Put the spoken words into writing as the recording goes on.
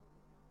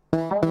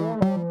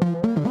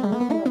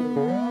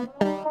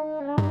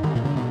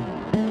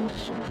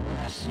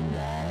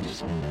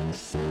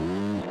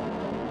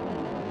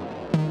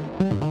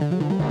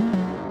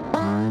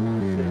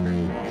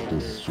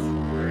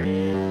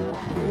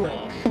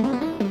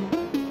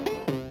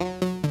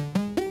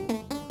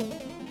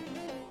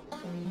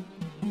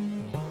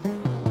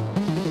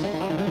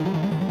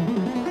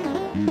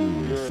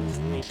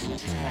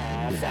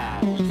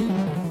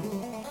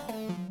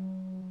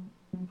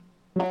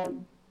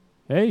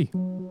Hey.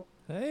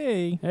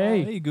 Hey.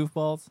 Hey. Hey,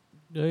 goofballs.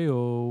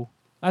 Hey-o.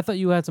 I thought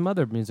you had some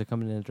other music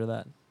coming in after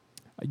that.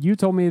 You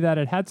told me that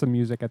it had some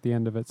music at the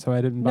end of it, so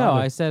I didn't bother.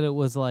 No, I said it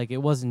was like, it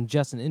wasn't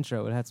just an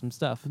intro. It had some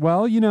stuff.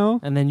 Well, you know.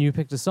 And then you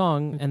picked a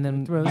song, and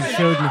then Well, you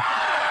showed me.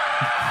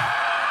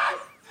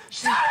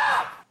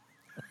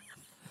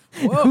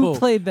 Whoa. Who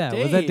played that?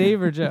 Was that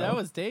Dave or Joe? That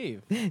was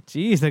Dave.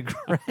 Jeez,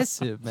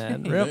 aggressive,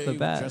 man. Right off the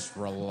bat. Just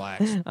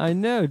relax. I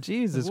know.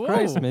 Jesus Whoa.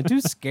 Christ, man. Too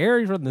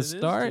scary from the It is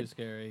start. too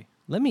scary.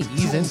 Let me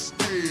ease in.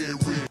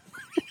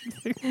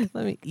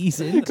 Let me ease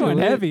into Going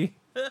it. heavy.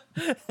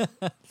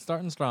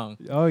 Starting strong.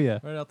 Oh, yeah.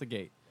 Right out the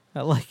gate.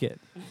 I like it.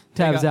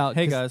 Tabs out.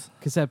 Hey, guys.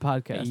 Cassette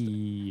podcast.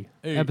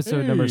 Hey.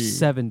 Episode number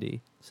 70.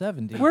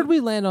 70. Where'd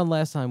we land on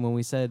last time when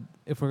we said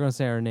if we're going to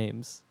say our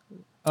names?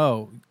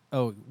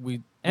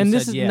 We And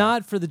this said is yeah.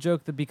 not for the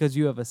joke that because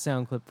you have a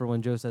sound clip for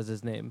when Joe says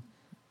his name.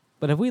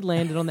 But have we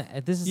landed on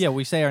that? This is. Yeah,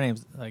 we say our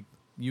names. Like,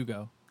 you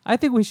go. I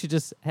think we should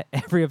just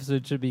every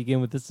episode should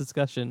begin with this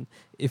discussion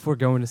if we're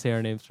going to say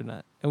our names or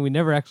not, and we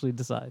never actually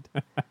decide.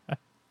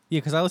 Yeah,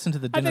 because I listened to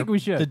the I dinner, think we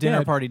should. the dinner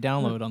Yeah. party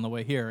download on the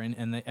way here,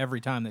 and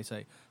every time they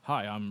say,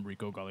 "Hi, I'm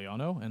Rico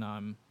Galliano, and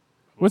I'm."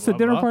 What's the blah,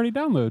 dinner blah." party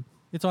download?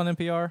 It's on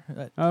NPR.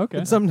 Oh, okay.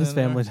 It's something his And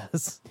then family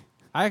does.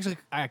 I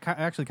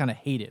actually kind of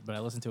hate it, but I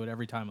listen to it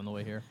every time on the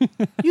way here.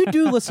 You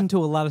do listen to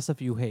a lot of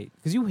stuff you hate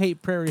because you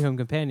hate Prairie Home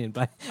Companion,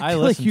 but I feel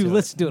listen like you to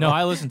listen to it. No, all-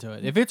 I listen to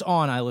it. If it's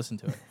on, I listen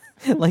to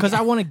it like, because I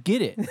want to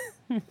get it.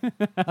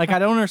 Like I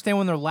don't understand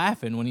when they're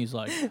laughing when he's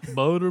like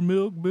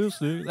buttermilk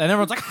biscuits, and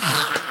everyone's like,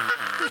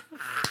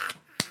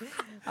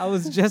 I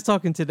was just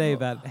talking today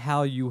about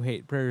how you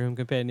hate Prairie Home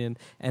Companion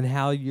and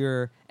how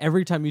you're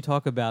every time you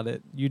talk about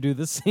it, you do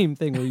the same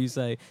thing where you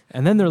say,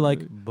 and then they're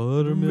like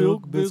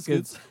buttermilk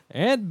biscuits,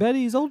 Aunt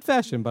Betty's old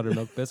fashioned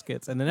buttermilk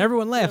biscuits, and then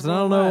everyone laughs, and I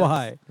don't know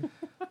why.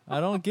 I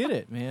don't get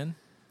it, man.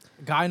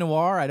 Guy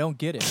Noir, I don't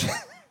get it.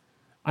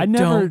 I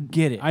never don't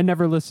get it. I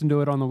never listen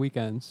to it on the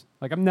weekends.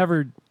 Like, I'm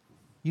never.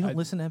 You don't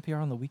listen to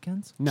NPR on the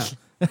weekends? No.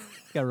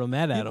 Got real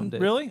mad at him, dude.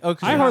 Really? Oh,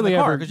 because I you're not in hardly the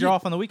car ever- because you're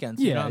off on the weekends.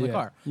 So Yeah, you're not in the yeah,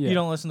 car. yeah. You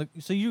don't listen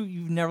to. So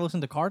you've never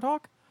listened to Car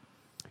Talk?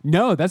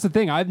 No, that's the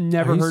thing. I've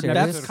never Are you heard serious?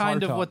 an That's episode kind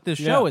Car of Talk. what this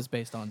Yeah. show is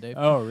based on, Dave.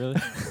 Oh,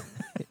 really?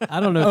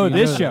 I don't know. Oh, if you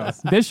this know show.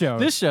 this. This show.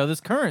 This show,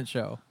 this current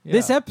show. Yeah.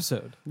 This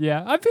episode.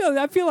 Yeah,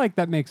 I feel like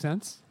that makes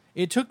sense.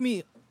 It took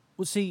me.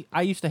 Well, see,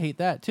 I used to hate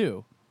that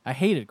too. I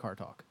hated Car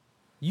Talk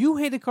You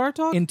hated Car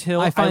Talk until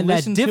I find that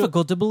listened to-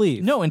 difficult to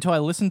believe. No, until I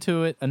listened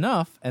to it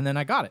enough, and then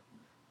I got it.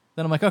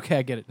 Then I'm like, okay,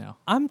 I get it now.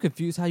 I'm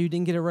confused how you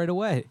didn't get it right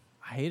away.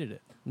 I hated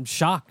it. I'm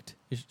shocked.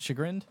 You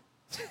chagrined?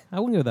 I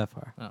wouldn't go that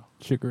far. Oh,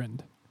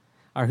 Chagrined.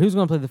 All right, who's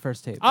going to play the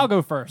first tape? I'll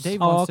go first.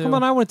 Dave Oh, wants to. come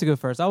on. I wanted to go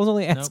first. I was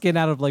only asking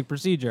out of like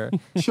procedure.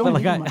 Show but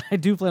me like I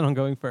do plan on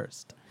going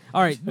first.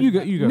 All right, you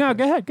go. You go. No, first.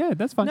 go ahead. Go ahead.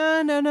 That's fine.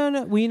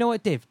 No. Well, you know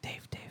what, Dave.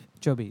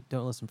 Joby,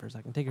 don't listen for a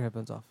second. Take your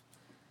headphones off.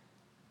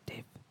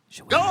 Dave,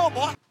 should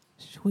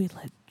we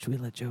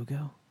let Joe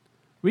go?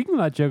 We can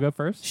let Joe go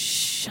first.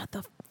 Shut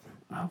the.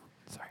 Oh,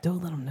 sorry.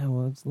 Don't let him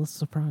know. Let's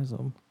surprise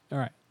him. All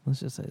right. Let's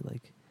just say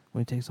like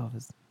when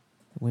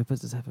he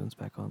puts his headphones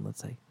back on, let's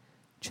say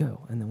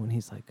Joe, and then when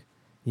he's like,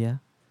 yeah,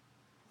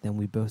 then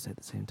we both say at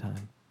the same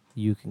time,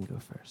 you can go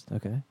first.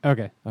 Okay.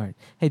 Okay. All right.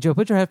 Hey, Joe,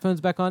 put your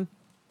headphones back on.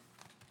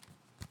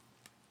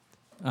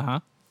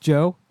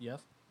 Joe,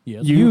 Yes.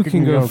 Yes. You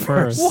can go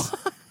first.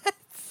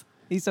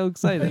 he's so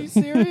excited. Are you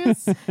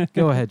serious?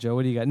 Go ahead, Joe.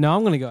 What do you got? No,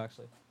 I'm going to go,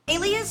 actually.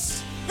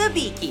 Alias the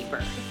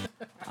Beekeeper.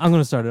 I'm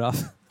going to start it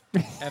off.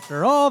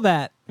 After all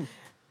that,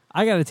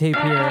 I got a tape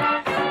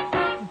here.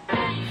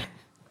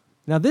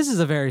 Now, this is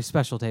a very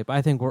special tape.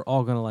 I think we're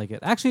all going to like it.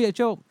 Actually,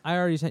 Joe, I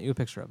already sent you a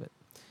picture of it.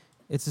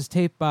 It's this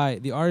tape by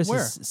the artist Where?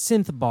 is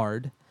Synth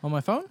Bard, On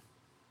my phone?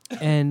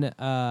 and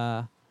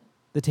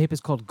the tape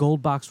is called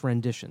Gold Box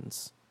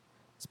Renditions.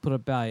 It's put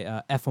up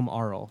by Ephraim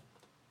Arl.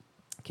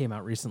 Came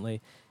out recently.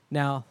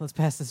 Now, let's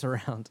pass this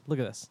around. Look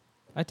at this.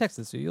 I texted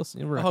this to you. You'll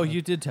see. Oh,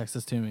 you did text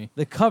this to me.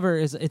 The cover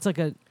is, it's like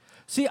a,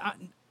 See,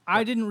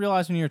 I didn't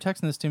realize when you were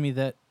texting this to me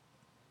that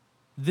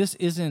this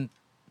isn't.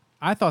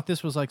 I thought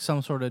this was like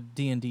some sort of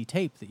D&D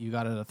tape that you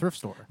got at a thrift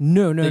store.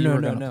 no, that you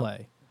were gonna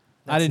play.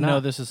 I That's didn't know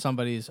not- this is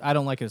somebody's. I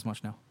don't like it as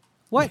much now.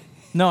 What?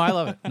 No, I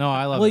love it. No,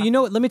 I love Well, it. you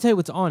know what? Let me tell you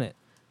what's on it.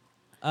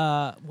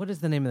 What is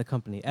the name of the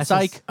company?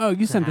 Psych. Oh,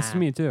 you sent this to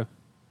me too.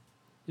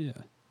 Yeah.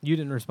 You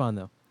didn't respond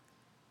though.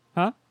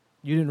 Huh?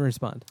 You didn't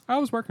respond. I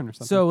was working or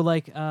something. So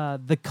like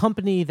the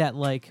company that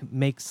like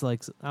makes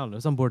like I don't know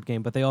some board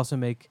game, but they also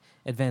make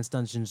Advanced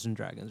Dungeons and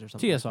Dragons or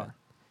something. like TSR. that.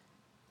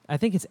 I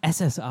think it's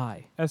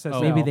SSI.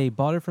 SSL. Maybe they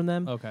bought it from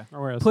them. Okay.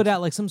 Or where else Put is-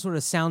 out like some sort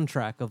of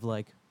soundtrack of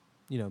like,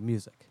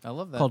 music. I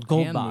love that Called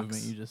Gold hand Box.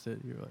 movement you just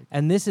did. You're like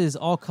And this is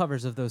all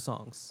covers of those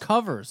songs.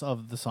 covers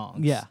of the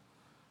songs. Yeah.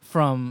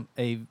 From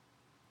a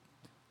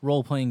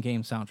role-playing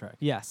game soundtrack.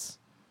 Yes.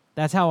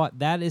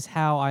 That is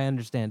how I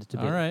understand it to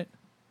be. All right.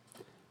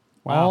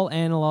 Wow. All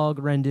analog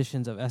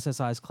renditions of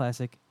SSI's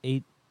classic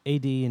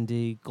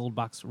AD&D Gold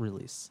Box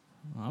release.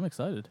 I'm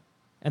excited.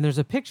 And there's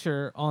a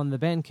picture on the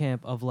Bandcamp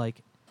of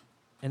like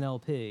an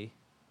LP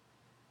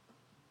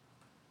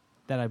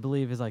that I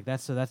believe is like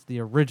that's the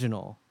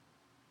original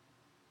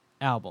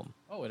album.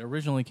 Oh, it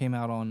originally came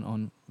out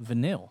on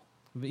vinyl.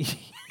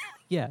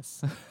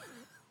 Yes.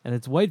 And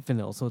it's white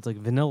vinyl, so it's like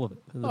vanilla,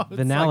 Oh, it's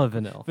vanilla like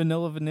vinyl.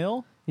 Vanilla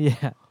Vanilla?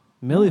 Yeah.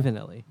 Milli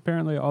Vanilli.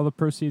 Apparently, all the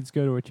proceeds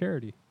go to a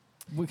charity.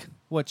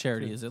 What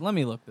charity is it? Let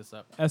me look this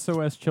up.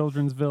 SOS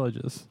Children's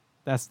Villages.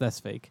 That's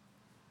fake.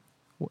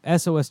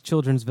 SOS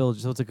Children's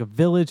Village. So it's like a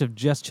village of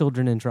just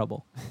children in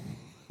trouble.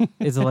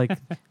 It's like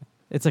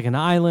an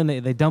island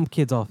they dump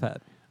kids off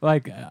at.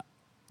 Like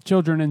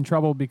children in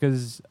trouble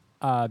because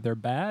they're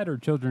bad, or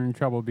children in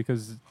trouble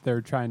because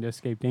they're trying to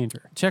escape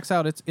danger. Checks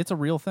out. It's a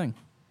real thing.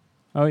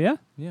 Oh yeah.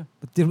 Yeah.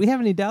 But did we have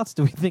any doubts?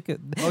 Do we think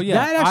it? Oh, yeah.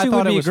 That I actually thought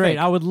would it be was great. fake.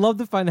 I would love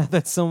to find out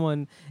that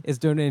someone is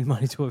donating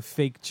money to a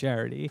fake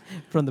charity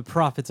from the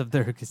profits of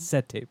their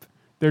cassette tape.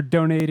 They're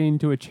donating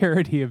to a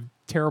charity of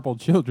terrible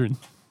children.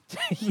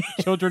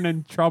 Children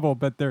in trouble,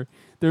 but they're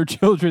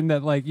children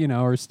that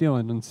are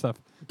stealing and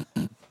stuff.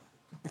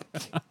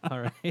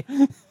 All right.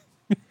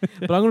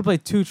 But I'm going to play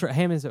two tracks.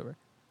 Hand is over.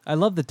 I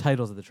love the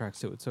titles of the tracks,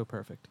 too. It's so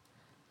perfect.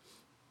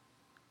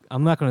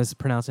 I'm not going to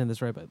pronounce any of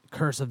this right, but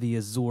Curse of the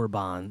Azure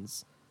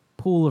Bonds,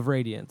 Pool of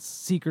Radiance,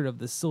 Secret of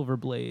the Silver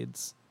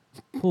Blades,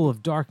 Pool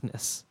of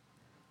Darkness,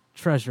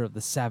 Treasure of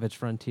the Savage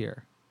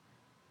Frontier,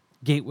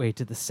 Gateway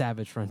to the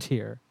Savage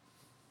Frontier.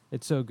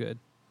 It's so good.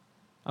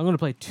 I'm going to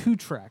play two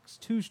tracks.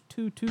 Two.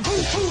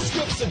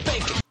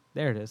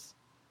 There it is.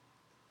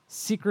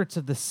 Secrets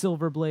of the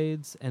Silver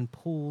Blades and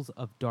Pools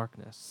of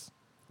Darkness.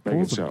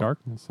 Pools of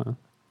Darkness, huh?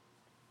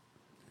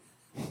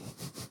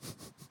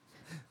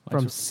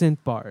 From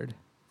Synthbard,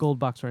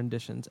 Goldbox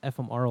Renditions,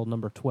 FM Arl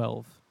number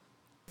 12.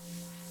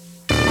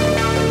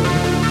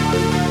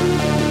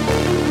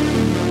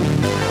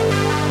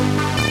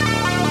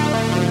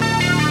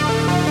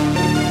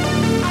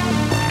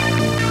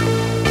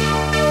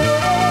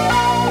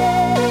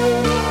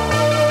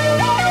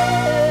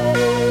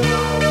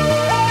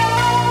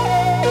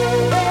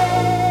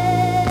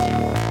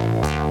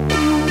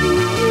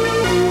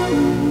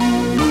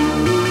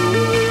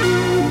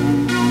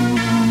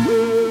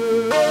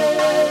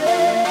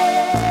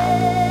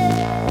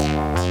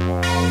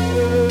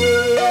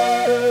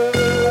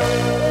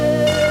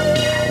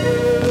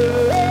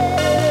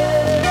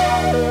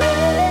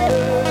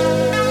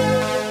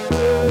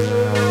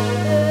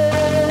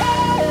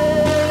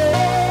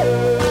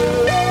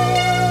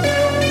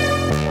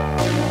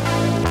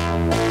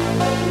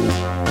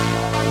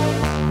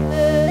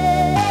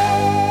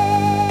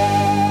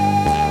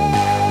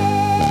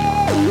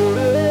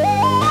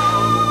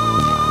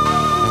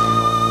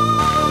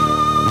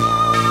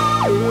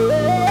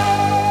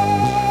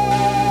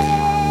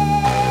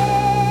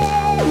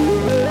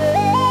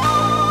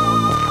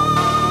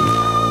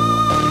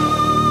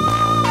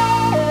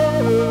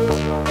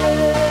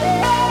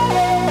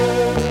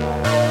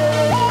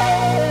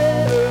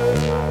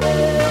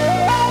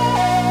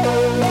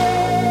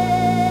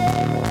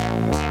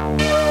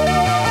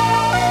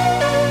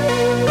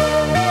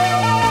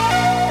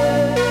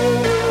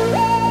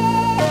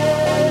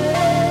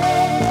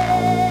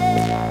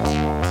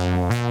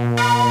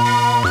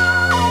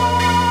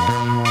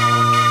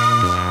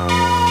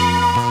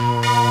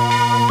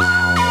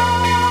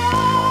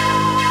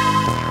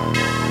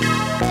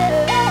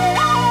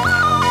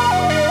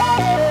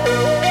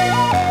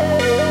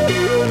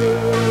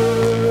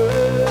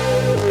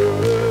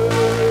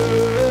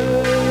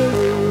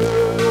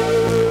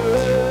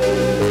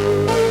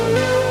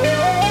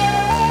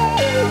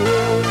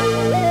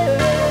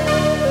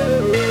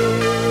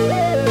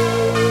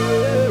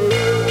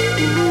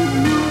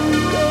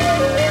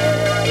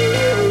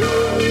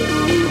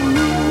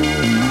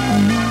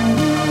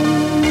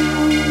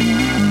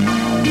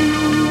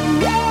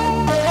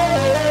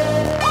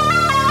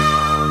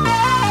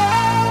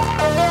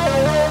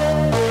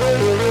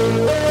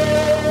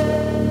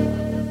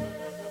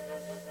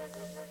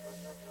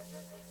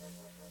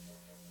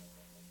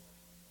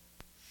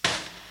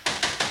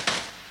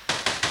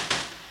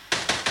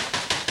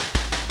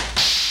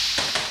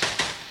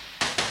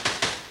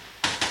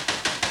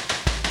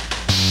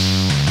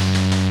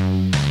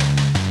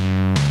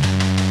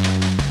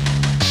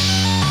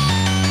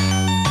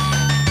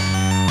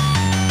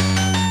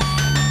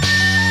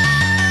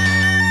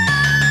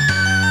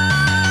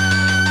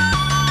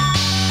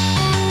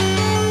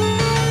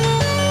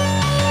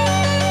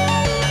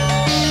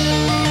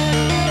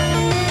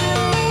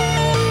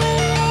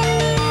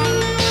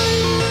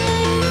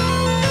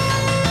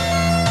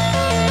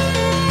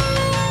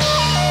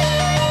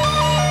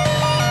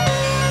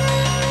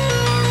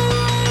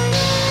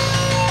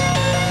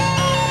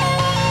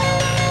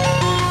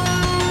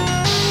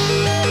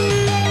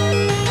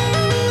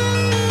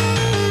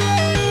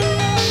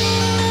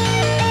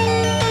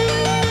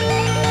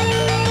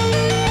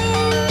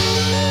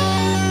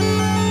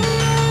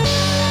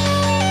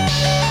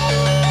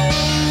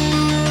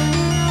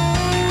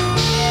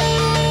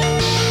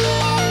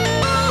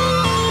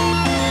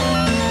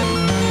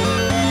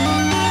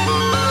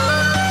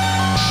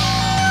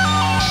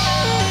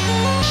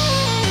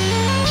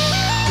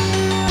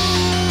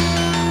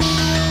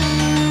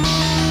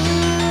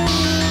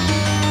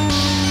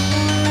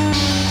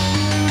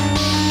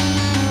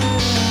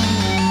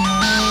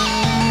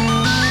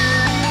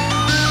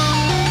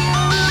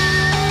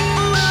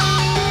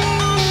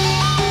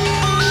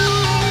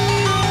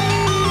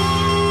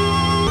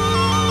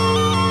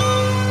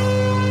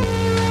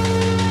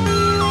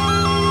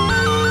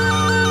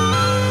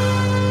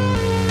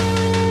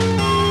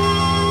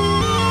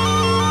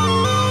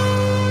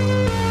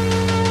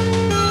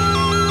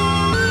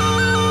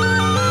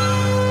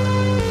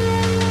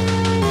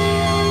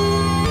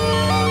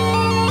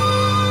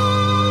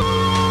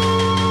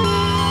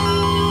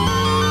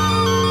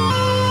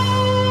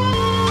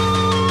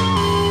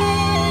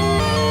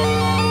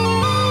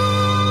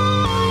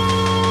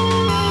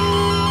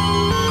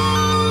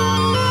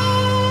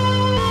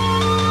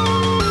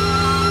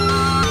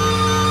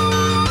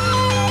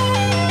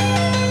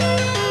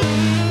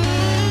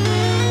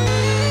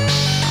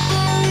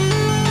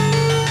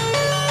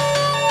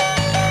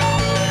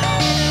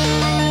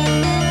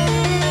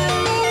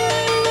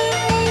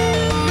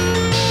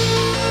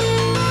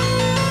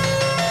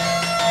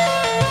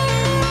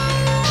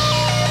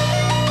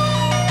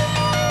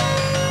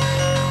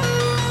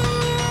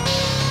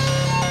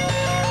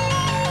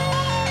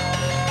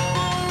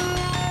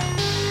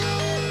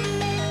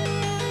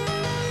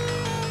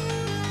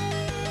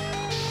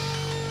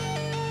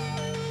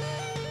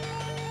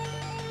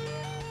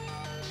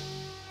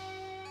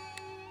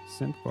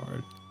 synth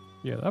bard.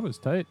 Yeah, that was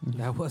tight.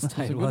 That was That's a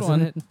tight, good wasn't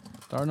one. it?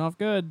 Starting off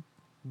good.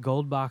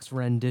 Gold box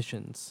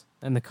renditions,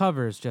 and the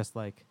cover is just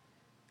like,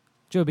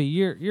 Joby,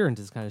 you're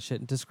into this kind of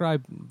shit.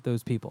 Describe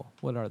those people.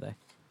 What are they?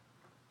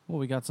 Well,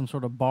 we got some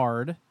sort of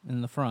bard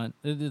in the front.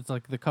 It's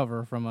like the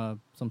cover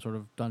from some sort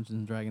of Dungeons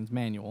and Dragons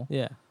manual.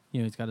 Yeah.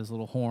 He's got his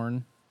little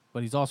horn,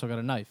 but he's also got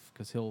a knife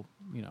because he'll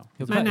My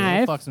cut- knife.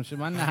 he'll fuck some shit.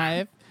 My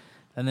knife.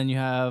 And then you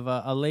have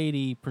a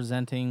lady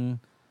presenting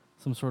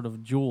some sort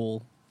of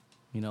jewel,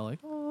 like.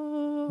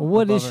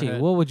 What is above her she?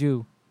 head. What would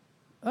you?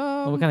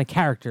 What kind of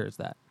character is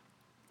that?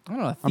 I don't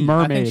know. A A thief. I think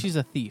mermaid. she's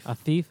a thief. A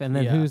thief, and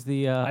then Yeah. who's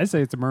the? I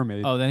say it's a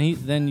mermaid. Oh,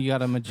 then you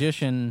got a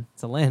magician,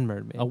 It's a land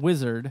mermaid. a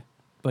wizard,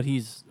 but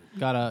he's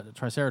got a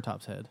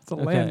triceratops head. It's a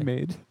Okay. land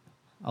maid.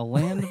 A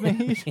land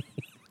maid?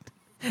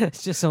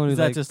 It's just someone Is who's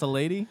that like. just a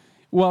lady?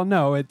 Well,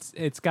 no,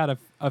 it's got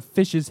a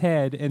fish's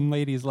head and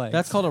lady's legs.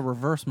 That's called a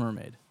reverse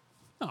mermaid.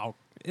 Oh,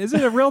 is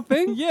it a real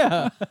thing?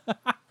 Yeah,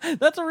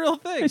 that's a real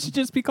thing. It should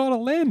just be called a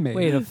land maid.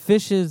 Wait, a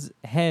fish's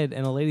head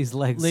and a lady's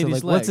legs. Lady's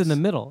so like, what's in legs.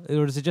 the middle?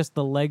 Or is it just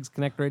the legs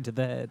connect right to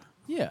the head?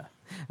 Yeah,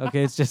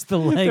 Okay, it's just the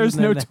legs. There's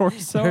and no then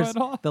torso there's at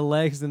all. The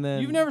legs and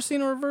then. you've never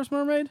seen a reverse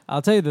mermaid?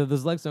 I'll tell you that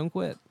those legs don't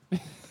quit.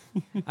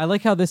 I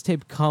like how this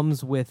tape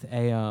comes with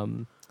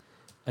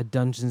a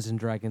Dungeons and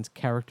Dragons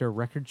character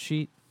record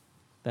sheet.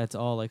 That's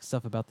all like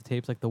stuff about the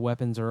tapes. Like the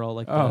weapons are all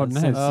like Oh, the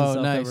nice. synths and Oh,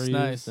 stuff nice, that were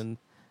nice. used. And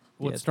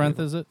What yeah, it's strength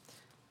pretty- is it?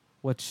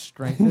 What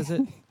strength is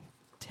it?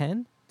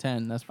 10?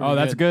 10. That's pretty Oh,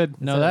 that's good.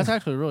 No, that's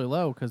actually really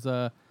low because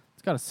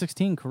it's got a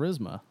 16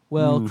 charisma.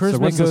 Well, So charisma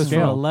what's the goes from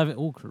scale? 11.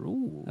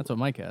 Ooh. That's what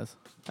Mike has.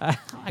 I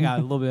got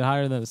a little bit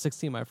higher than a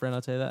 16, my friend.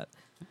 I'll tell you that.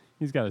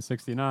 He's got a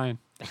 69.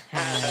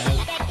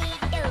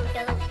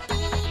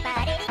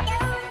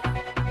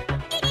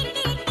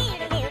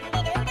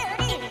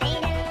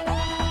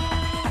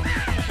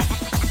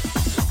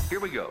 Here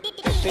we go.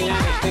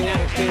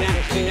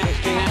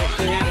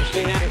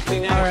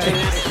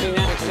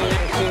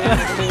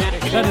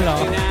 Cut it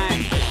off.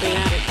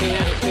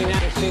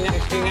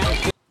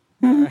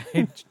 All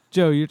right,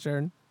 Joe, your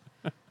turn.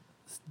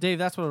 Dave,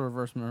 that's what a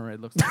reverse mermaid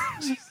looks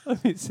like.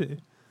 Let me see.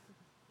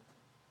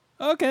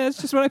 Okay, that's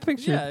just what I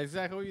pictured. Yeah,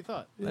 exactly what you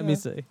thought. Let me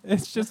see.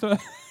 It's just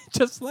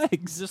just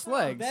legs. Just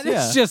legs. That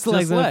yeah. is just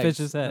legs and a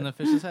fish's head. And a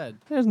fish's head.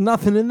 There's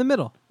nothing in the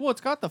middle. Well,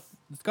 it's got the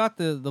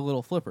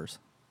little flippers.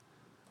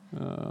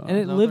 And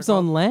it that what lives they're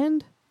on called?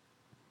 land?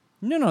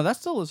 No, that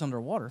still lives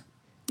underwater.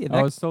 Yeah,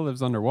 Oh, it still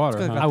lives underwater.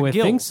 It's got Huh? I would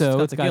gills. think so.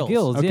 It's It's got got the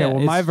gills. Okay, yeah, well,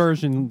 my it's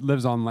version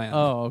lives on land.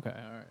 Oh, okay, all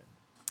right.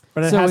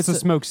 But it So has it's to a-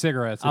 smoke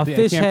cigarettes. a It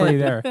fish can't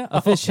breathe head. air.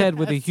 a fish head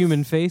with a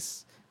human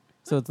face.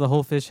 So it's the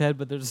whole fish head,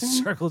 but there's a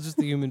circle, just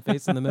the human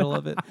face in the middle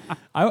of it.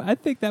 I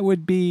think that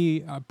would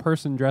be a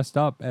person dressed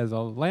up as a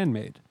land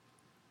maid.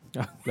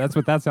 That's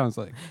what that sounds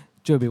like.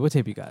 Joby, what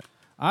tape you got?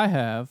 I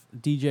have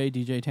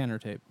DJ Tanner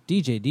tape.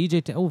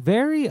 Oh,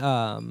 very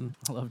I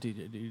love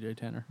DJ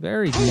Tanner.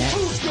 very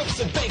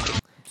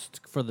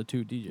Just for the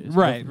two DJs.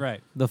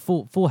 Right. the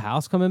full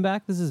house coming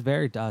back. This is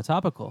very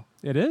topical.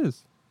 It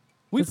is.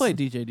 We This- played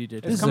DJ This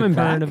It's is coming a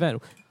current back?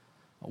 event.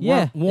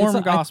 Warm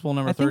it's- Gospel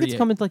number I think 38. it's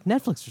coming to like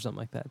Netflix or something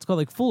like that. It's called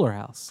like Fuller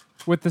House.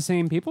 With the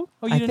same people?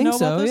 Oh, you I didn't think know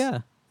so. about this? Yeah,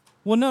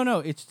 Well, no.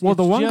 It's Well,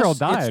 the one girl it's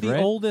died, the right?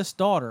 oldest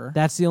daughter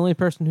that's the only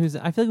person who's.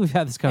 I feel like we've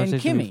had this and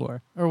conversation Kimmy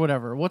before. or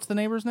whatever. What's the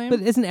neighbor's name?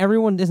 But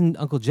isn't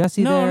Uncle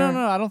Jesse no, there?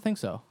 no. I don't think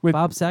so. With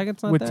Bob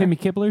Saget's not with there? Timmy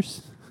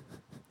Kibblers?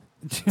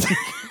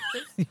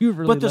 You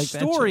really But the like that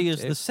story joke, is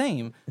Dave. the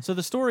same. So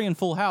the story in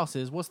Full House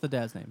is what's the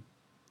dad's name?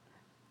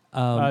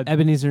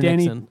 Ebenezer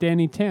Nixon.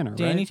 Danny Tanner,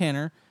 Danny right?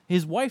 Tanner.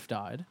 His wife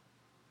died,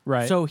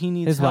 Right. so he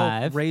needs His help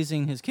wife.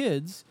 raising his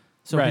kids.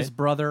 So Right. his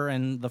brother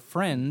and the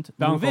friend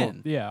The move uncle-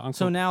 in. yeah, uncle-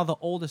 So now the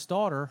oldest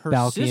daughter, her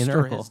Balky and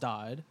sister Urkel. has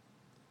died,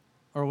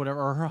 or whatever,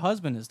 or her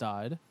husband has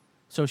died.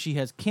 So she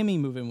has Kimmy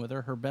move in with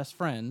her best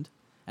friend,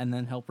 and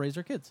then help raise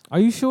her kids. Are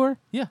you sure?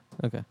 Yeah.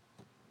 Okay.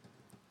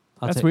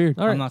 That's weird.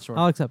 All right, I'm not sure.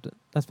 I'll accept it.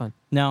 That's fine.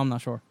 No, I'm not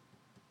sure.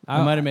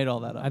 I might have made all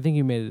that up. I think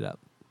you made it up.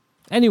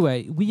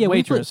 Anyway,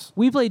 Waitress.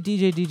 we played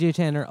DJ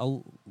Tanner a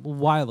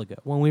while ago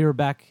when we were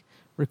back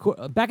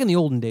in the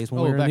olden days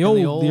when Oh, we were in back the in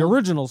the old the old-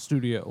 original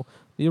studio,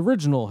 the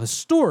original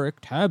historic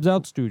Tabs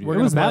Out studio. We're It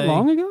gonna was that play-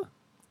 long ago?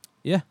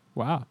 Yeah,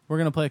 Wow. We're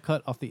gonna play a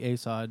cut off the A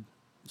side,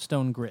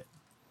 Stone Grit.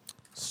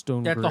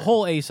 Stone. The Grit.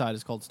 whole A side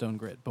is called Stone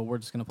Grit, but we're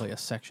just gonna play a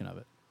section of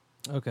it.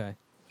 Okay.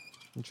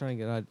 I'm trying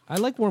to get. I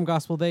like Warm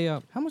Gospel. They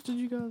How much did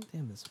you guys?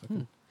 damn this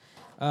fucking.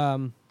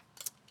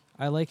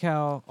 I like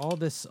how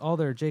all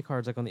their J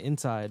cards like on the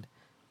inside.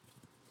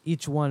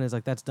 Each one is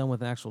like that's done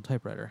with an actual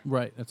typewriter.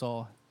 Right, it's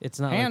all It's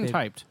not hand like they-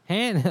 typed.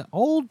 Hand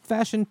old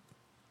fashioned.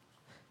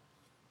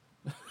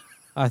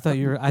 I thought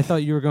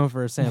you were going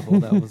for a sample.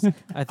 That was.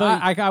 I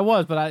thought. I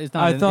was, but it's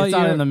not. I thought it's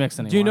not you- in the mix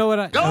anymore. Do you know what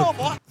I? Go,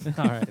 boy!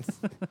 All right.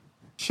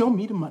 Show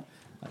me the money.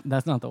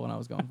 That's not the one I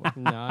was going for.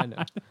 No, I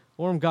know.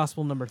 Warm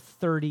Gospel number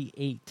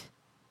 38.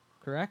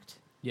 Correct.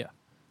 Yeah,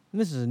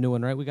 And this is a new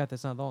one, right? We got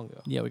this not long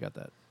ago. yeah, we got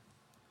that.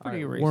 All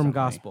Pretty right, recently. Warm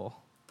Gospel.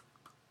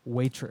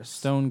 Waitress.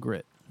 Stone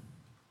Grit.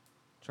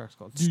 Track's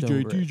called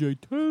Stone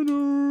Grit.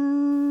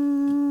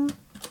 Tanner.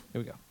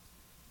 Here we go.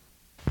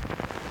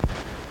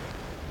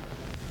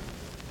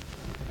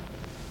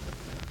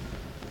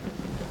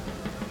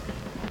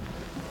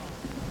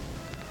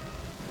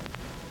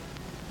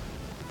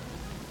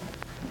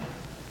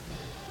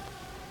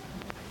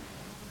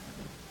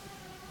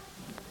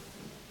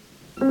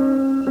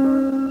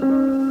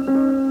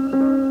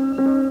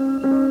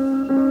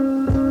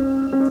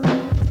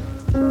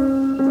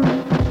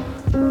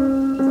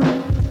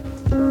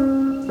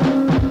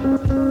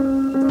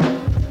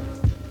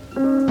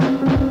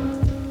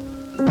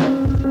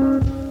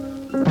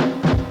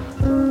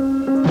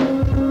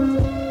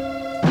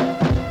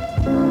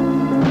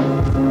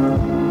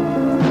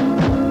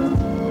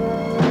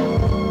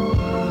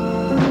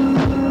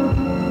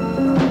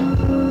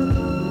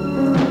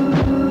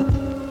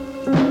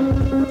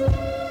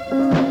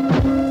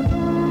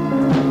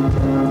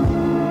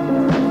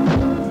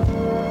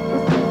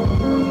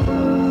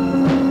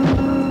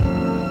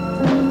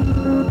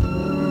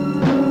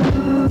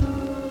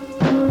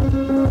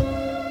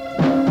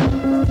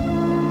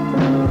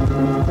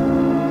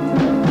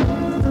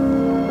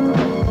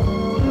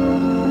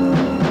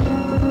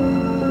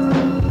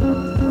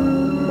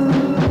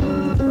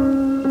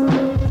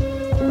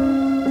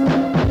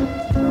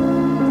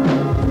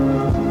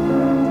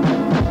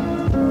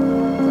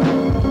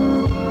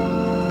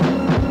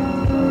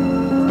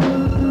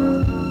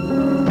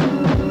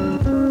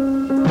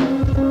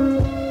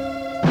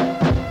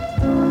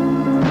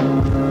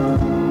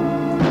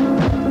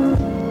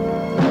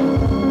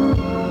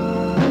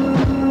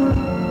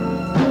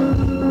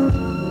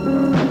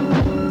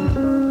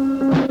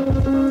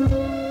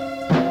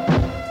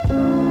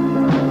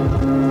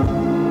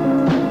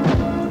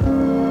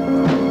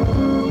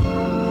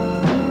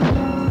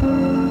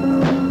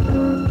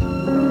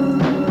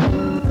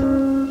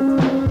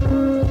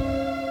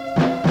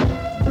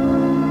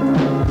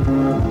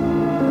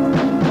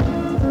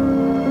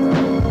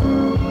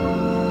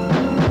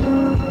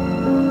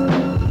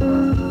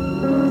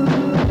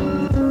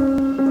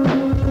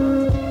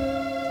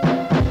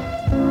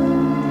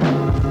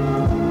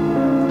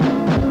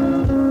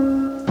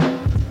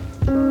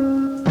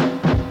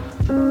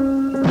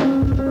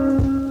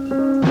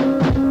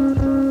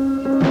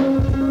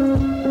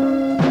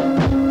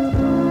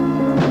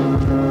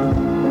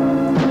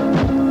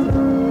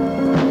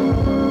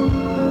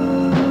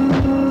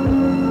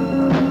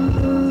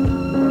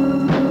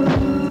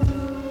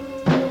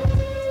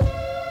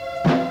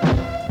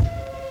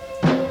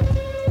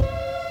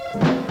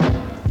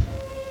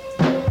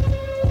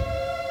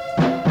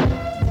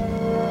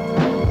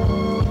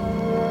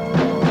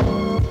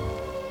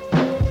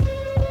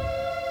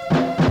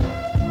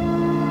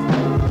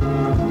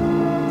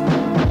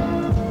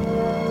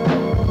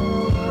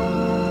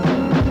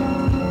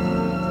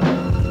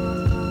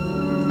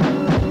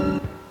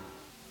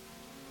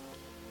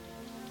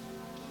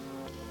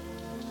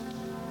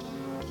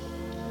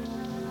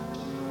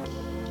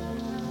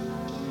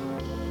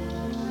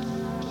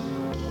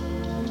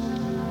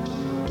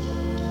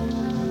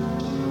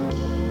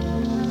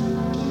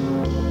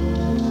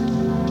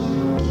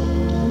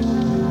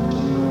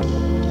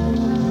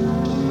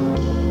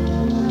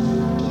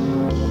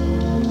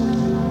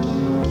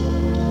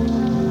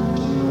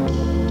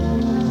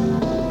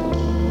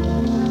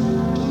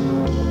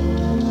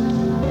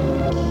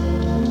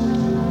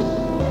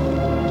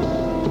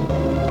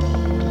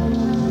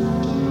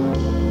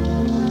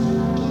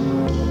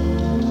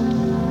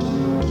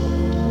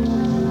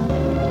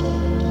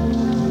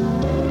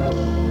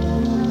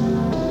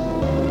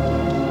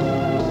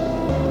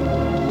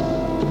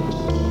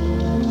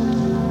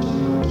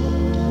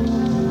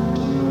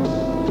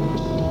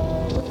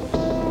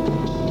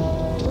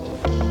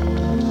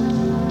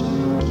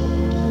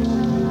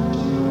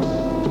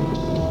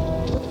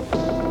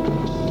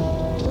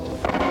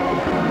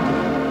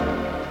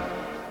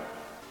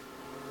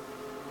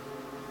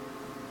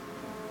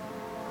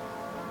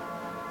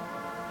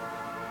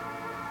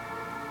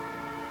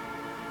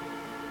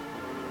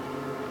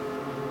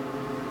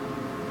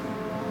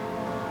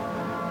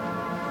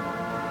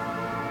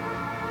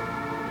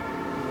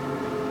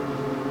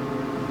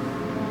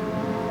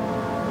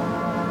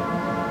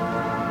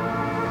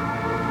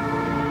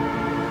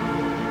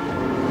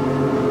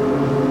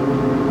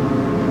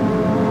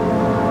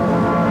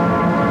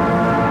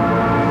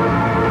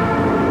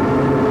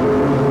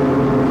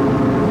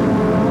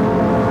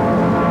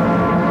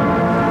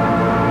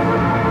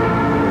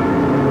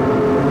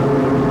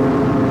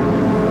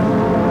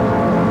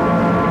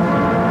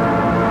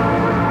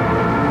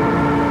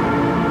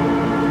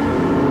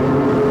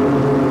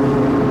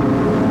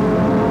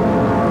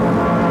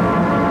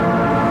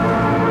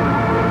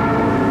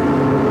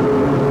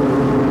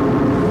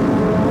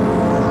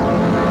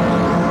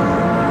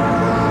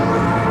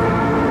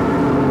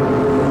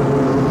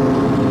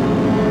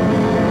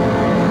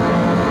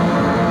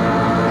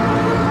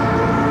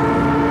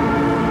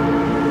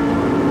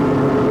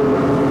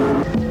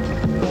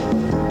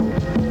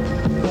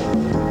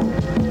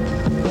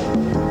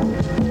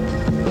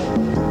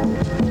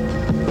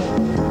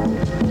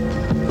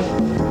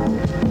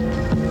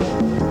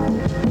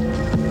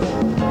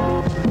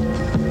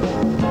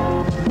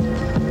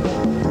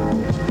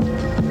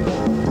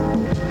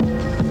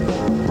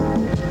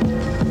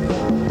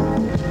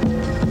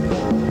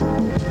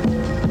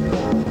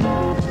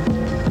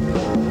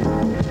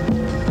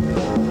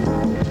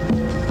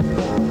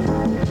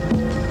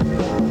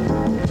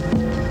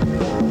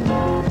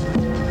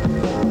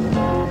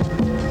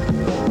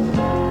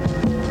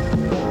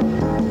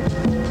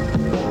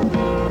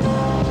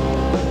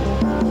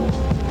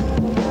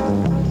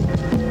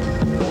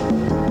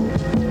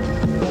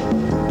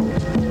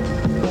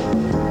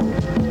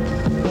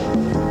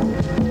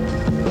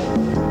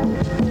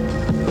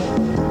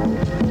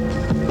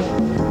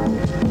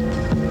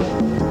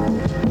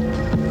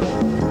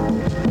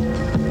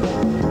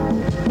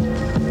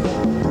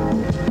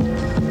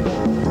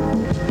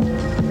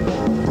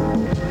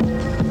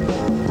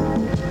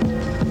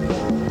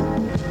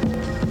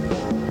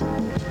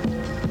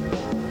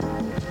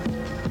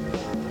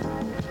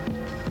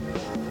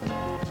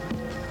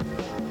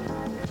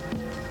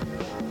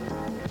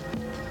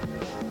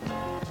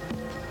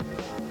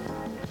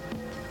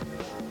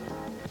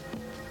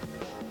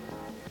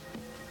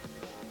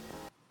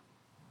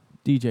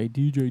 DJ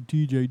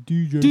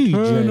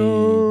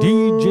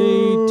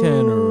DJ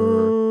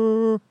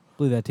Tanner. I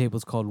believe that tape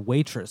was called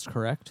Waitress,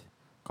 correct?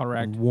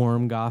 Correct.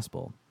 Warm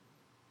Gospel.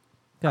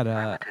 Got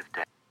a.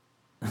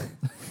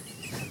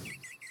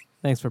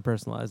 Thanks for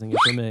personalizing it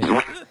for me.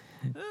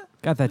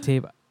 Got that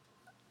tape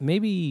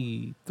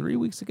maybe 3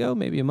 weeks ago,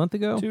 maybe a month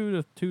ago.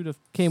 Two to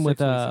Came 6 with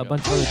weeks a ago.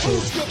 bunch of other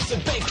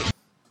tapes.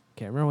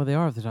 Can't remember what they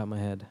are off the top of my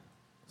head,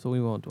 so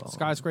we won't dwell. on it.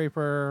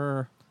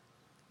 Skyscraper.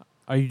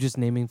 Are you just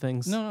naming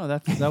things? No,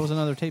 that was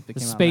another tape that The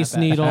came out. Space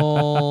in that batch.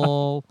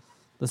 Needle,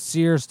 the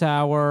Sears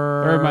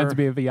Tower. That reminds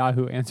me of a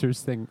Yahoo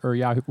Answers thing, or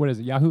Yahoo. What is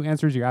it? Yahoo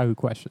Answers or Yahoo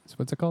Questions?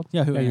 What's it called?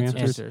 Yahoo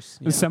Answers. Answers.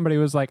 And somebody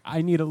was like,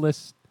 "I need a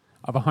list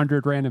of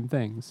 100 random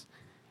things,"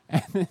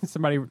 and then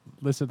somebody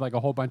listed like a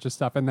whole bunch of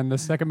stuff, and then the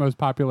second most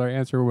popular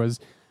answer was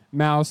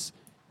mouse,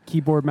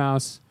 keyboard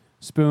mouse,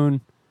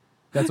 spoon.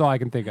 That's all I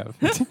can think of.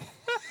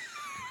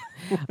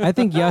 I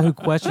think Yahoo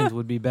Questions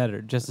would be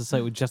better. Just a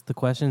site with just the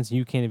questions.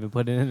 You can't even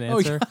put in an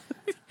answer.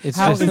 It's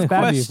How just is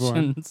that before?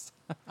 Questions.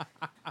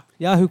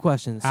 Yahoo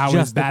Questions. How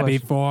just is the Babby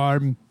question.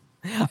 formed?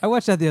 I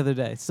watched that the other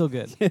day. Still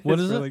good. What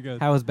is really it? good.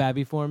 How is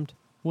Babby formed?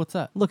 What's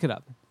that? Look it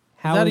up.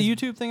 Is that a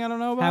YouTube thing I don't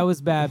know about? How is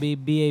Babby,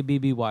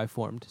 Babby,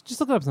 formed? Just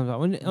look it up sometime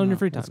on your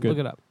free time. that's good. Look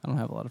it up. I don't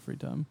have a lot of free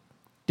time.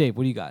 Dave,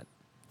 what do you got?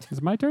 Is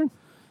it my turn?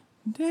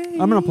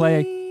 I'm gonna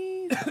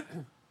play-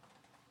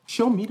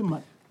 Show me the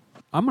money.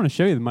 I'm going to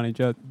show you the money,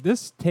 Joe.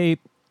 This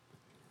tape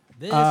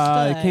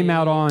came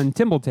out on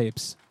Timble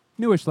Tapes.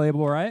 Newish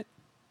label, right?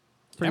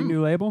 Pretty new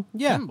label.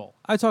 Yeah. Timble.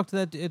 I talked to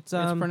that. It's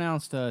It's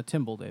pronounced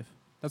Timble, Dave.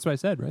 That's what I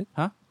said, right?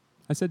 Huh?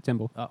 I said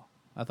Timble. Oh,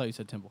 I thought you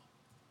said Timble.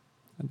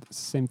 It's the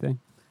same thing.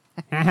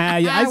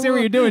 I see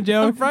what you're doing,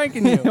 Joe. I'm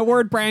pranking you.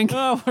 Word prank.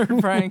 Oh, word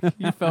prank.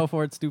 You fell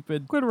for it,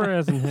 stupid. quit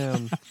razzing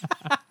him.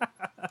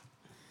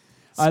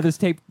 This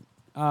tape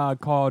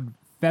called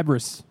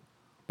Febris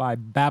by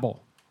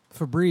Babel.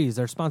 Febreze.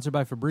 They're sponsored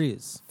by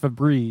Febreze.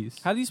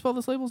 Febreze. How do you spell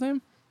this label's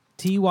name?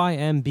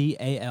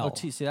 TYMBAL. Oh,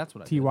 see, that's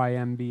what I did.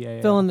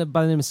 TYMBA. Filling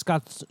by the name of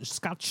Scott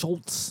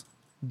Schultz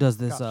does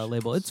this Scott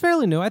label. Schultz. It's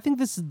fairly new. I think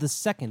this is the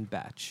second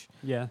batch.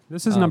 Yeah,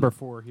 this is number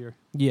 4 here.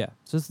 Yeah,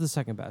 so this is the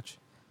second batch.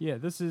 Yeah,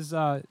 this is.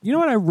 You know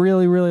what I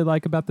really, really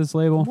like about this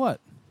label? What?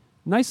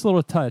 Nice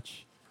little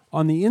touch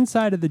on the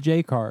inside of the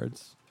J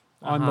cards,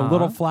 on the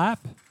little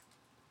flap,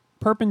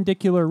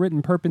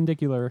 written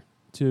perpendicular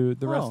to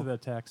the rest Oh. of the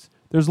text.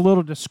 There's a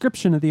little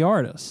description of the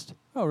artist.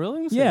 Oh, really?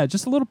 Let me see. Yeah,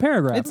 just a little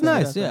paragraph. It's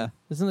nice, yeah.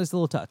 It's a nice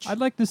little touch. I'd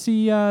like to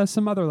see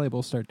some other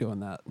labels start doing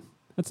that.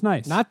 That's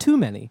nice. Not too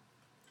many,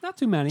 not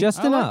too many, just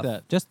I like enough,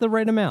 that. just the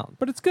right amount.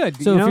 but it's good.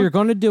 So you if know? you're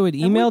going to do it,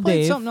 Have email we played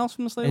Dave, something else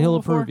from this label and he'll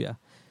before? approve you.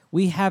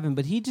 We haven't,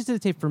 but he just did a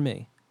tape for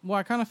me. Well,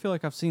 I kind of feel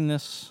like I've seen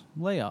this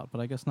layout, but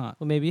I guess not.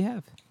 Well, maybe you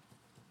have.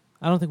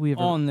 I don't think we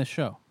ever. On this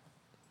show.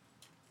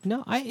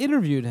 No, I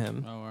interviewed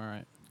him, Oh, all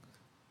right.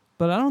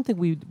 but I don't think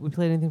we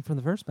played anything from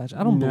the first batch.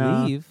 I don't No.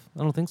 believe.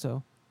 I don't think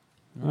so.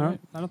 All right.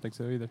 I don't think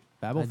so either.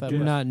 Babel I Febris.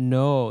 do not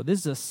know. This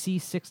is a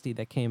C60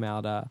 that came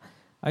out.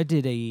 I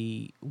did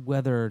a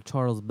Weather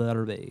Charles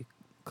Butterby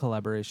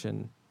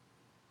collaboration.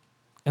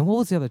 And what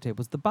was the other tape?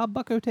 Was the Bob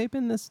Bucko tape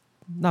in this?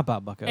 Not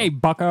Bob Bucko. Hey,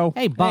 Bucko.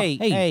 hey, Bob. Hey,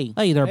 Hey,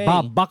 hey, there, hey.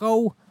 Bob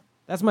Bucko.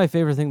 That's my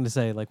favorite thing to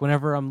say. Like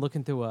whenever I'm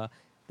looking through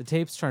the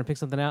tapes, trying to pick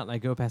something out, and I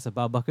go past a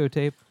Bob Bucko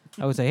tape,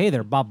 I would say, "Hey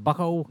there, Bob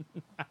Bucko."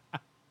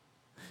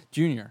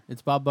 Junior.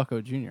 It's Bob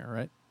Bucko Jr.,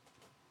 right?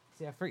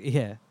 See, I forget.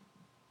 Yeah.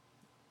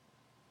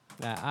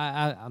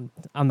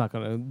 I'm not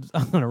gonna.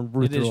 I'm gonna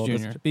root It through is all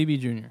Junior. this. BB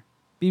Jr.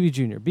 BB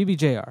Junior,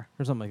 BBJR,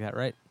 or something like that,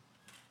 right?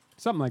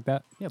 Something like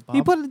that. Yeah,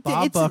 He Bob, put it-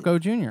 Bob it's- Bucko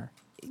Jr.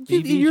 If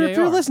you're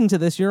BBJR. listening to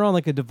this, you're on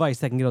like a device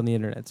that can get on the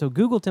internet. So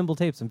Google Timble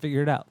tapes and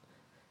figure it out.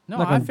 No,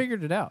 Not I gonna-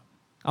 figured it out.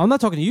 I'm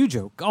not talking to you,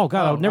 Joe. Oh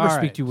God, I Oh, would never all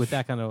speak right. to you with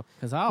that kind of.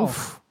 Because I'll...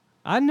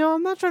 I know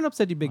I'm not trying to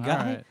upset you, big All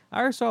guy. right. I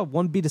already saw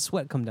one bead of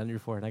sweat come down your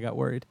forehead. I got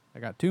worried. I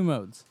got 2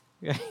 modes.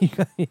 Yeah,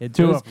 Two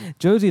Joe's, of 'em.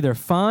 Joe's either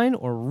fine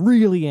or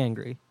really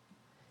angry.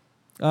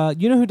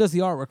 You know who does the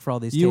artwork for all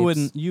these You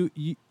tapes?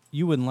 wouldn't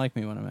you wouldn't like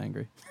me when I'm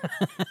angry.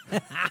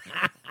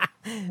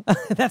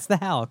 That's the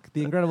Hulk,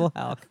 the Incredible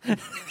Hulk.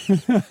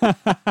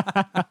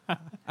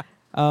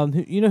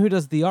 You know who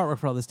does the artwork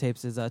for all these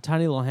tapes is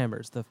Tiny Little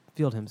Hammers, the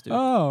Field Hymns dude.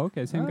 Oh,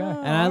 okay, same guy.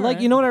 And I like,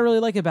 you know what I really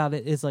like about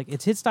it is like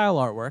it's his style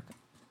artwork,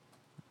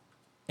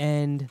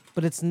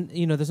 but it's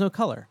there's no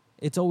color.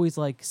 It's always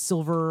like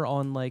silver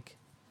on like.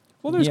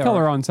 Well, there's Yeah.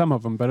 color on some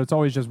of them, but it's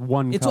always just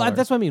one It's color.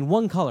 that's what I mean.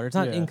 One color. It's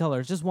not Yeah. in color.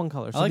 It's just one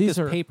color. So I like these this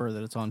are paper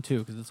that it's on too,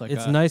 because it's like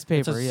It's nice It's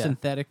paper, a yeah.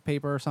 synthetic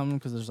paper or something,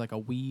 because there's like a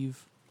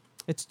weave.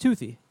 it's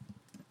toothy,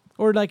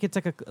 or like it's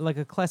like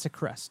a classic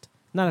crest,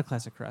 not a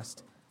classic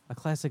crest, a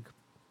classic,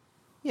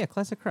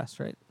 classic crest,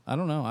 right? I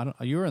don't know.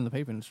 You were in the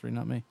paper industry,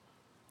 not me.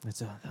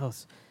 That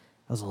was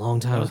a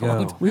long time was a ago.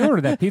 long time. We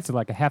ordered that pizza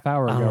like a half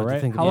hour I don't know ago, what to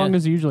right? think of How that. long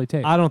does it usually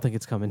take? I don't think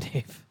it's coming,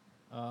 Dave.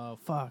 Oh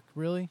fuck!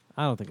 Really?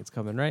 I don't think it's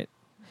coming, right?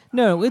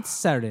 No, it's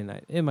Saturday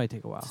night. It might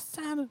take a while.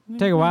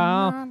 Take a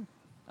while.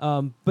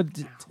 But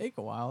Take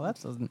a while.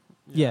 That doesn't.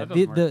 yeah, that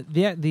the doesn't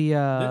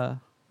work.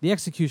 the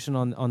execution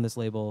on this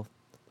label,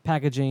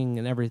 packaging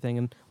and everything,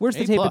 and where's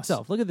the A+. tape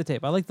itself? Look at the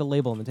tape. I like the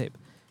label on the tape.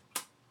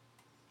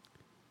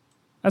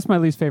 That's my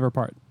least favorite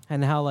part.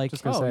 And how like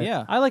Just gonna Oh say it.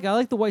 yeah. I like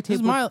the white This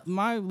tape. is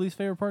my least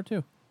favorite part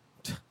too.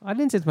 I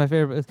didn't say it's my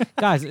favorite.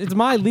 Guys, it's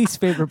my least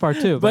favorite part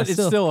too. But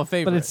it's still a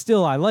favorite. But it's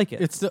still I like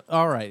it. It's the,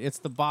 all right. It's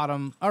the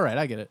bottom. All right,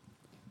 I get it.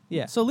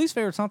 yeah. So least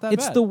favorite's not that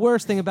it's bad. the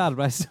worst thing about it,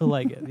 but I still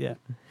like it. Yeah.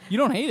 You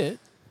don't hate it.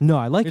 No,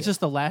 I like It's it. just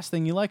the last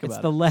thing you like It's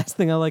about the it. last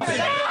thing I like about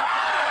it.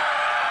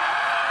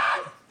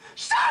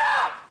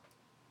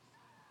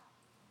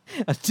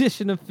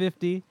 Edition of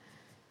 50.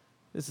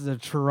 This is a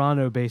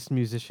Toronto-based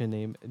musician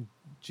named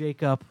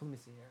Jacob. Let me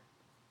see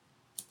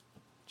here.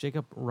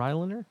 Jacob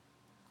Rylander,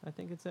 I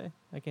think it's a.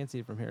 I can't see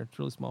it from here. It's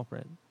really small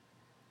print.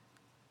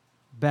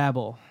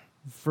 Babel.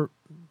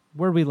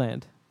 Where'd we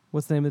land?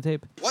 What's the name of the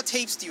tape? What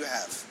tapes do you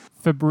have?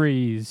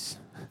 Febreze.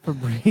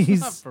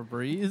 Febreze.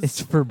 Febreze.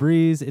 It's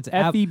Febreze. It's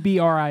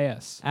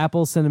Febris.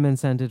 apple cinnamon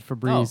scented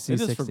Febreze Oh, C60.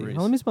 it is Febreze.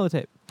 Let me smell the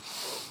tape.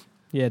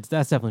 Yeah,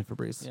 that's definitely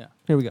Febreze. Yeah.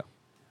 Here we go.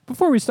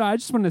 Before we start, I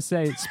just want to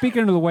say,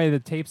 speaking of the way the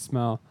tapes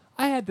smell,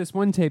 I had this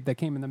one tape that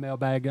came in the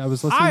mailbag I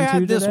was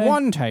listening to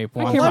today. tape.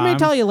 Let me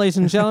tell you, ladies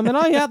and gentlemen,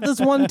 I had this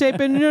one tape,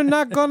 and you're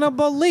not gonna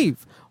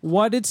believe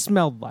what it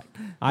smelled like.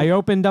 I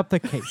opened up the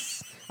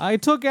case. I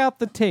took out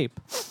the tape.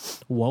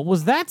 What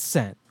was that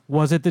scent?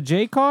 Was it the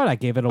J card? I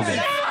gave it a whiff.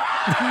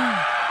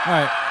 All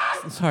right.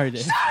 Sorry,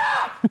 Dave.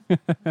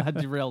 I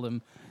derailed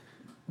him.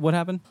 What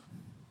happened?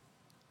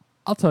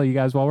 I'll tell you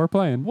guys while we're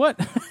playing. What?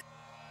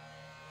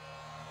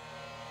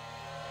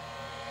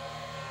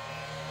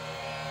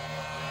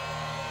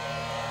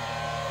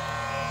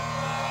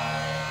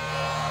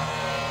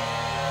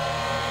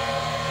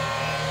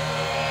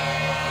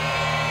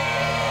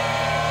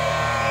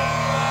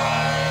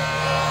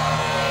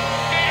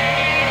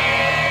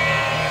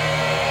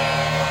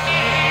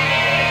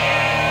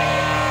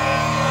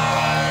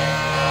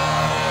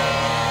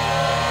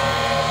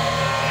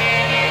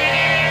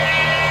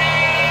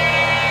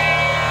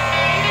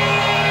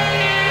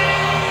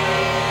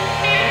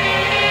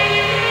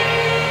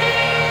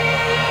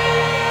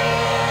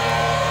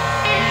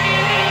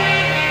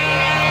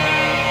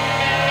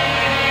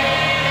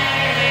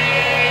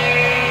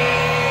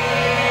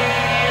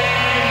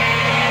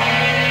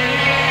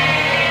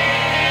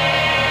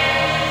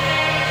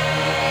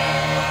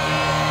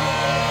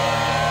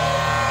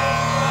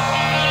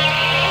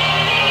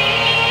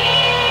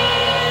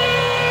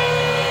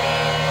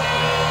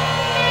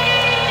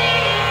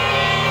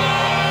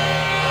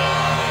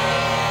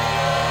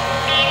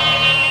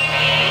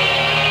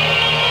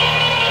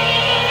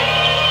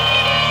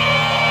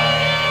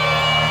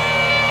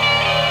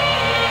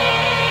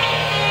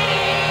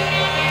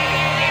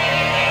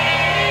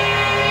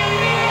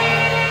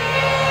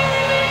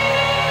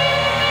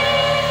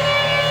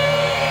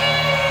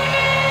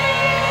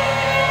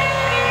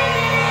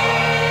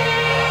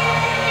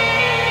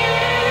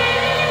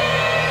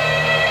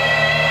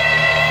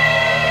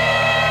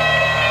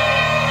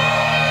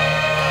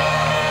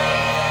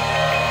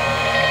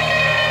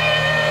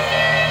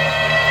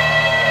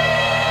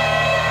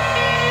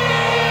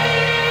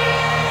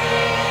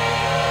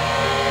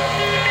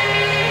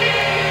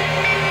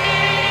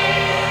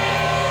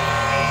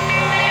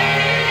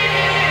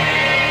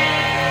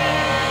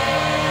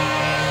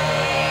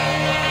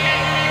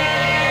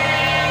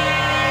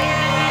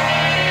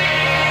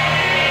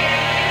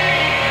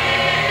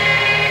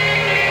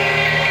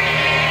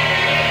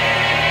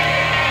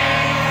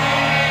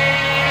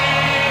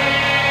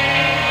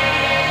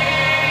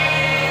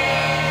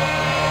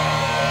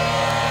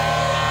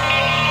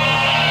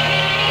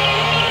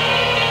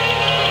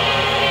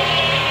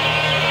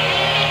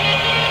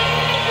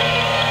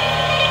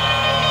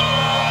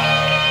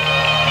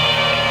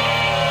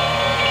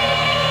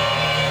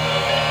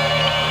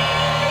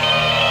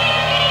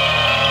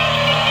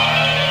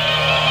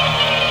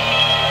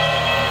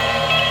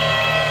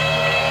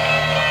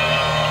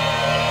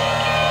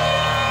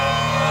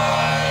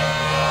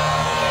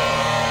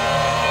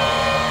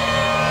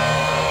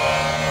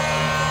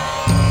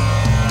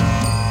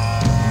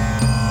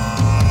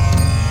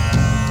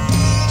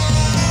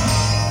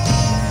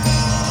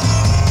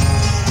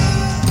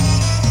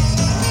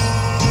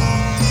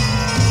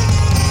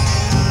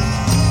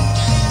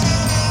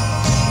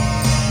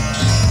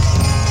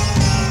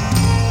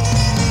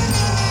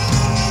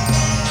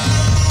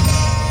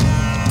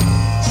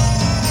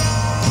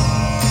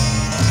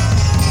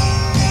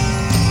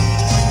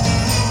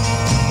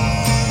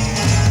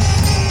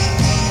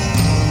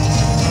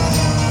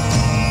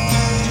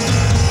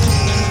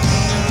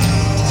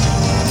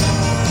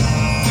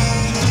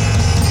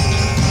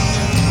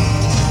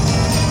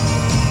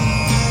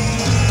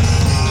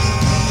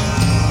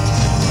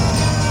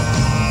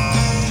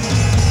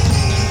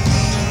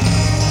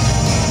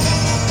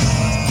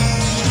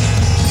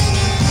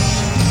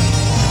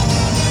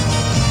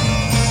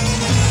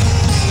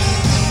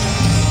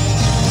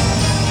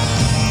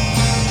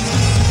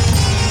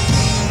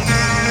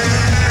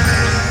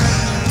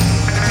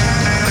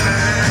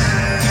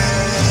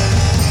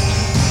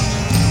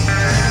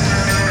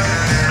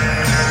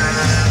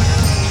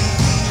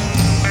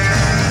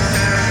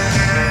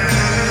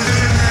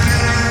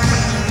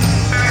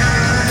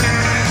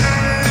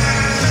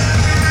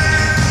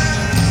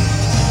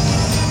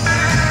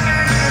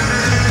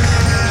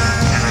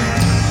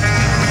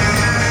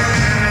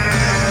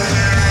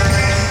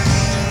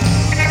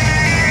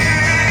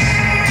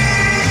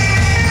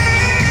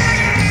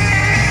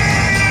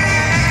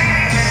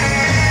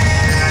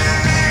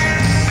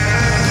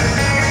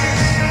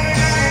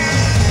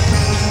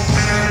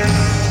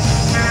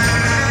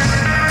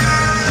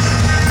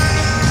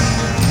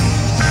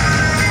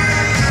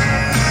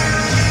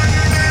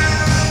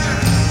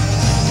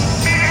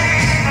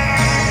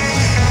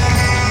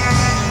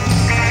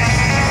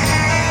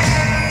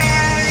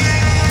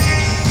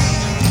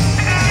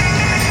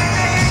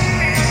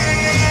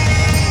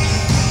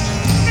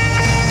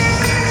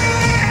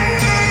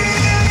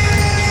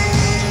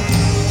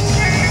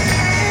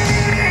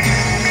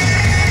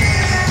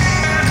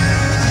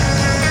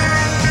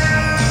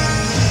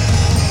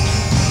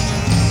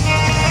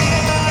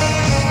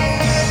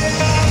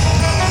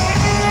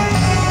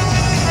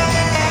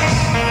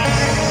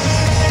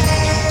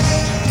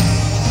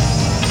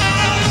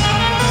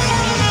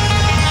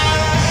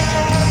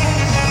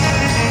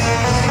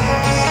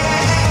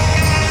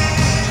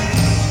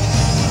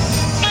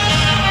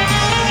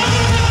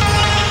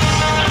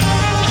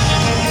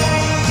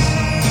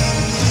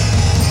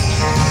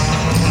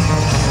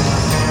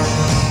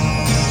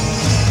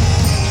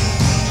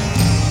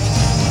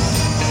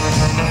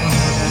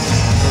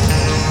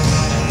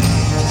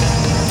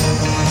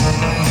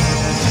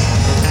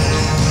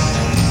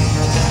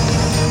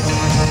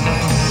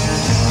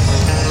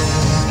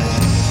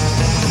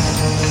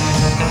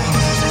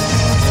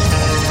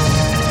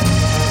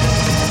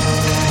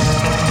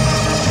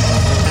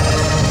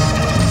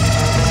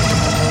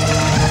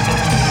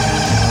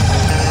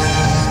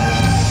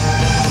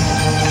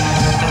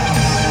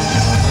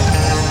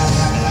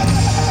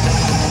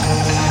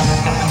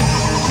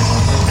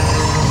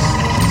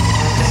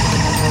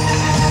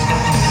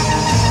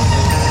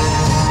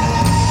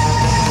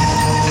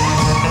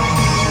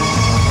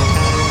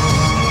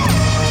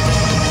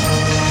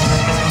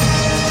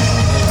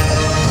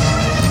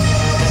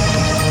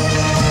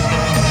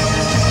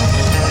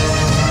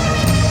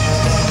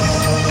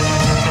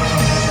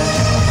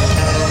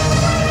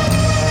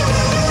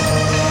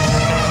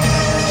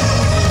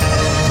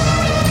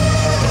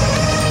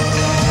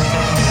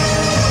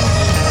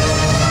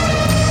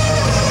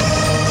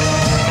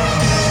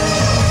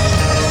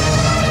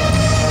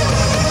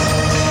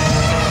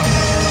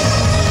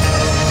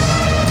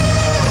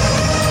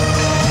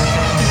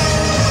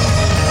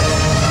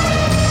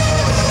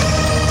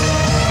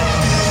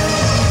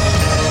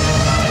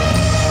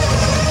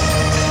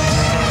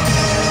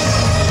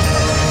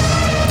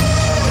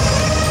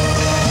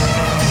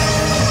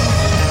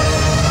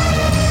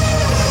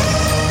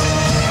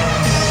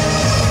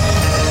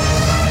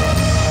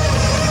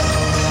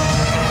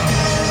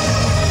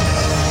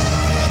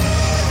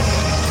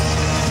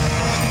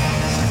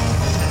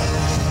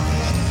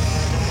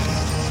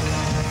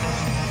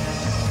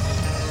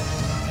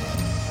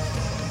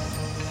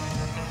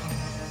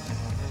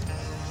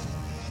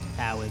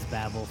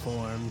 Babel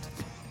formed?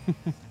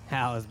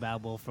 How is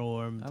Babel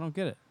formed? I don't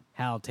get it.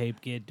 How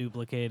tape get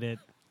duplicated?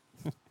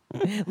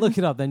 Look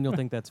it up, then you'll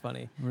think that's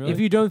funny. Really? If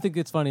you don't think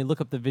it's funny,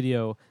 look up the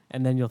video,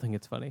 and then you'll think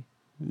it's funny.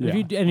 Yeah.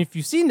 If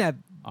you've seen that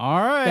All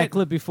right.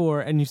 clip before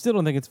and you still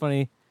don't think it's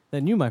funny,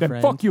 then you, my Then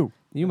friend, fuck you.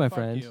 my Fuck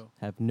friend, you.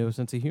 have no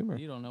sense of humor.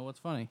 You don't know what's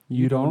funny.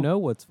 You don't know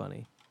what's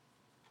funny.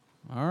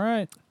 All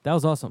right. That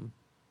was awesome.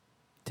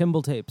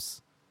 Timble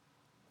tapes.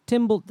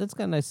 That's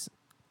got nice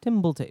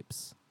Timble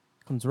tapes.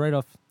 Comes right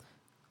off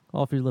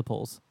your lip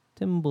holes.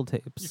 Timble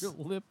tapes. Your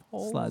lip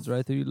hole. Slides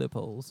right through your lip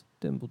holes.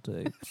 Timble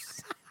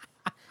tapes.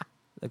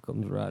 That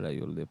comes right out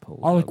your lip holes.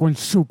 I like when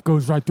soup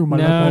goes right through my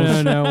lip no,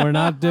 holes. no. We're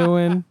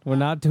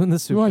not doing the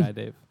soup Right. guy,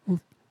 Dave.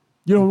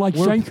 You don't like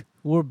shank?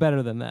 We're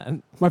better than that.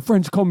 My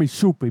friends call me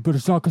soupy, but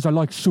it's not because I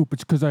like soup.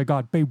 It's because I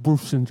got Babe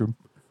Ruth syndrome.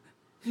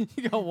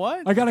 You got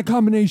what? I got a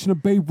combination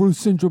of Babe Ruth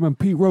syndrome and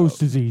Pete Rose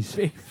disease.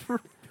 Babe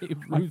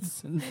Ruth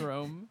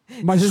syndrome.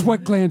 My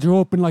sweat glands are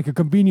open like a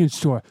convenience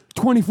store,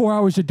 24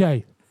 hours a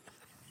day.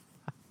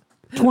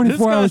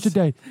 24 hours a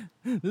day.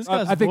 This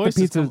guy's I think the voice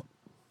is pizza.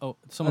 Oh,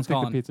 someone's I think the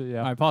calling. pizza, yeah.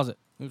 All right, pause it.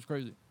 It was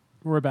crazy.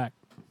 We're back.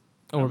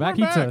 Oh, we're back.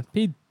 Pizza.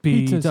 Pizza.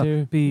 Pizza's Pizza.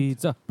 here.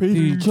 Pizza.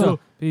 Pizza.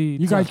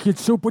 Pizza. You guys get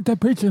soup with that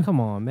pizza? Come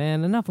on,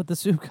 man. Enough with the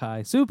soup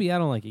guy. Soupy, I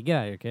don't like you. Get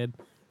out of here, kid.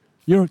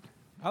 You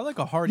I like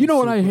a hearty. you know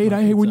what soup I with hate? my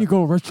I hate when pizza. you go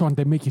to a restaurant,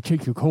 they make you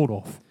take your coat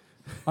off.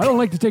 I don't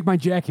like to take my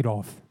jacket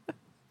off.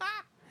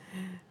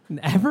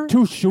 Ever?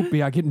 Too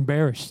soupy, I get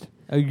embarrassed.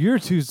 Oh, you're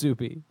too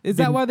soupy. Is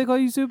that Didn't- why they call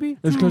you soupy?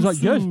 It's because I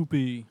yes,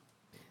 Soupy.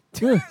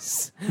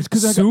 it's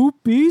because I got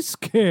Soupy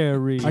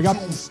scary.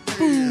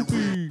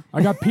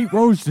 I got Pete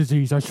Rose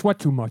disease. I sweat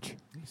too much.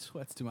 He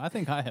sweats too much. I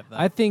think I have that.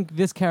 I think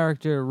this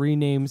character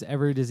renames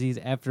every disease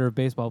after a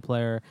baseball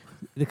player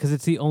because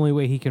it's the only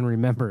way he can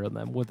remember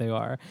them, what they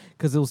are.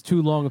 Because it was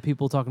too long of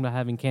people talking about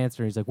having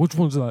cancer. He's like, which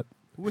one's that?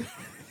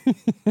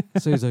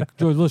 So he's like,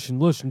 George,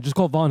 listen, just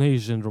call Von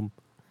Hayes syndrome.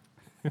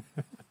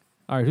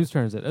 All right, whose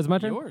turn is it? Is it my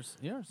turn? Yours.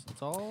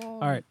 It's all. All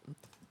right.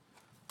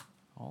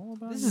 All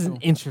about This you. is an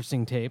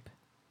interesting tape.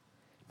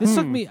 This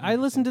took me. I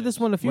listened to this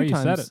one a few Well, you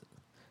said times it.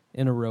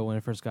 in a row when I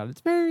first got it.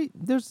 It's very.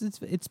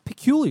 It's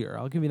peculiar.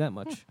 I'll give you that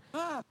much.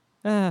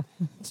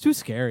 It's too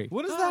scary.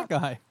 What is that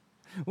guy?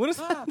 What is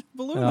that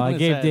balloon? Oh, on I his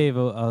gave head? Dave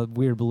a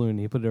weird balloon.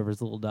 He put it over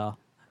his little doll.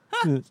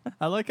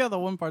 I like how the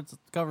one part's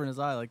covering his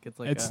eye, like it's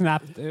like. It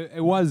snapped.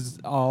 It was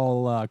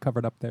all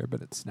covered up there,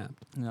 but it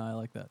snapped. No, I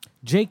like that.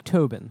 Jake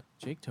Tobin,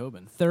 Jake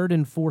Tobin. Third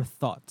and Fourth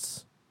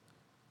Thoughts,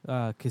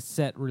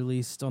 cassette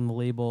released on the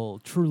label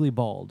Truly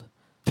Bald.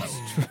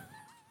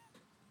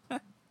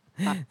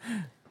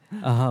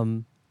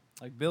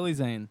 Like Billy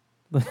Zane.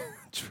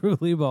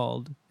 Truly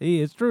Bald.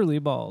 He is truly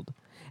bald.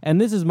 And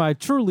this is my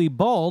Truly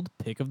Bald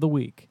pick of the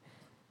week.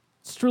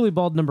 It's Truly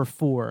Bald number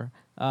 4.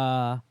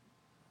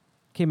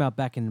 Came out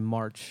back in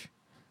March.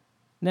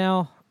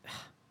 Now,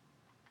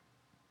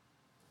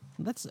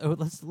 let's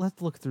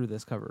look through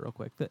this cover real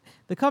quick.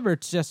 The cover,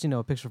 it's just,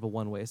 a picture of a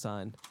one-way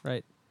sign,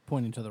 right?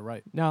 Pointing to the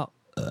right. Now,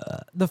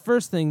 the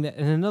first thing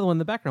and another one in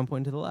the background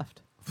pointing to the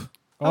left.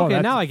 Oh, Okay,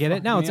 that's now I get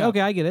it. Now fucking it's me up.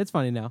 okay. I get it. It's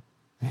funny now.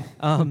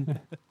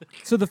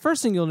 So the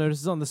first thing you'll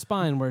notice is on the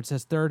spine where it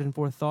says Third and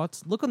Fourth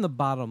Thoughts. Look on the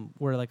bottom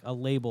where like a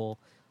label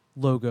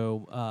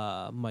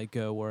logo might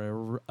go,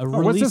 or a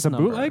release what's this? A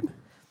number. bootleg?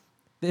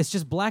 It's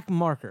just black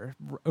marker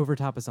over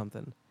top of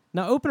something.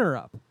 Now open her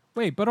up.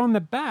 Wait, but on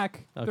the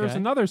back, there's Okay.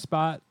 another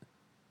spot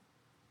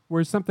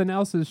where something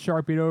else is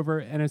sharpied over,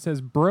 and it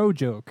says "bro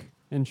joke"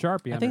 in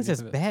Sharpie. I think it says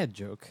underneath bad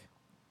joke,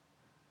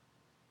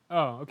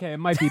 Oh, okay. It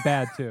might be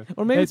bad too.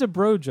 or maybe it's a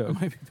bro joke.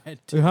 Might be bad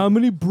too. How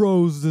many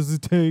bros does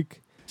it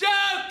take?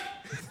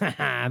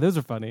 Joke. Those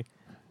are funny.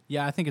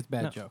 Yeah, I think it's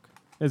bad No. joke.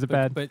 Is it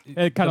bad? But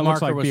it kind the of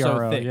looks marker like was BRO.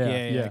 so thick. Yeah,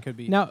 It could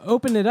be. Now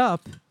open it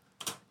up,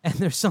 and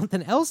there's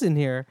something else in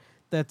here.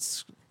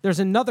 There's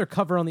another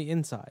cover on the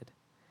inside.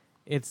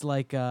 It's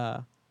like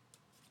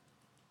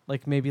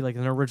maybe like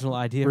an original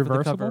idea for the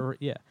Reversible? cover.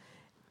 Yeah,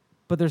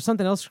 but there's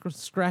something else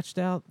scratched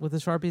out with a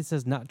Sharpie. It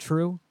says "not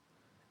true,"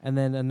 and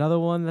then another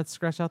one that's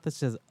scratched out that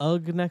says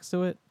 "ugh" next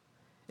to it.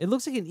 It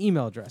looks like an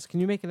email address. Can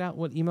you make it out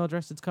what email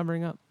address it's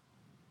covering up?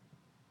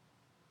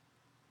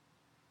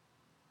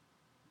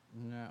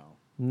 No.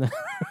 No.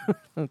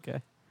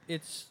 Okay.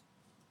 It's.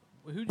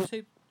 Who'd you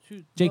say?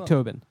 Jake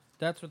Tobin.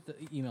 That's what the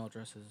email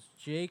address is.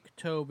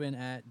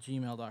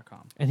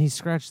 JakeTobin@gmail.com. And he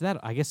scratched that.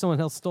 I guess someone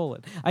else stole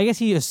it. I guess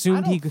he I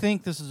assumed don't he could.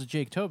 think this is a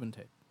Jake Tobin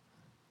tape.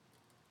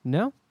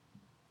 No?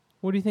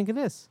 What do you think it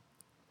is?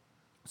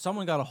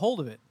 Someone got a hold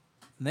of it,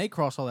 and they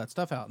crossed all that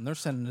stuff out, and they're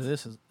sending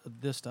this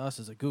to us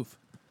as a goof.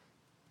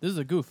 This is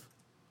a goof.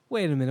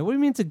 Wait a minute. What do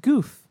you mean it's a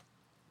goof?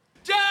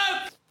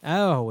 Joke!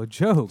 Oh, a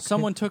joke.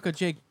 Someone took a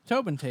Jake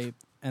Tobin tape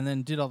and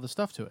then did all the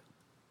stuff to it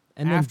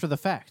and then, after the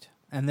fact,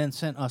 and then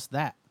sent us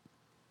that.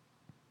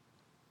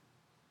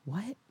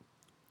 what?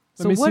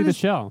 Let me see what the is-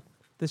 shell.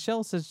 The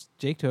shell says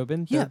Jake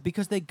Tobin. Yeah, They're-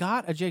 because they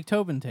got a Jake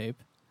Tobin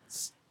tape,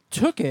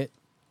 took it,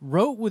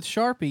 wrote with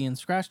Sharpie and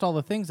scratched all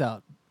the things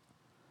out,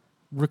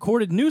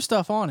 recorded new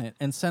stuff on it,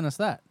 and sent us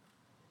that.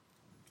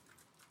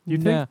 You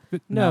No,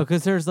 think? no,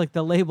 because there's like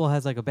the label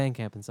has like a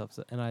Bandcamp and stuff,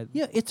 and I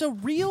Yeah, it's a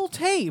real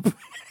tape.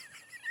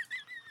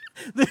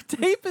 The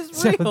tape is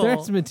so real.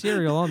 there's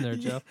material on there,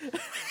 Joe.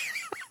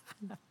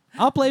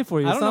 I'll play for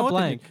you. I It's don't know not what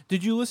blank.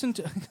 did you listen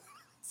to?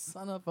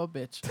 Son of a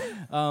bitch.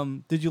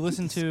 Did you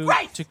listen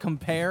to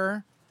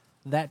compare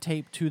that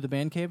tape to the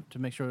Bandcamp to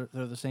make sure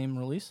they're the same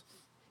release?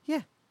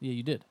 Yeah, Yeah,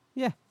 you did.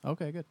 yeah,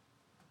 Okay, good.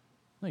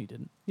 No, you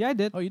didn't. yeah. I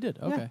did. Oh, you did.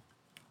 Yeah. Okay.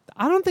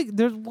 I don't think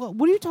there's.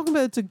 What are you talking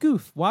about? It's a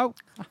goof. Why?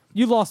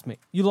 You lost me.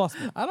 You lost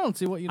me. I don't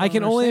see what you. I Don't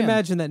can only understand.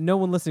 imagine that no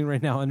one listening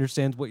right now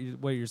understands what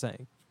you're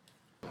saying.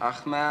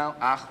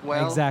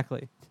 Well.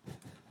 Exactly.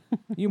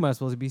 You might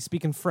as well be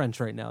speaking French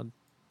right now.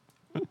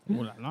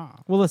 Well, nah.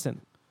 Well,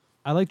 listen,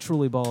 I like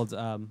Truly Bald's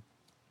their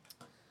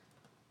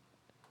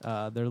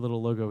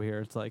little logo here.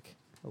 It's like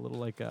a little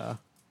like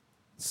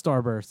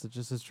starburst. It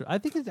just is true. I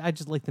think I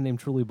just like the name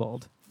Truly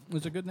Bald.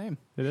 It's a good name.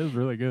 It is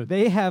really good.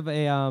 They have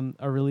a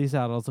release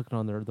out. I was looking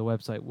on the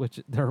website, which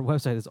their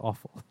website is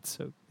awful.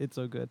 It's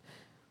so good.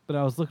 But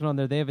I was looking on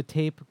there. They have a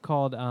tape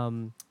called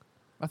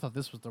I thought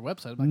this was their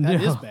website. I'm like,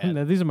 that is bad.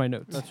 No, these are my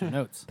notes. That's your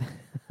notes.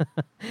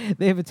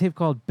 They have a tape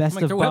called Best I'm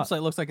like, of their Bob.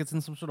 website looks like it's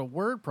in some sort of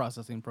word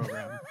processing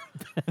program.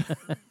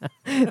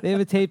 They have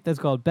a tape that's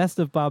called Best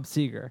of Bob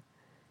Seger.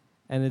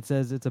 And it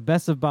says it's a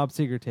Best of Bob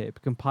Seger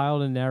tape,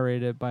 compiled and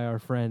narrated by our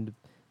friend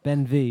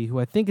Ben V, who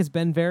I think is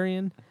Ben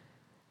Varian,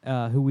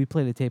 who we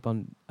played a tape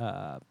on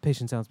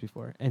Patient Sounds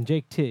before, and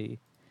Jake T.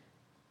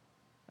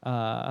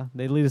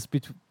 They lead us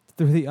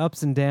through the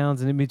ups and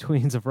downs and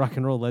in-betweens of rock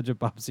and roll legend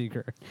Bob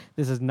Seger.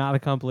 This is not a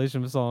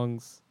compilation of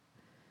songs.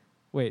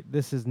 Wait,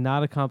 this is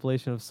not a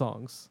compilation of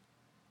songs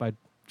by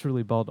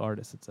truly bald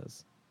artists, it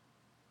says.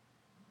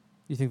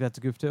 You think that's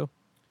a goof too?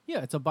 Yeah,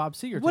 it's a Bob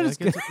Seger. What is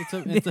tape.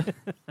 It's a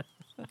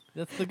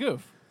that's the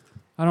goof.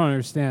 I don't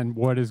understand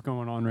what is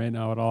going on right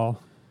now at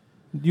all.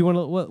 Do you want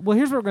to? Well,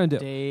 here's what we're gonna do.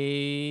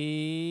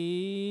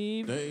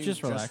 Dave,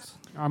 just relax.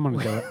 I'm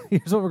gonna do it.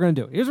 Here's what we're gonna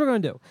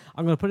do.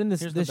 I'm gonna put in this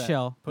Here's the this bet.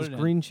 shell, Put this it in.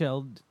 green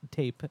shelled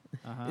tape.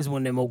 Uh-huh. This is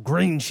one of them old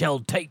green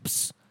shelled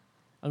tapes.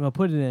 I'm gonna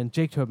put it in.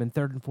 Jake Tobin,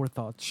 third and fourth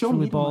thoughts. Show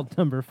Truly me Bald,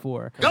 number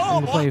 4. I'm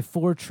gonna play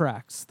 4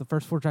 tracks. The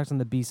first 4 tracks on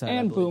the B side. I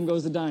And believe. boom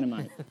goes the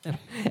dynamite.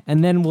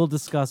 And then we'll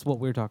discuss what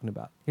we're talking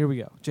about. Here we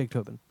go. Jake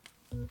Tobin.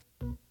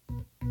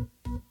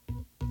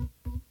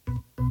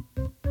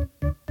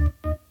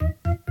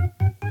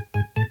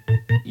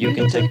 You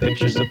can take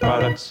pictures of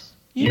products.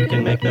 You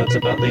can make notes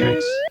about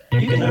lyrics.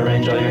 You can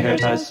arrange all your hair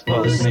ties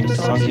while listening to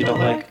songs you don't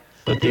like.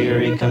 But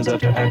theory comes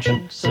after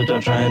action, so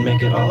don't try and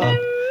make it all up.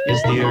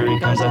 Yes, theory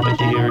comes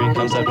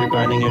after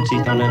grinding your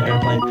teeth on an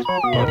airplane,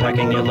 or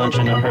packing your lunch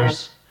in a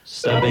hearse,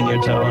 stubbing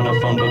your toe on a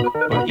phone book,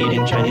 or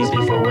eating Chinese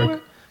before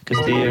work. 'Cause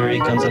theory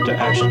comes after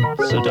action,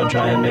 so don't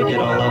try and make it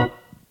all up.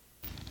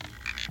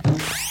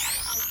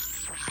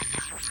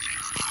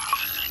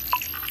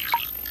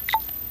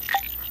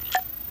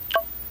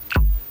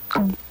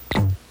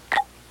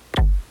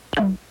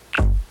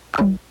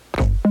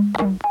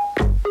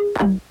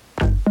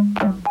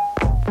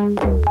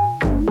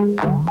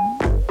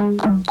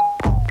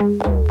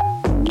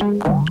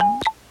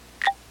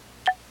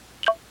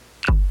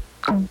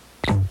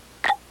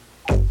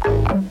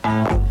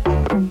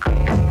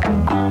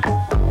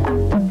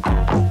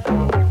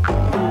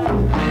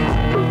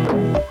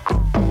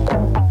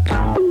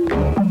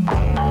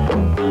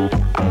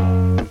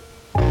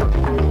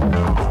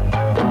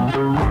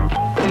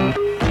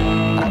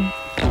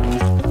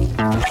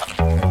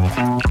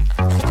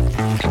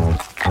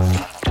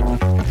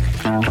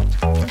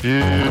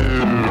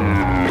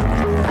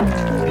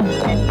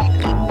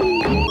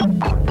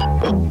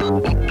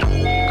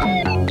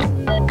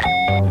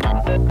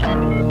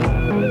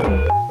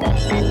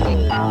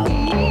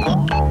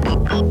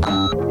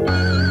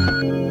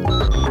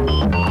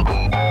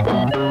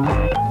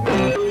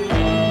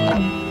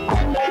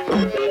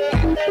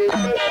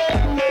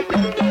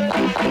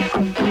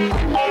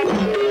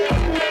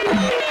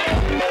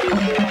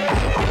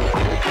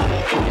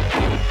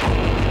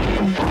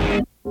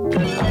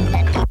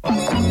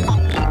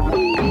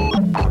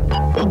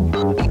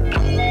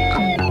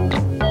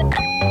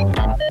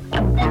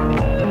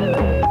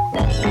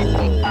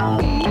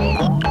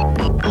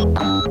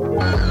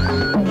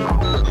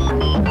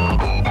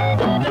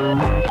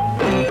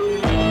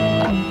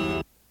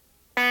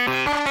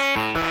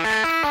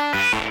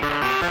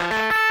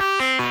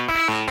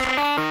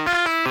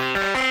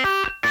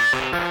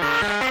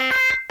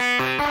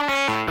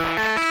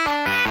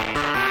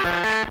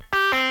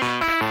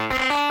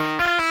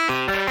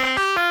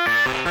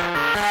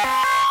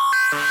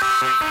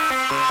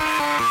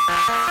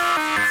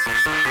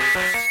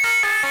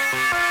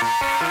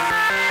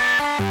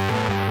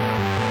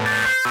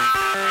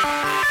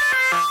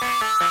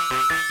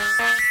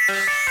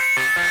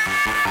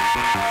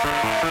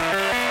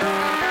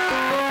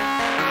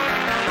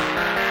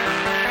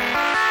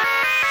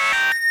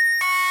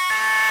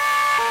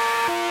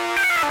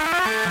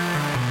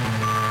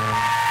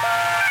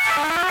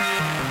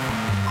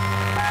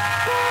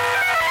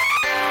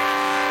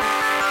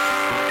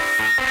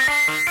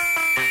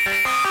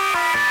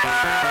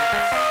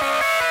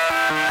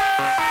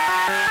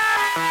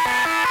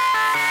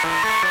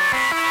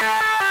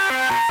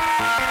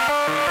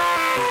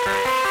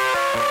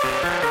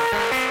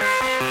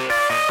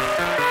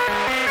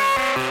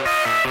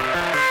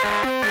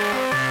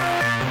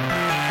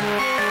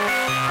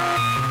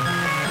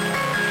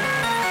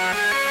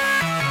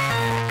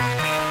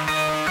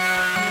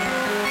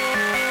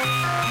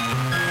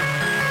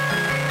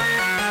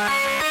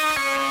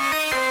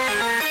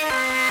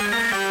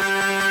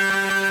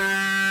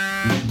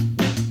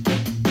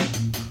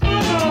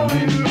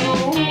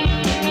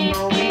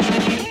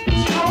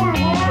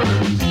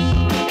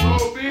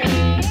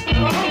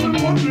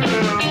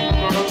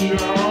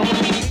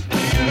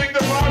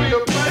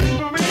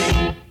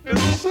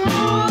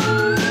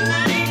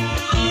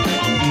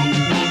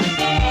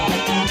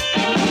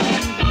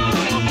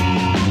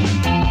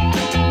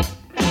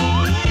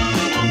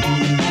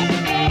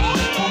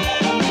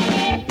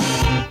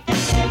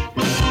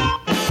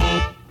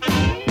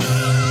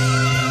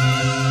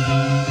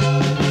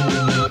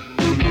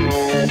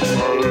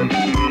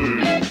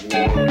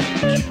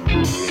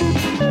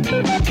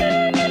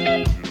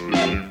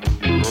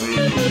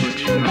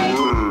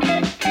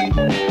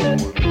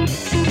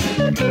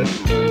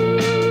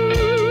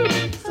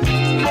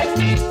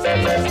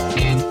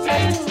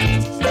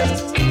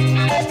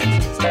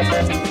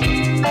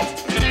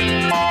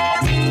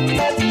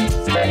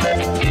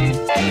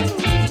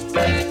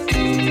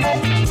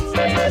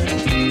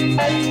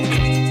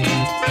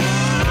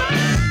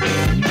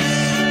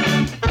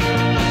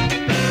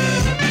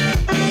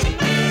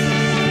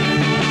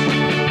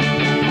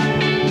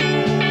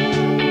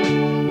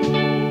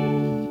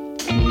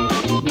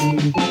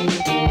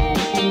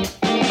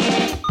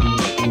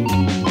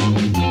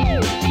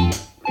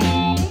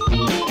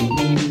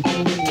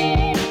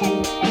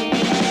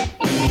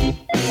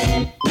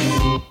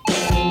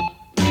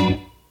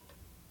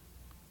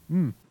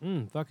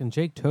 talking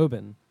Jake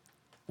Tobin.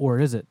 Or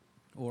is it?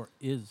 Or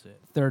is it?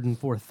 Third and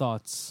fourth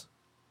thoughts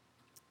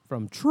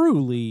from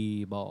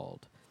Truly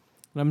Bald.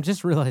 And I'm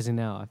just realizing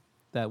now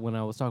that when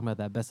I was talking about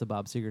that Best of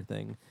Bob Seger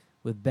thing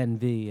with Ben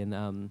V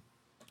and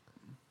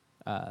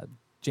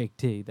Jake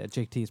T, that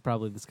Jake T is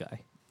probably this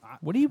guy.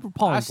 What are you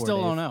calling I for, still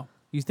Dave? don't know.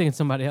 You thinking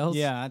somebody else?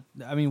 Yeah,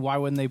 I mean, why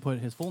wouldn't they put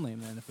his full name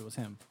then if it was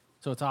him?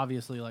 So it's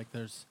obviously like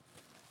there's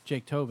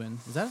Jake Tobin.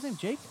 Is that his name?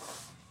 Jake?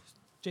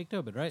 Jake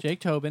Tobin, right? Jake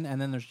Tobin, and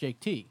then there's Jake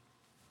T.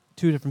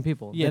 Two different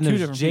people. Yeah, then two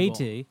there's different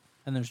JT.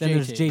 And there's Then JT.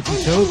 there's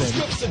JT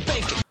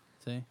Tobin.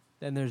 See?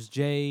 Then there's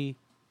J.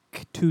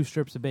 2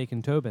 strips of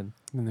bacon Tobin.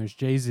 And there's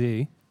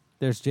Jay-Z.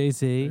 There's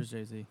Jay-Z. There's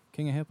Jay-Z.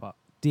 King of hip-hop.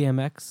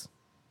 DMX.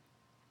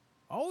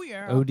 Oh,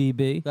 yeah.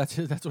 ODB. That's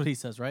what he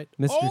says, right?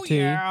 Mr. Oh, T.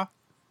 yeah.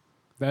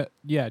 DMX.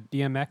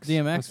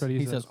 DMX. That's what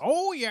he says.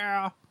 oh,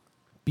 yeah.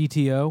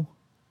 BTO.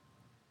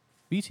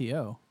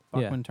 BTO.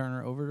 Buckman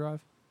Turner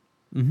Overdrive.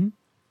 Mm-hmm.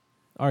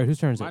 All right, whose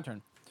turn is My it?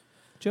 turn.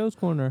 Joe's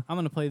Corner. I'm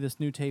going to play this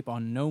new tape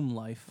on Gnome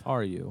Life,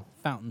 Are you?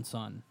 Fountain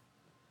Sun,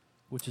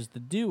 which is the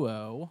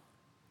duo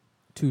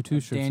Two of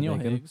strips Daniel of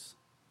bacon. Higgs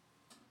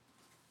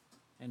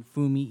and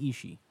Fumi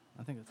Ishii.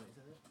 I think that's what he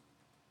said.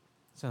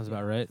 Sounds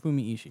about right.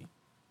 Fumi Ishii.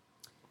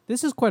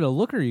 This is quite a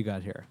looker you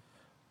got here.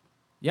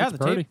 Yeah, That's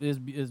the pretty.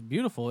 tape is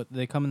beautiful.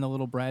 They come in the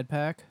little Brad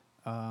pack.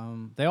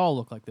 They all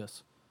look like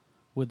this,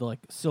 with like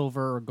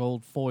silver or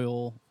gold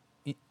foil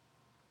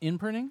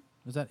imprinting.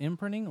 Is that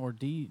imprinting or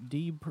D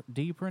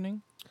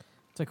printing?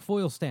 It's like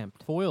foil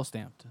stamped. Foil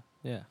stamped,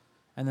 Yeah.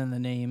 and then the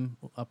name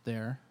up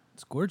there,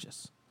 It's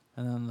gorgeous.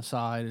 and then on the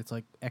side it's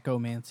like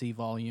Echomancy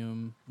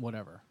Volume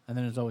whatever, and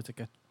then there's always like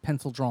a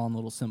pencil drawn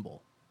little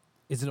symbol.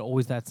 Is it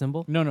always that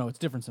symbol? No, it's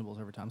different symbols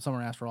every time. Some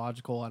are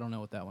astrological. I don't know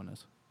what that one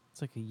is.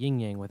 It's like a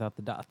yin-yang without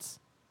the dots.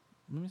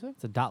 Let me see.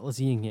 It's a dotless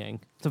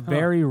yin-yang. It's a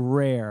very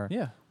rare.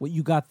 Yeah, What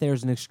you got there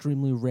is an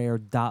extremely rare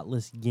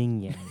dotless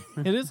yin-yang.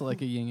 it is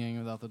like a yin yang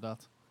without the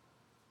dots.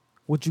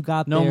 What you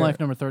got Gnome there... Life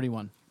number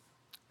 31.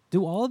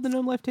 Do all of the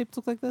Gnome Life tapes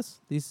look like this?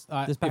 This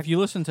pack? If you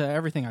listen to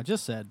everything I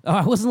just said, Oh,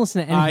 I wasn't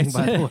listening to anything,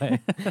 by the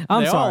way.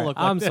 I'm They all sorry. look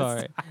like I'm this.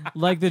 sorry.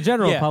 Like the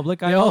general Yeah, public,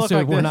 they I all look also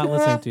like were this. not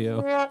listening to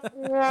you.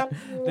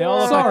 they all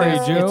look Sorry, like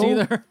this. It's Joe.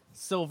 either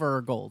silver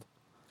or gold.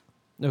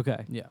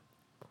 Okay. Yeah.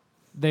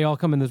 They all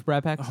come in this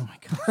Brad packs? Oh my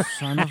god,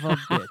 son of a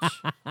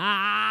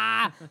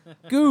bitch!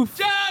 Goof.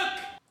 Joke!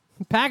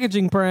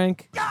 Packaging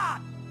prank.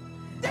 God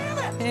damn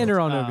it! Hand her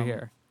on over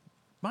here.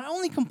 My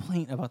only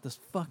complaint about this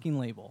fucking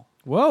label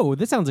Whoa,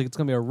 this sounds like it's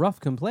going to be a rough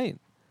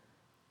complaint.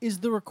 is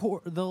the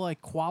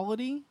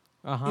quality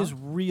Uh-huh. is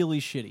really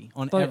shitty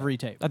on Thought- every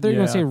tape. I thought you were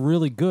going to Yeah. say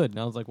really good, and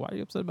I was like, why are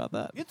you upset about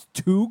that? It's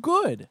too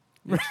good.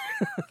 It's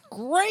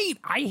great.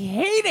 I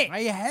hate it.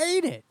 I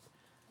hate it.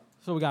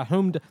 So we got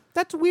home.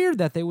 That's weird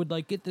that they would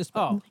like get this.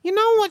 Oh. You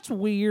know what's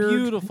weird?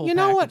 Beautiful You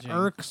know packaging. what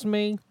irks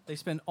me? They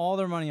spend all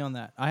their money on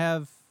that. I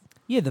have.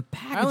 Yeah, the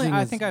packaging.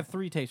 I is- think I have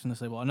 3 tapes on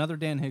this label. Another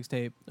Dan Higgs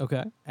tape,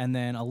 Okay. and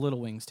then a Little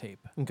Wings tape.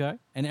 Okay.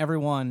 And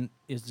everyone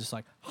is just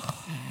like,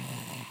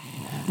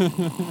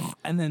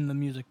 and then the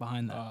music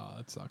behind that. Oh,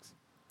 that sucks.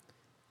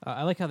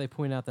 I like how they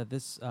point out that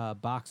this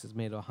box is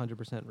made of 100%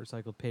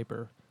 recycled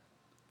paper,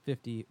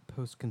 50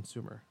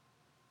 post-consumer,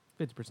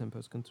 50%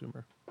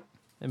 post-consumer.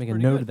 They make a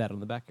pretty note good. of that on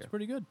the back here. It's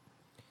pretty good.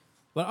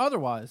 But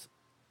otherwise,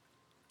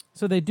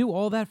 So they do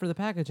all that for the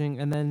packaging,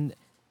 and then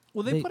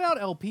well, they put out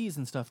LPs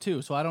and stuff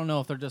too. So I don't know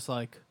if they're just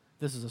like,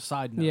 this is a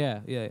side note.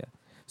 yeah.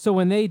 So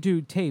when they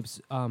do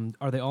tapes,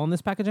 are they all in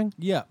this packaging?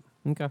 Yeah.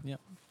 Okay. Yep.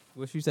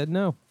 Wish you said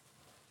no.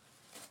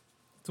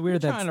 It's You're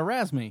weird that trying to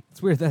razz me.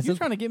 it's weird that's You're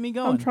trying to get me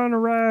going. trying to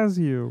razz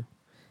you.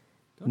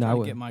 Don't No, I try to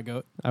wouldn't. get my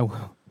goat. I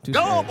will. Too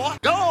scary.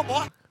 Go,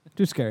 boy!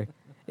 Too scary.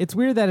 It's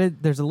weird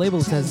that there's a label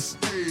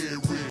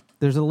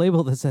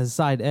that says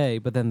side A,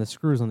 but then the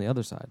screws on the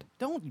other side.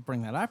 Don't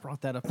bring that. I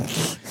brought that up.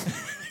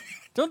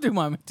 Don't do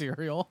my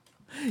material.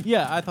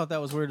 Yeah, I thought that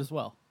was weird as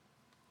well.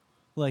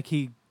 Like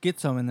he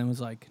gets them and then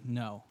was like,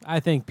 no. I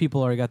think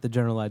people already got the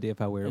general idea of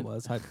how weird it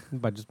was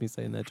by just me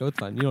saying that. Joe, it's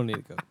fine. You don't need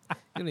to go. You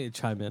don't need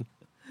to chime in.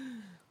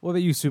 What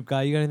about you, Soup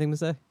Guy? You got anything to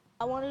say?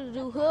 I wanted to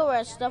do hood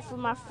rat stuff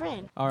with my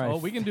friend. All right. Oh,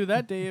 we can do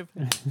that, Dave.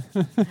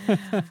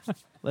 let's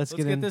Let's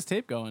get in. this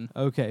tape going.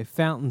 Okay,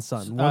 Fountain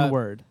Sun. One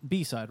word.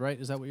 B-side, right?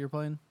 Is that what you're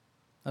playing?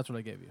 That's what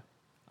I gave you.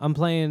 I'm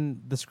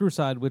playing the screw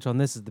side, which on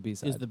this is the B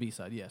side. Is the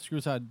B-side. Yeah, screw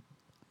side.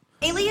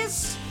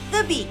 Alias,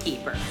 the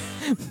beekeeper.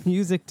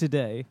 Music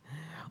today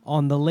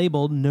on the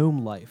label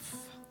Gnome Life.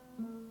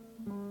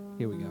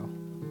 Here we go.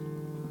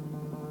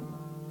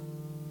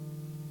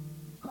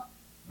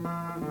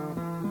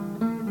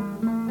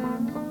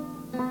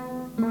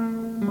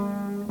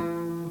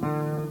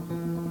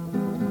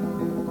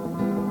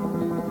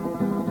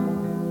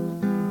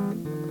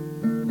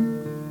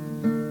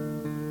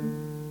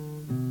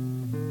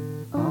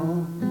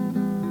 Oh,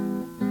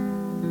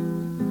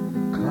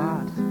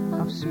 clot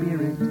of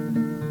spirit.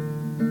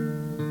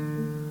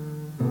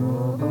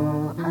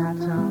 Oh,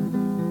 atom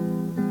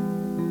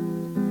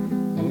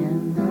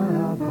in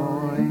the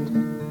void.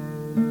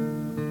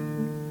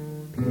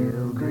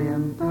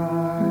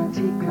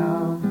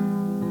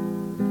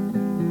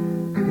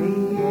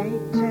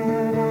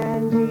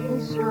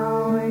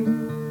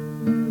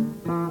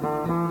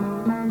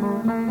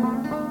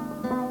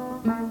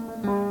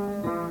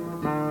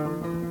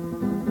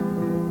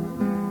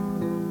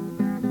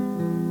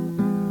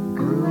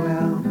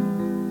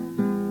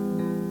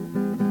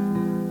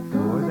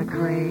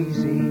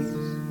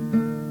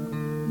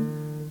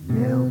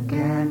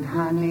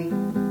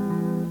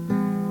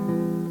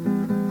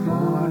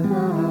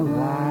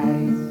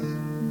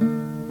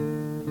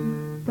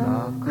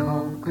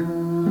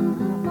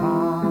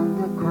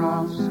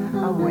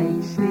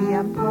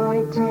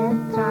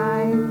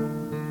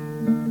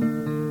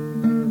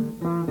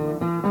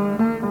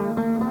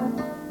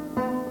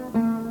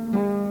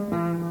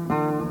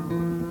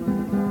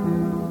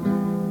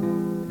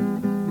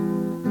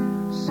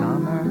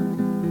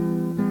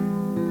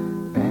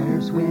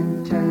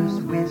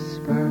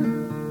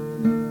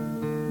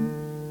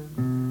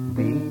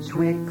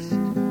 betwixt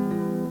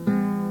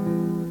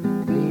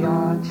the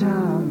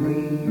autumn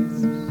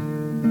leaves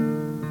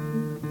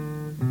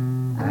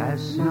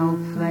as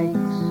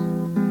snowflakes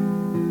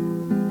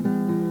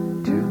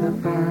to the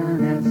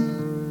furnace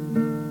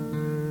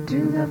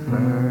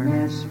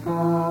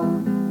fall.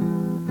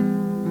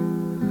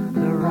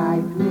 The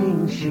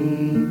ripening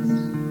sheaves,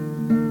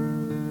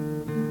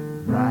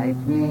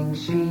 ripening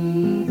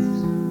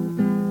sheaves,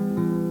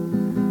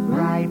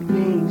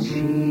 ripening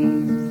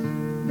sheaves,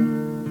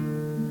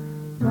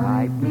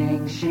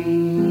 ripening sheaves,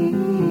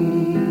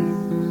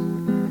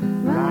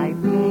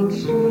 ripening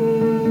sheaves.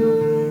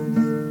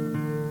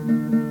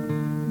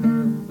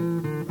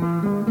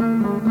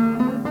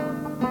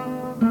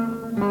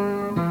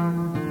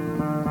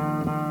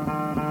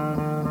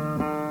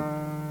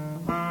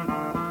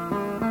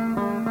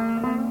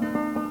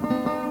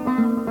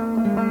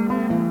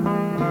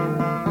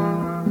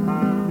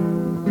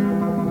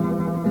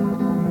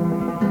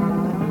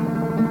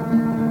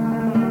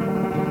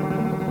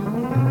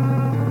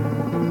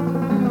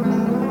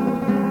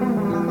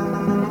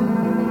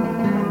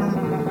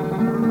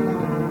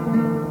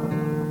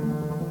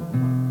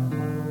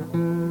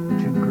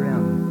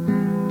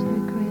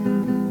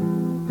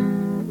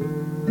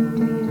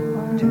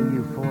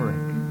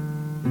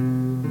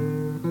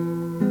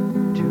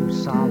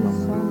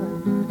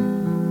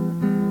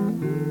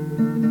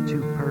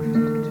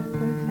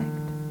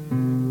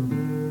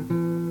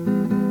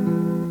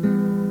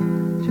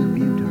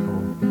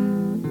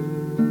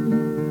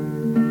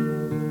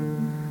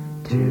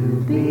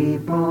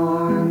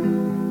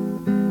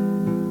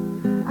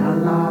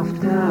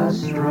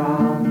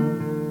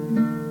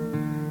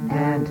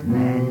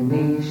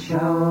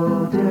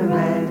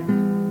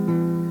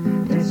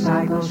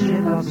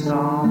 Discipleship of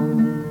song,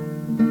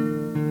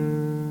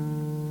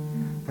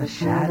 the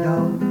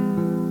shadow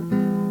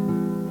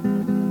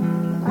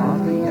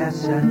of the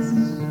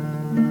essence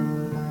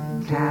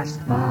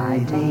cast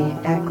by the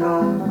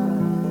echo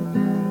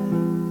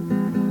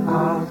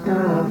of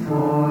the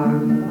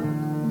form,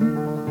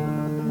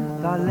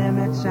 the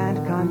limits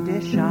and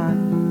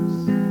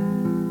conditions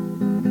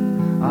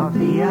of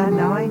the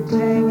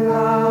anointing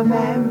of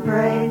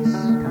embrace,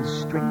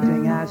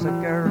 constricting as a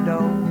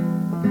girdle.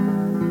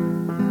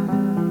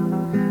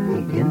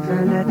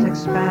 Infinite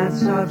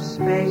expanse of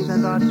space,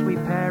 and thus we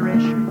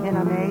perish in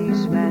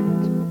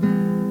amazement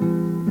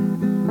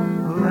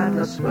at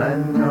the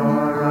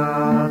splendor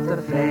of the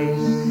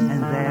face,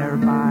 and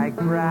thereby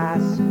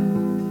grasp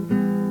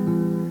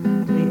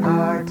the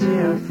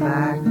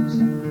artifact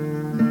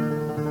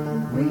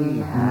we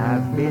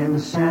have been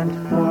sent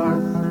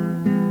forth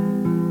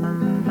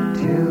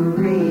to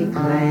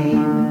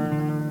reclaim,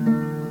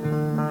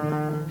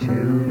 to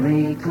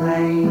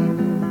reclaim,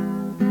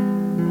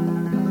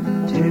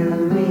 to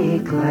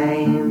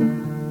reclaim,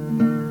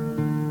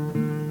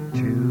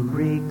 to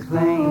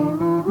reclaim.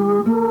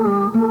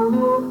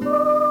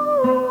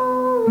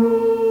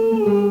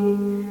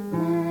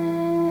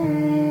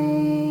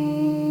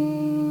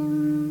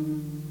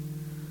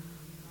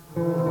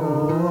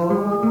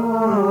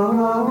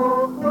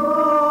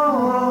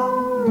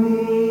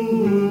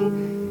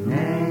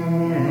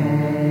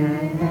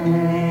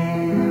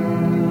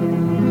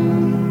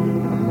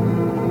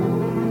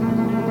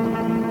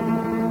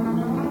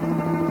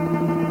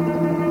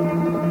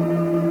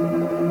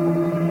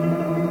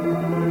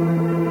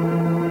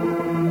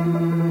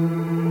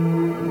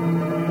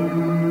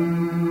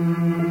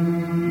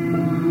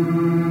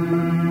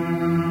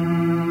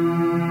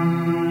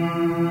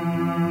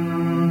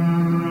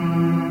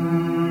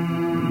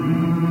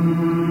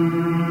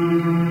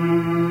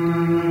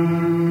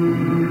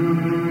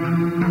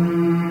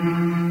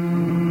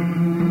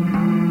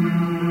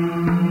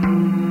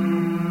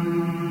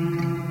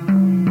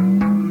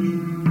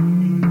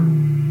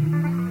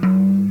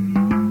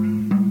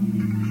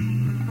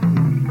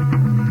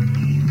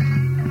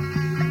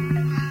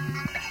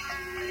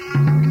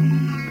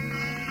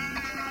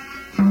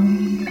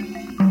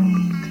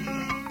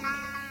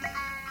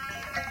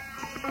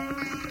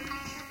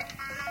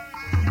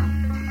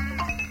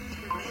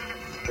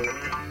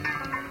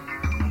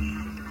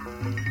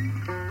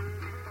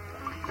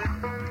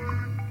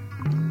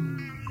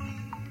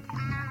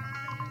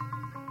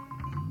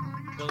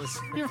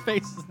 Your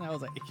faces now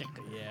is like,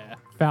 yeah.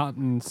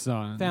 Fountain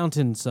Sun.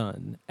 Fountain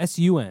Sun,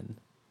 S-U-N,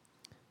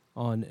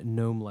 on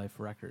Gnome Life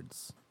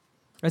Records.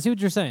 I see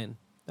what you're saying.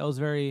 That was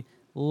very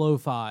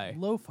lo-fi.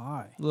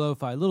 Lo-fi.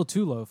 Lo-fi, a little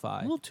too lo-fi.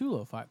 A little too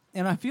lo-fi.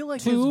 And I feel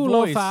like Too his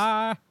voice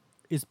lo-fi.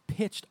 is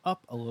pitched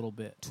up a little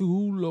bit.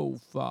 Too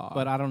lo-fi.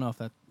 But I don't know if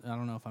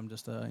I'm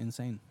just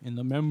insane in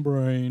the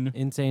membrane.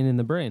 Insane in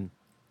the brain.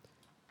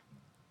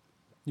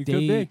 You could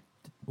be.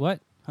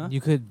 What? Huh?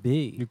 You could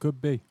be. You could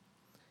be.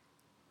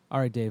 All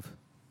right, Dave.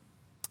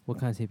 What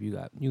kind of tape you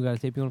got? You got a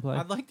tape you want to play?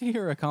 I'd like to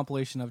hear a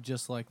compilation of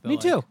just like the Me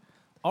too.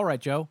 All right,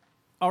 Joe.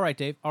 All right,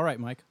 Dave. All right,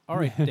 Mike. All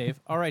right, Dave.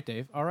 All right,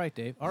 Dave. All right,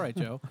 Dave. All right,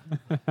 Joe.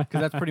 Because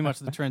that's pretty much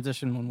the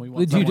transition when we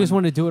want. Do you just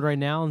want to do it right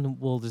now and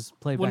we'll just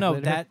play Well, back no,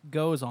 later? that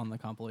goes on the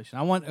compilation.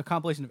 I want a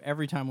compilation of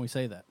every time we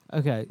say that.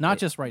 Okay. Not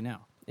just right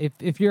now.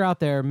 If you're out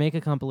there, make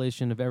a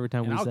compilation of every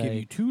time And we I'll say. give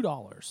you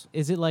 $2.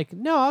 Is it like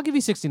no? I'll give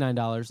you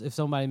 $69 if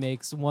somebody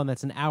makes one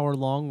that's an hour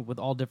long with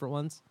all different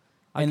ones.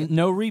 And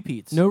no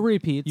repeats. No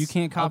repeats. You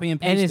can't copy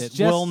and and paste it's it.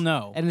 just, We'll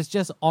know. And it's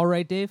just all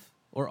right, Dave,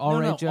 or all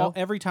right, Joe.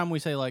 Every time we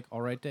say like,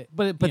 all right, Dave.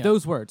 but yeah.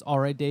 those words, all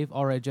right, Dave,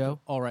 all right, Joe,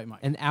 all right,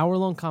 Mike. an hour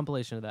long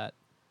compilation of that.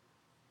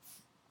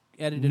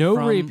 Edited No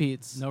from-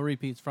 repeats. No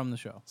repeats from the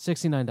show.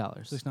 $69.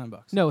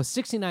 $69. No, a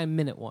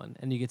 69-minute one,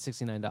 and you get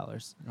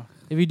 $69.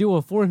 If you do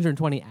a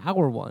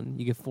 420-hour one,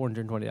 you get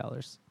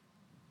 $420.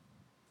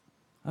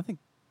 I think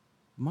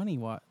money.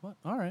 What?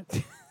 All right.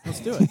 Let's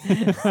do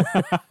it.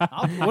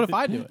 What if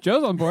I do it?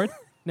 Joe's on board.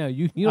 No,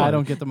 you don't. I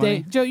don't get the money.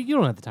 Dave, Joe, you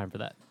don't have the time for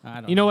that.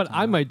 I don't You know have what?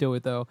 time I for might do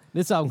it though.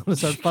 This is how I'm going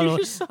to start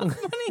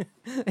funneling.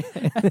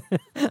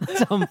 That's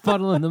how I'm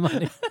funneling the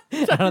money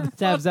out of the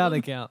Tabs Out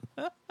account.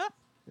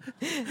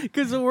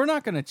 Because we're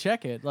not going to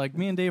check it. Like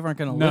me and Dave aren't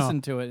going to No.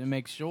 listen to it and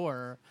make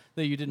sure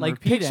that you didn't Like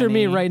repeat picture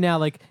me any. right now.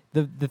 Like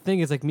the thing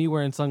is like me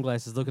wearing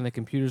sunglasses, looking at the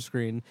computer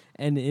screen,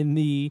 and in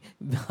the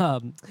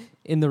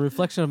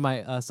reflection of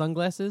my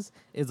sunglasses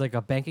is like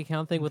a bank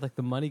account thing with like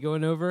the money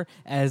going over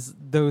as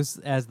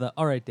the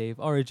all right Dave,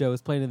 all right Joe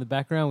is playing in the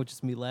background, which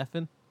is me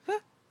laughing.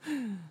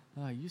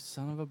 Oh, you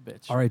son of a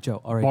bitch. All right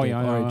Joe, all right Boing, Dave,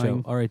 all right Joe,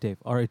 boing. all right Dave,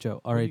 all right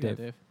Joe, all What do right you got,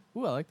 Dave.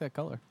 Ooh, I like that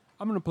color.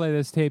 I'm going to play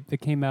this tape that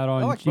came out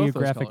on I like both those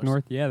Geographic colors.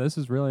 North. Yeah, this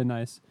is really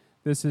nice.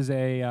 This is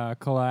a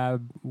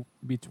collab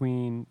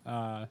between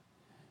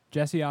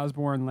Jesse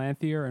Osborne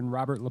Lanthier and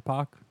Robert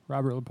Lepak.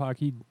 Robert Lepak,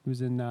 he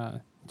was in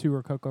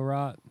Two Coco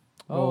Rot.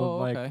 Oh,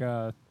 Like, okay.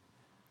 I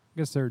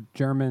guess they're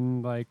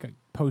German, like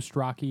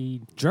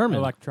post-rocky, German?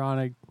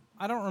 electronic.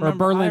 I don't Or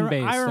remember.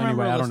 Berlin-based, I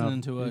remember anyway, I don't know.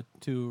 listening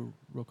to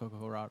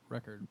Rococo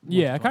record.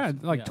 Yeah, once or kind of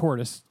twice. like Yeah.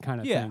 Tortoise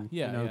kind of Yeah, thing.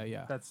 yeah, you know,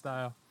 yeah. that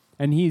style.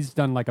 And he's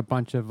done like a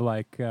bunch of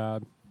like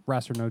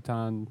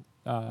Rassernoton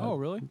Oh,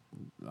 really?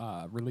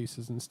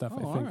 releases and stuff, Oh,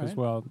 I think, all as right.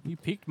 well. You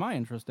piqued my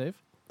interest,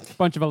 Dave.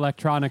 Bunch of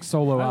electronic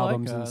solo I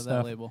albums like and that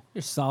stuff. label.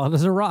 You're solid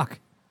as a rock.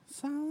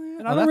 Solid.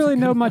 And I don't really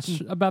know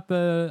much about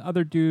the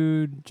other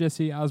dude,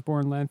 Jesse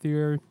Osborne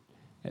Lanthier.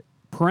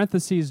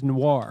 Parentheses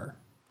Noir.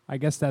 I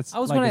guess that's I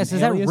was like going to an ask,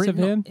 is that alias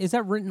written? of him? Is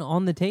that written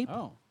on the tape?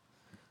 Oh.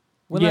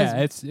 When yeah, I,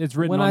 it's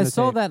written when on I the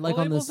saw tape. that like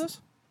What on label is this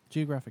this?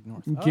 Geographic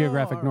North.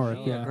 Geographic Oh, North,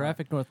 all right. yeah.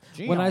 Geographic North.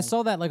 When I Geo.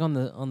 saw that like on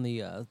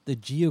the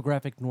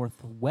Geographic North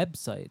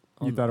website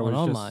on, You thought it on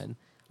was just- online,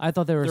 I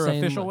thought they were Their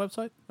saying official like,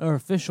 website? or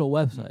official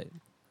website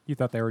You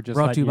thought they were just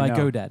brought to you by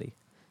letting know. GoDaddy.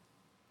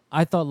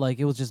 I thought like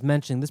it was just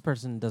mentioning this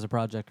person does a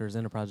project or is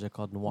in a project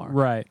called Noir.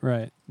 Right,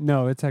 right.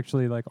 No, it's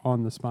actually like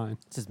on the spine.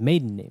 It's his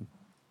maiden name.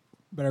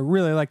 But I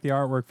really like the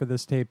artwork for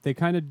this tape. They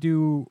kind of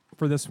do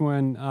for this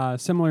one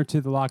similar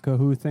to the La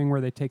Cahoo thing,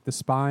 where they take the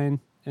spine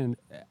and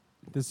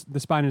the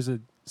spine is a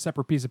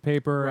separate piece of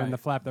paper Right. and the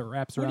flap that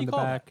wraps What do around you the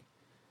call back.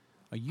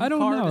 A U I don't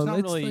card? know. It's not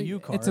it's really like, a U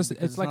card. It's, because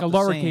it's like a not the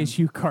lowercase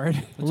same. U card.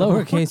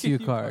 Lowercase U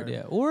card,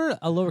 yeah, or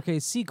a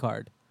lowercase C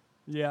card.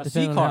 Yeah. C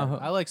Depending on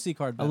card. how- I like C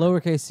card A better.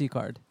 lowercase C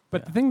card.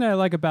 But the thing that I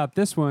like about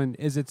this one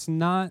is it's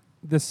not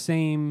the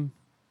same.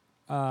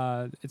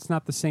 It's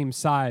not the same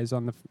size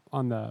on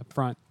the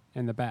front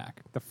and the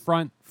back. The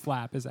front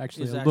flap is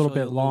actually Is a little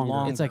actually bit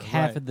longer. It's like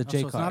half right. of the Oh,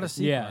 J so it's not card. a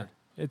C Yeah, card.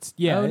 it's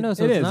Oh, no,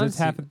 so it it's is. not a It's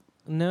half. C.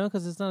 No,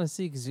 because it's not a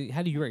C. Because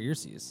how do you write your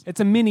C's? It's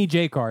a mini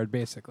J card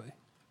basically.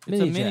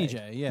 It's a mini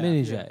J, yeah.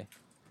 Mini Yeah. J.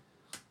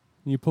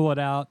 You pull it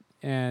out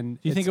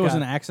and Do you think it's it was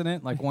got- an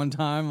accident? Like one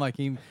time, like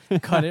he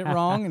cut it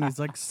wrong, and he's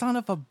like, "Son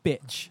of a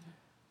bitch."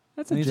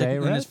 That's And, a he's J, like,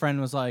 and right? his friend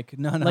was like,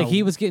 "No, no." Like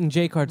he was getting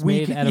J cards We-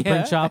 made at a yeah,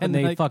 print shop, and and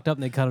they like- fucked up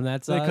and they cut him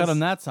that So size. they cut him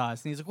that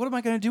size, and he's like, "What am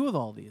I going to do with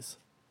all these?"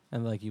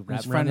 and like you And wrap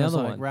his around friend the was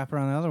other like, one. "Wrap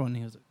around the other one." And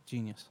he was like,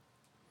 "Genius."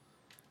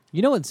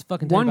 You know what's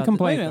fucking One about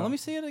complaint. Wait a minute, though. let me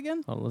see it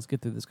again. Oh, let's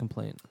get through this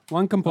complaint.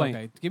 One complaint.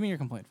 Okay, give me your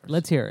complaint first.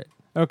 Let's hear it.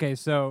 Okay,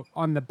 so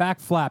on the back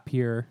flap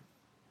here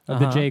of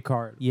the Uh-huh. J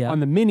card, Yeah. on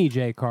the mini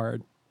J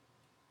card,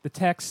 the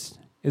text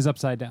is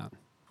upside down.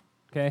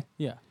 Okay?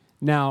 Yeah,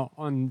 Now,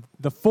 on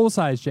the full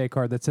size J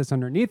card that sits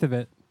underneath of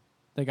it,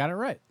 they got it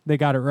right. they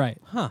got it right.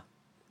 Huh.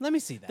 Let me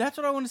see that. That's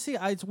what I want to see.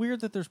 It's weird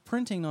that there's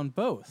printing on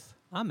both.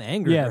 I'm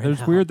angry. Yeah, right there's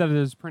now. weird that it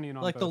is printing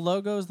on Like the both.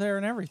 logo's there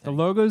and The everything.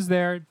 logo's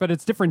there, but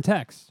it's different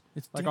text.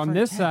 It's Like on different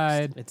this text.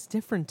 side, It's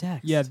different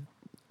text. yeah,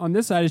 on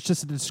this side it's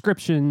just a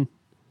description.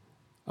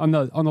 On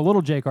the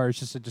little J card, it's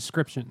just a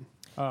description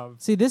of.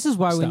 See, this is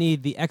why we Stuff.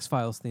 need the X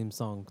Files theme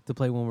song to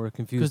play when we're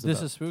confused. 'Cause this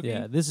about- is spooky?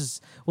 Yeah, this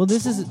is. Well,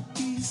 this is.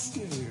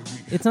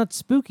 It's not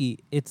spooky.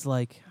 It's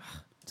like,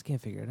 just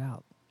can't figure it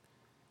out.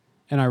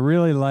 And I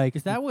really like.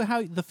 Is that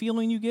how the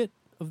feeling you get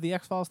of the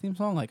X Files theme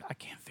song? Like, I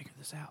can't figure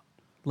this out.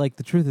 Like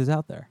the truth is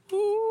out there.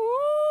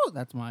 Ooh,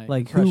 that's my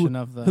Like impression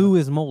of the who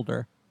is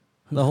Mulder?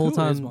 The whole who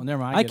time. is Mulder?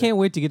 Never mind, I I get can't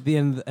wait to get the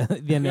end.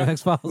 The end of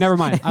X Files. Never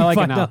mind. I like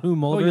it now. Who Oh,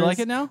 Mulder you is. like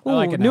it now? I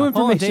like Ooh, it new now. Hold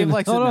on, information. Dave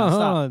likes it hold now. on,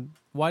 Stop. hold on.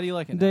 Why do you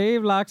like it now?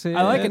 Dave likes it.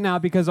 I like it now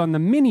because on the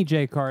mini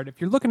J card, if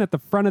you're looking at the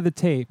front of the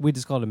tape, We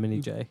just called it Mini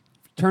J.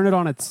 turn it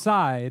on its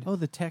side. Oh,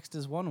 the text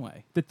is one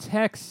way. The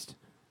text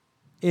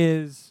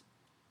is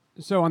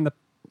so on the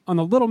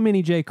little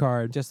mini J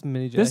card. Just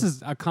Mini J. This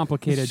is a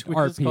complicated We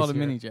art just piece. called it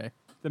here. Mini J.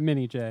 The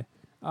mini J.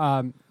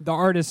 The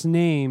artist's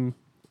name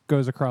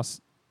goes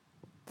across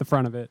the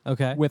front of it.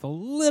 Okay. With a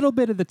little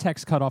bit of the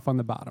text cut off on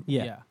the bottom.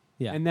 Yeah.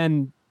 Yeah. And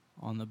then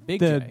On the big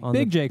the J. On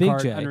big the J big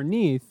card J.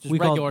 underneath Just we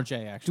call- regular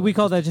J, actually. we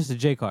call that just a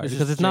J card It's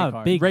because just it's a not J a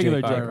card. big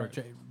Regular J J card.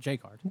 card. J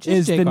card. Just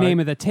is J the card. name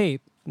of the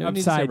tape No need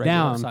to say upside regular.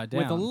 down, Upside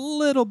with a down.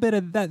 little bit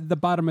of that the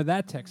bottom of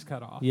that text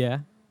cut off. Yeah.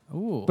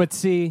 Ooh. But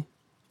see,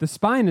 the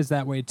spine is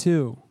that way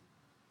too.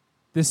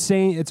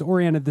 It's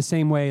oriented the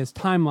same way as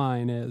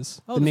Timeline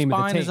is. oh, the name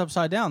spine of the tape. is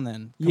upside down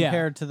then, Yeah.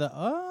 compared to the.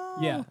 Oh.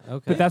 Yeah.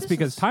 Okay. But that's This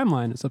because is-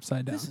 Timeline is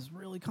upside down. This is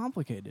really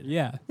complicated.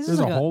 Yeah. This There's is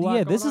like a whole lot.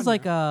 Yeah, this going is on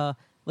like there.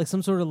 like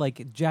some sort of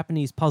like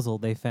Japanese puzzle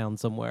they found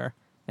somewhere,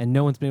 and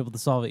no one's been able to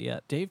solve it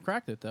yet. Dave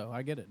cracked it though.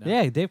 I get it now.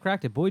 Yeah, Dave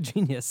cracked it. Boy,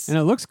 genius. And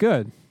it looks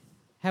good.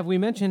 Have we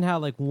mentioned how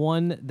like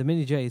the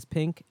mini J is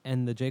pink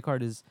and the J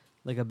card is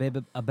like a baby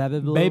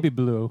blue? Baby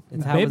blue.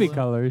 It's how Baby it's-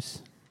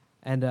 colors.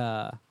 And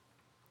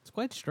it's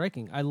quite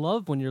striking. I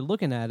love when you're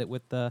looking at it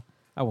with the.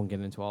 I won't get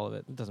into all of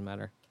it. It doesn't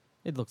matter.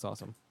 It looks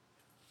awesome.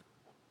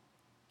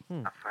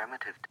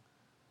 Affirmative.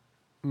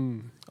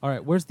 All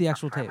right, where's the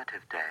actual tape?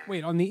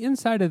 Wait, on the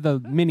inside of the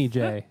mini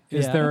J,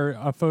 is Yeah. there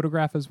a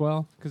photograph as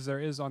well? Because there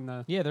is on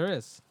the. Yeah, there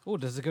is. Oh,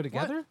 does it go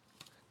together?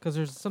 Because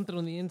there's something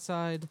on the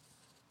inside.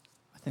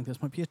 I think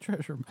this might be a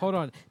treasure map. Hold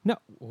on. No.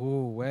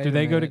 Oh, wait. Do a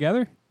they go minute.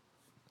 together?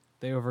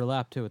 They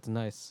overlap too. It's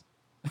nice.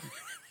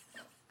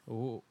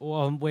 Ooh,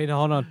 well, wait,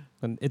 hold on.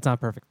 It's not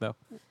perfect though.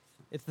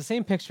 It's the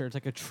same picture. It's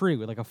like a tree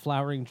with like a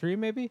flowering tree,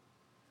 maybe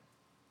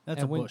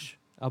That's And a when- bush.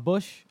 a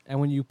bush. And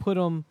when you put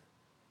them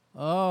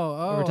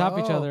Oh, over top of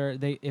each other,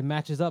 it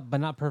matches up, but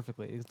not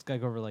perfectly. It's gotta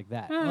go over like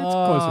that. It's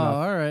close enough.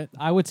 All right.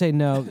 I would say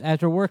no.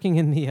 After working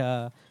in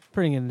the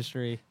printing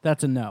industry,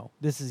 That's a no.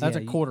 this is That's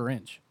yeah, a quarter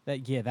inch.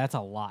 That's a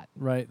lot.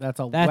 Right. That's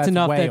That's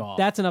enough. way That, off.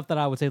 that's enough that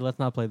I would say let's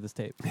not play this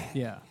tape.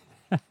 yeah.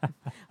 All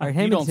right, You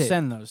hand me don't the tape.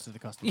 send those to the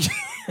customer.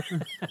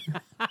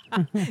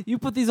 You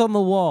put these on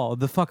the wall,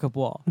 the fuck up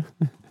wall.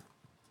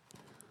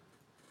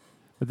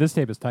 But this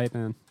tape is tight,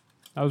 man.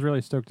 I was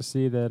really stoked to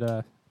see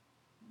that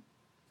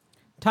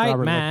Tight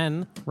Robert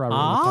man. Robert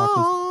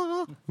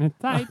Ah.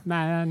 tight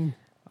man.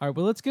 All right,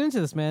 well, let's get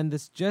into this, man.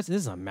 This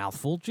is a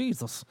mouthful.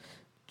 Jesus.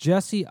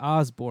 Jesse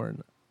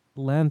Osborne,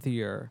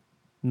 Lanthier,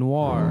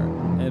 Noir,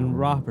 and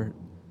Robert.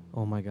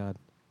 Oh, my God.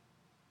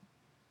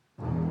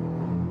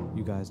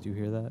 You guys, do you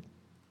hear that?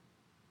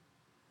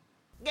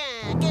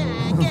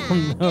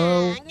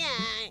 Oh,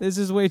 no. This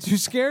is way too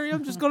scary.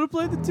 I'm just going to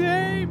play the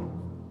tape.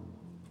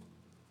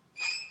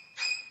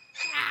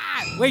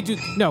 Ah, wait, dude.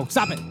 No,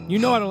 stop it. You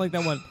know I don't like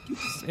that one.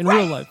 In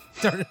real life.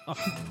 Turn it off.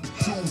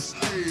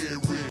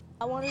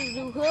 I wanted to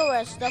do hood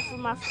rat stuff with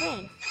my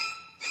friend.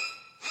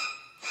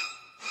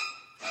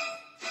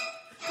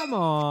 Come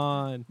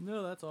on.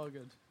 No, that's all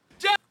good.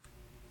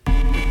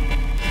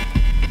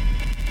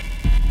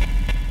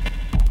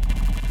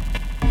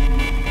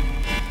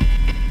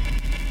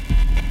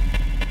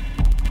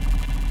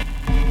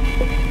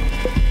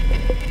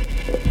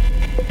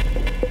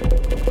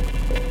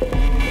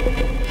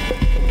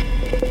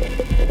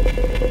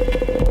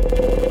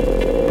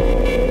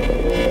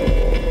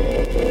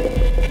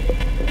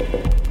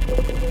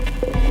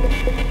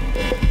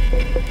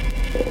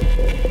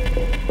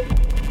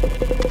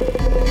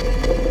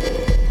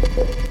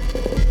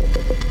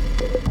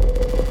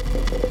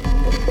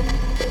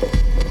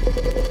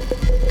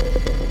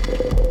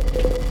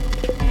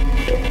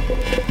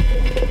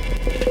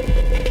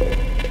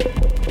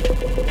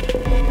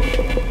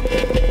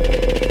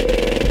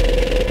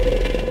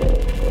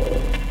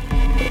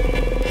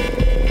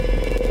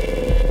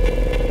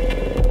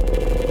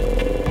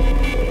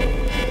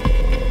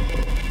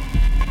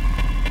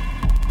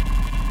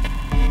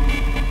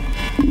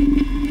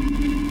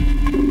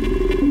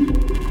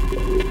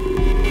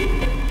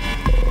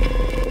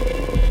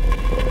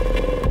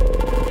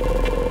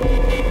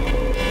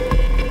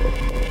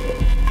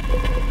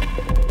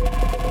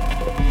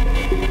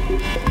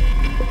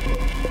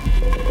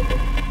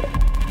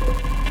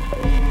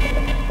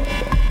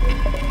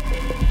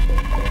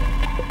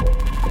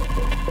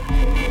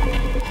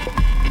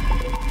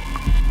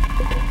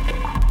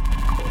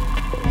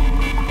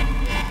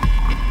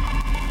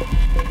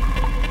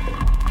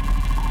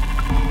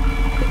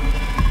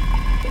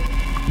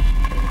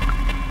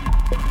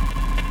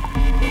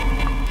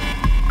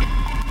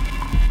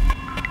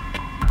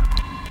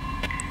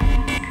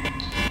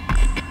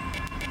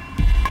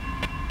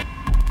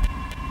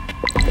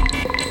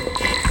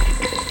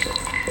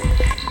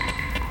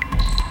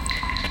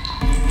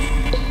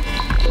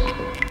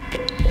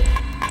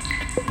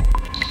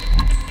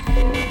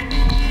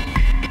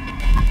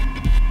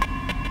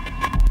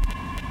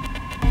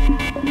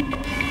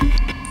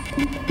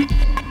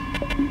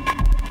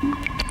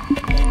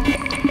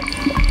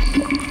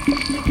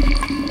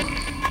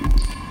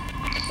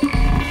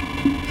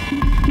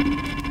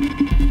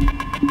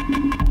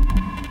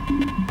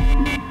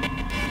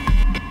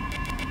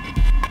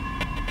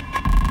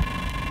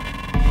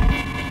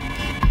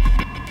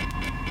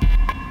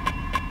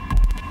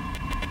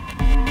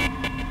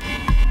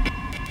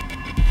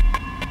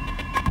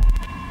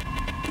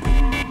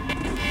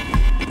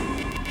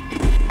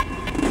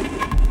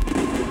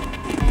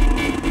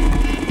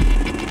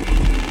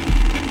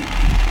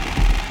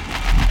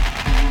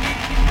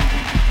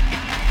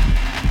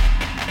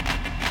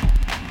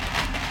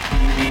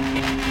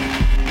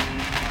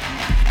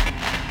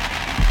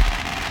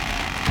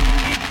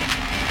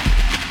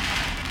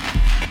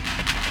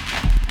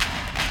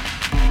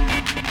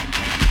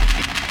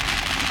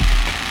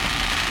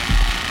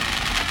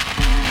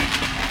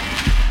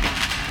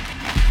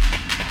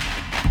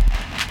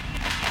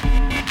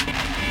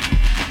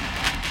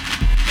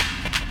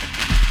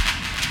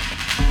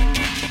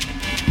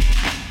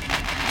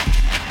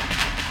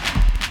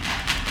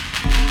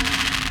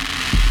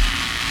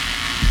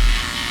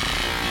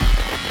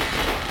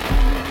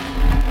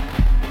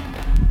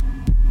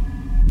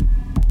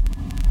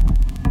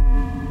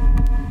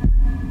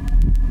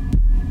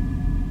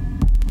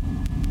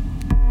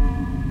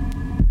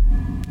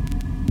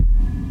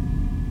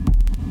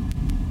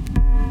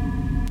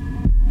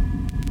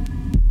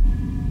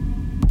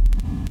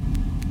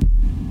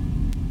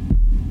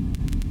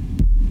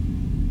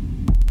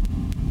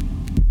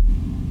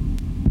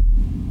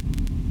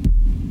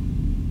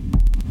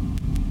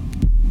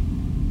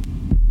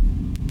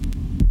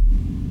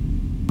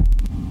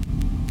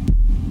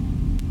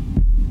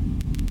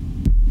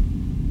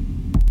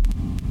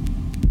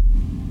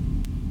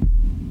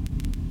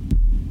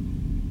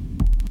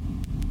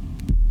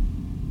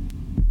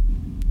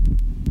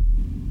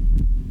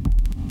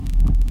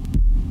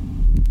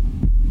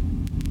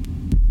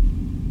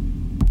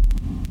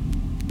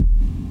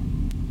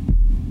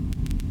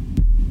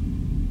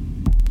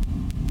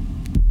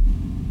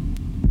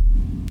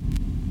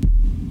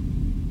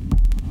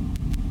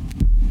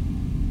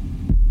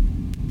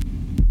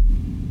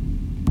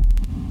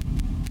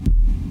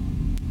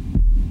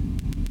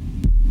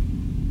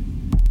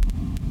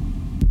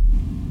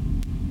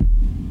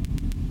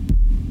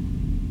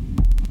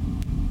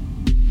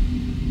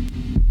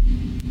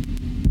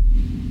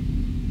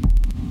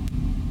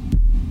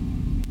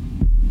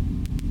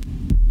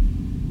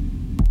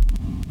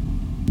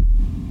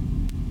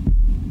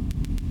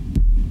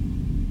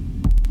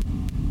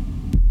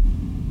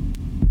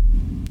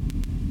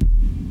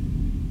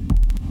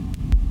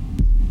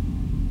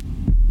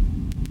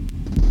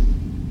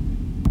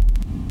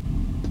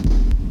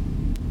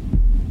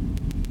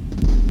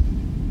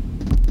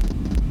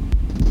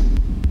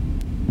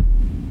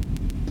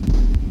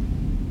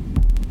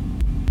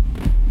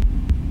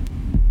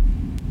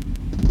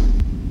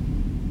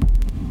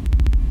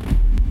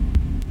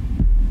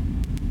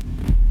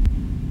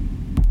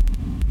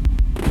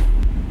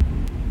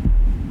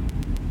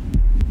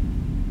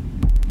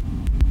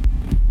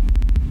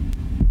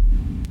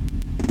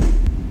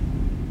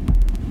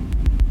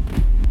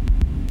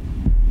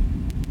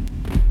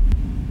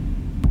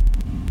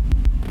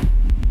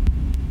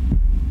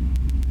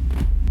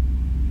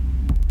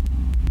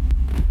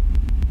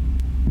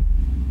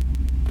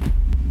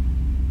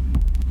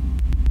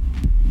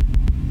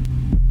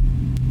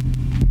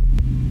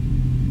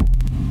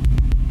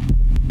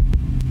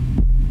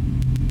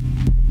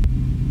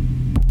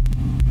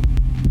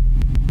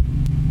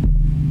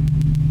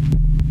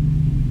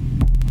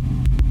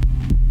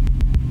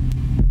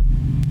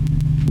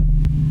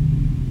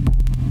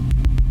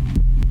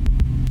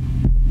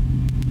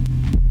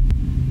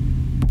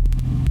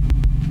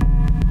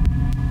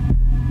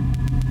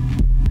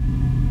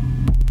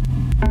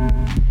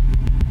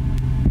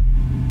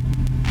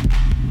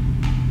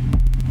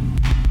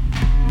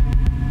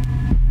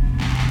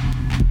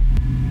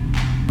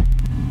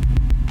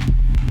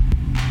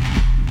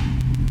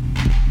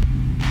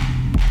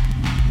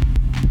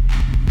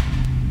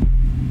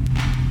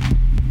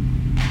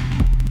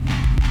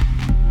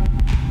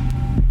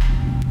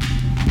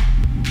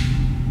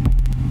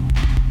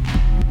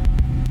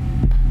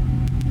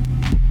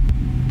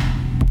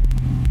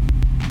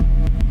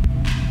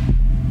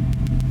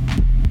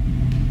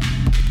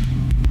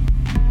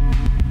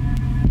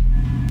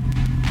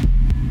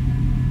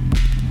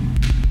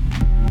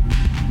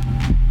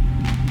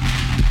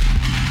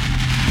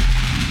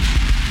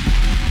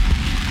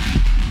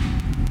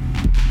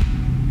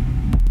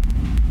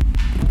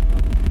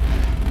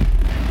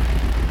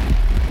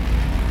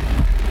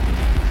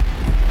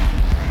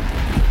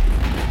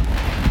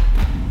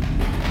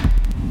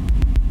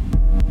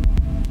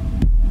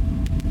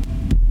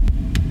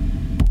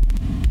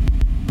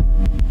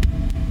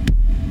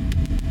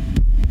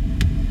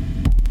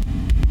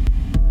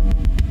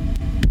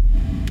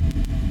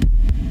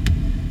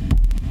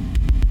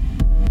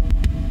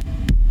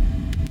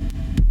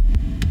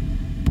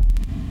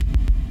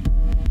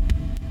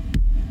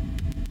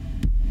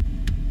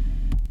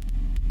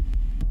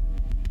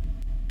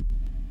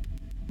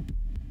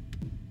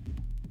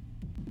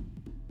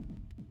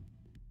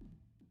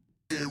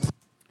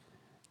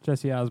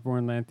 Jesse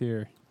Osborne,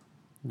 Lanthier,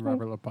 and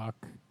Robert Lepuck.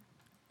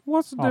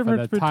 What's the Off of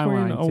difference the between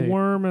timeline a tape.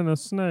 worm and a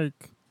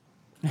snake?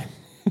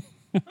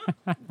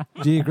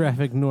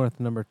 Geographic North,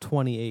 number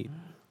 28,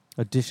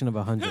 edition of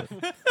 100.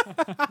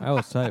 I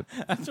was type.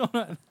 That's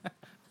what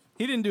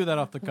he didn't do that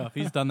off the cuff.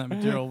 He's done that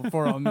material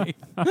before on me.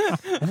 But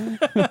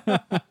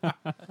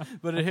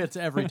it hits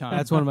every time.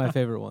 That's one of my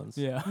favorite ones.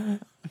 Yeah.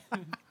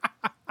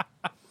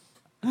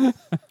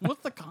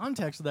 What's the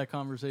context of that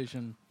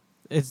conversation?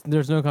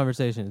 There's no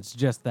conversation. It's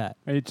just that.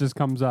 It just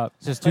comes up.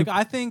 It's just two. Like,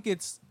 I think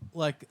it's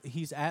like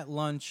he's at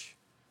lunch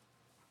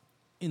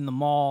in the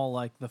mall,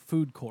 like the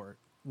food court,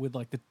 with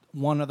like the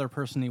one other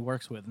person he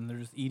works with, and they're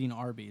just eating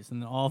Arby's,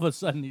 and then all of a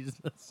sudden he's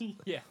just,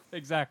 Yeah,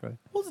 exactly.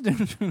 what's the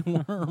difference between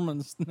a worm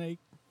and a snake?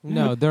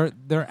 No,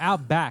 they're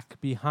out back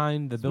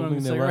behind the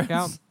building they work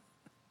out. cigarettes.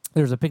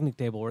 There's a picnic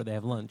table where they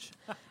have lunch,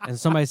 and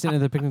somebody's sitting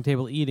at the picnic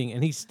table eating,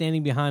 and he's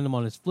standing behind them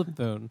on his flip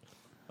phone.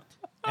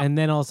 And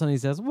then all of a sudden he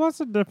says, What's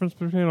the difference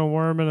between a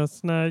worm and a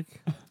snake?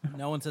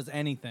 No one says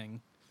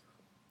anything.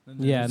 And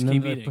they Yeah, just and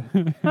keep then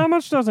eating. How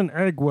much does an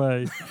egg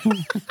weigh?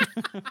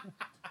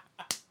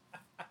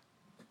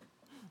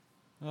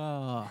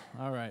 Oh,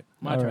 all right.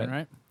 My All turn, right.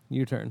 right?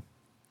 "Your turn."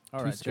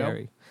 All Too right, Joe.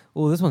 scary.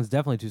 Oh, this one's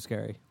definitely too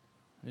scary.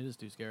 It is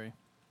too scary.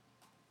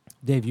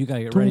 Dave, you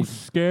gotta get ready.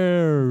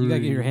 Scary. You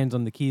gotta get your hands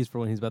on the keys for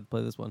when he's about to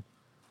play this one.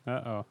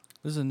 Uh-oh.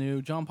 This is a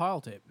new John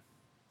Pyle tape.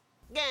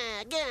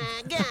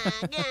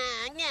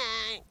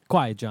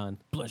 Quiet, John.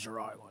 Pleasure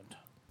Island.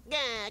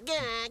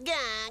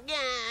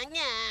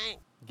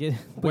 Get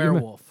put your ma-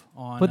 Werewolf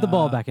on. Put the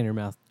ball back in your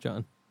mouth,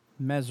 John.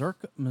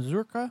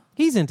 Mazurka?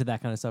 He's into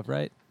that kind of stuff,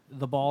 right?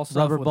 The ball stuff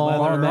Rubber with ball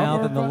leather, in the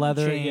mouth and the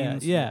leather.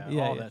 chains, Yeah, all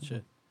yeah. that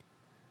shit.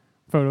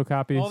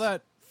 Photocopies. All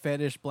that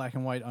fetish black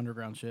and white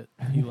underground shit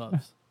he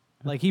loves.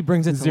 Like he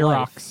brings it to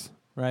life, Xerox.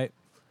 right?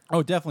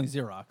 Oh, definitely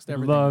Xerox.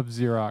 Everything. Love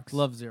Xerox.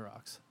 Love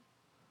Xerox.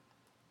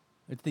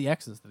 It's the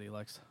X's that he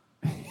likes.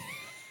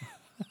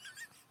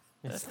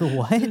 It's the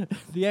what?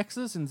 The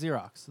X's and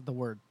Xerox, the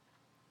word.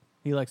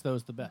 He likes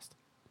those the best.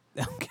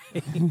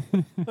 Okay.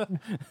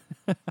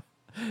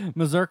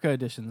 Mazurka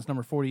editions,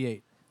 number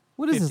 48.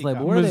 What is this 50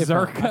 label? Where are they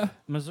from?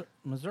 Mazurka.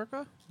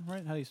 Mazurka?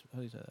 Right? How do you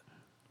say that?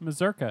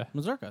 Mazurka.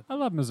 Mazurka. I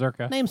love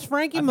Mazurka. Name's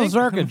Frankie I think-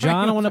 Mazurka,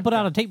 John. I want to put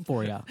out a tape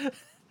for you.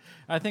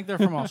 I think they're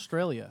from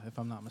Australia, if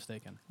I'm not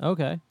mistaken.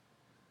 Okay.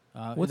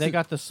 They it-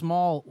 got the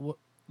small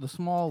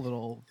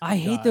little. I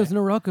hate guy. those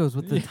Noruccos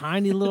with the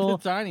tiny little.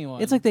 The tiny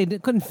one. It's like they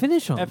couldn't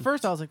finish them. At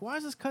first, I was like, "Why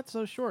is this cut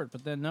so short?"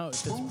 But then, no, it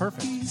fits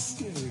perfect.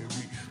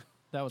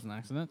 That was an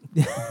accident.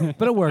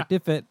 But it worked.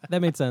 It fit.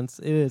 That made sense.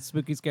 It is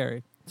spooky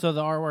scary. So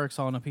the artwork's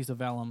on a piece of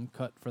vellum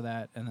cut for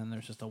that, and then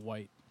there's just a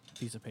white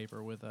piece of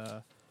paper with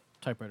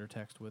typewriter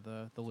text with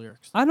the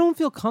lyrics. I don't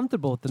feel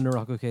comfortable with the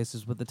Norocco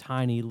cases with the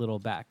tiny little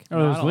back. Oh,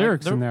 No, I there's don't like-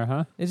 lyrics in they're- there,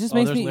 huh? It just Oh,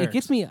 makes there's me. It lyrics.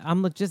 gets me.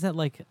 I'm like just at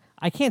like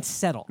I can't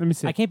settle. Let me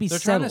see. I can't be They're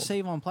trying settled. to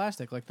save on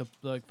plastic, like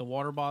the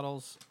water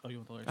bottles. Oh, you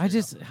want the lyrics? I Here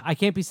you just I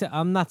can't be.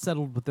 I'm not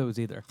settled with those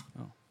either.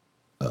 Oh.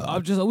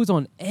 I'm just always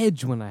on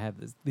edge when I have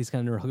these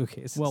kind of Norocco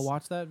cases. go. Well,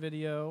 watch that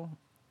video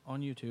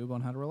on YouTube on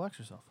how to relax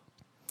yourself.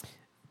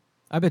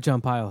 I bet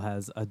John Pyle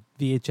has a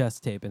VHS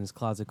tape in his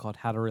closet called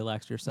 "How to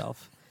Relax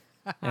Yourself,"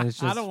 and it's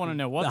just. I don't want to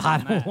know what's I on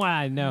don't that.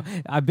 want to know.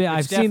 I bet I've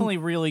It's definitely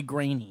seen. really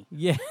grainy.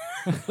 Yeah,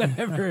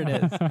 whatever it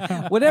is,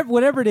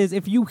 whatever it is.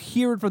 If you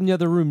hear it from the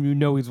other room, you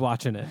know he's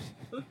watching it.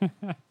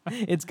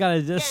 It's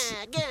gotta just.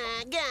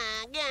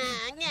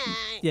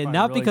 Yeah, Probably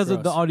not really because of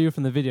the gross. audio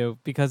from the video,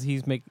 because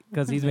he's making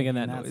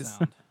that noise.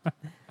 sound. All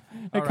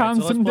right, calms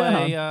so let's him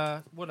play,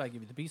 down. what did I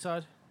give you? The B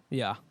side.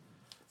 Yeah.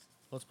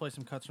 Let's play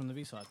some cuts from the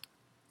B side.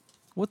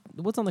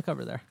 What's on the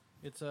cover there?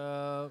 It's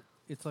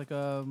like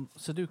a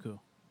Sudoku.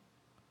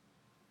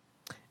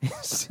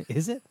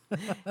 Is it?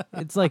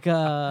 It's like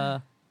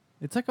a.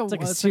 It's like a It's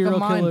like a it's serial like a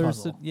mind killer.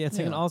 puzzle. Yeah, it's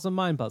like an awesome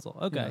mind puzzle.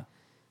 Okay, Yeah.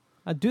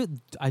 I do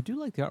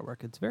like the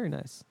artwork. It's very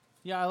nice.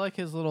 Yeah, I like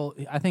his little.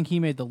 I think he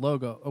made the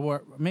logo,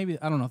 or maybe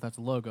I don't know if that's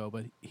a logo,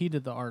 but he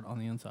did the art on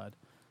the inside.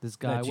 This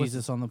guy, That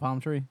Jesus on the palm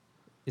tree.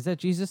 is that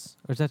Jesus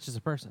or is that just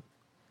a person?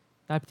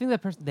 I think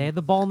that person. They had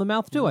the ball in the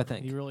mouth too. I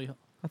think. he really.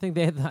 I think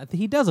they had.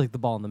 He does like the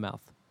ball in the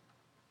mouth.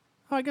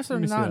 Oh, I guess they're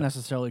Let me see not that.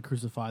 necessarily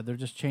crucified. They're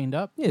just chained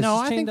up. Yeah, it's no,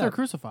 just I think chained they're up.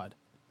 crucified.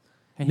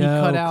 And No,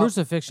 he cut out.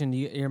 crucifixion.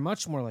 You're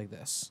much more like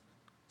this.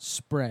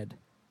 Spread.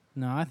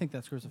 No, I think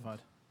that's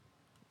crucified.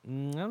 I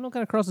don't know what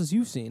kind of crosses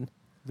you've seen.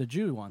 The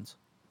Jew ones.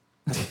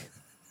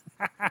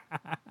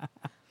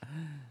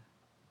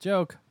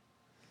 Joke.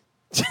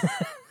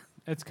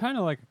 It's kind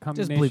of like a bleep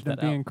combination that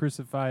of being out.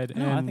 crucified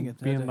No, and I think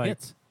it being like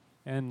hits.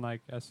 and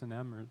like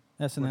S&M or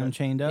S&M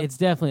chained up. It's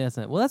definitely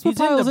SNL. Well, that's what He's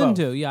into Pyle's both.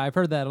 into. Yeah, I've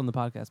heard that on the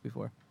podcast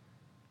before.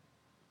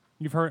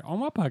 you've heard on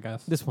what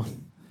podcast This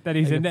one that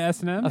he's I- into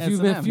S&M. a few,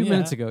 S&M, few yeah.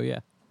 minutes ago. Yeah,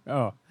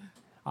 Oh, it's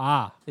I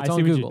on see what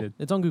Google. you did.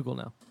 It's on Google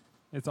now.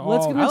 It's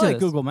Let's all get I into like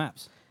this. Google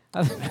Maps.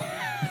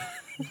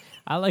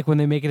 I like when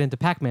they make it into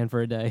Pac-Man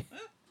for a day.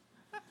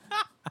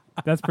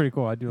 that's pretty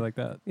cool. I do like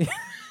that.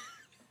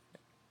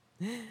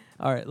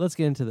 All right, let's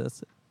get into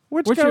this.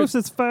 Which What's goes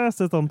as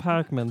fast as on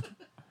Pac-Man?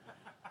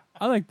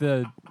 I like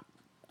the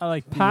I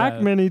like the,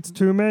 Pac-Man eats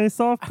too many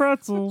soft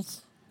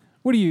pretzels.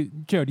 What do you,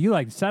 Joe? Do you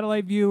like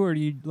satellite view, or do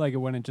you like it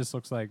when it just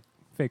looks like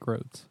fake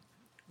roads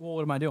Well,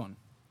 what am I doing?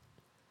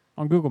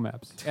 on Google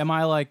Maps? Am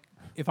I like,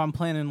 if I'm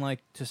planning like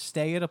to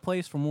stay at a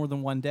place for more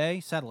than one day,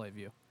 satellite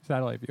view.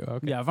 Satellite view.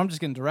 Okay. Yeah, if I'm just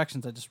getting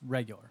directions, I just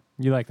regular.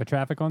 You like the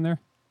traffic on there?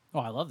 Oh,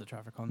 I love the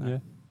traffic on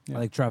that. Yeah. I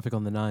like traffic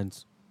on the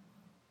 9s.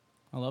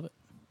 I love it.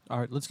 All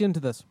right, let's get into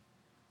this.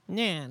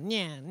 Yeah,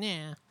 yeah,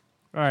 yeah.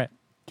 All right.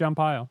 John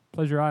Pyle,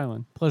 Pleasure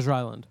Island. Pleasure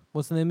Island.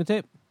 What's the name of the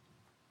tape?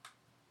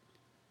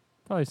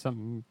 Probably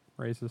something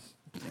racist.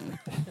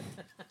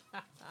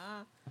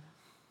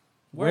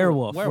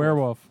 Werewolf.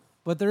 Werewolf.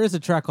 But there is a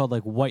track called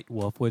like White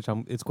Wolf, which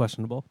it's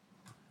questionable.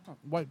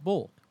 White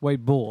Bull.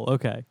 White Bull,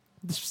 okay.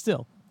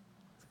 Still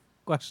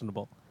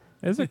questionable.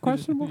 Is it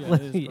questionable? Yeah,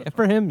 it is Yeah,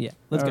 for him, yeah.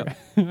 Let's go.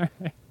 go.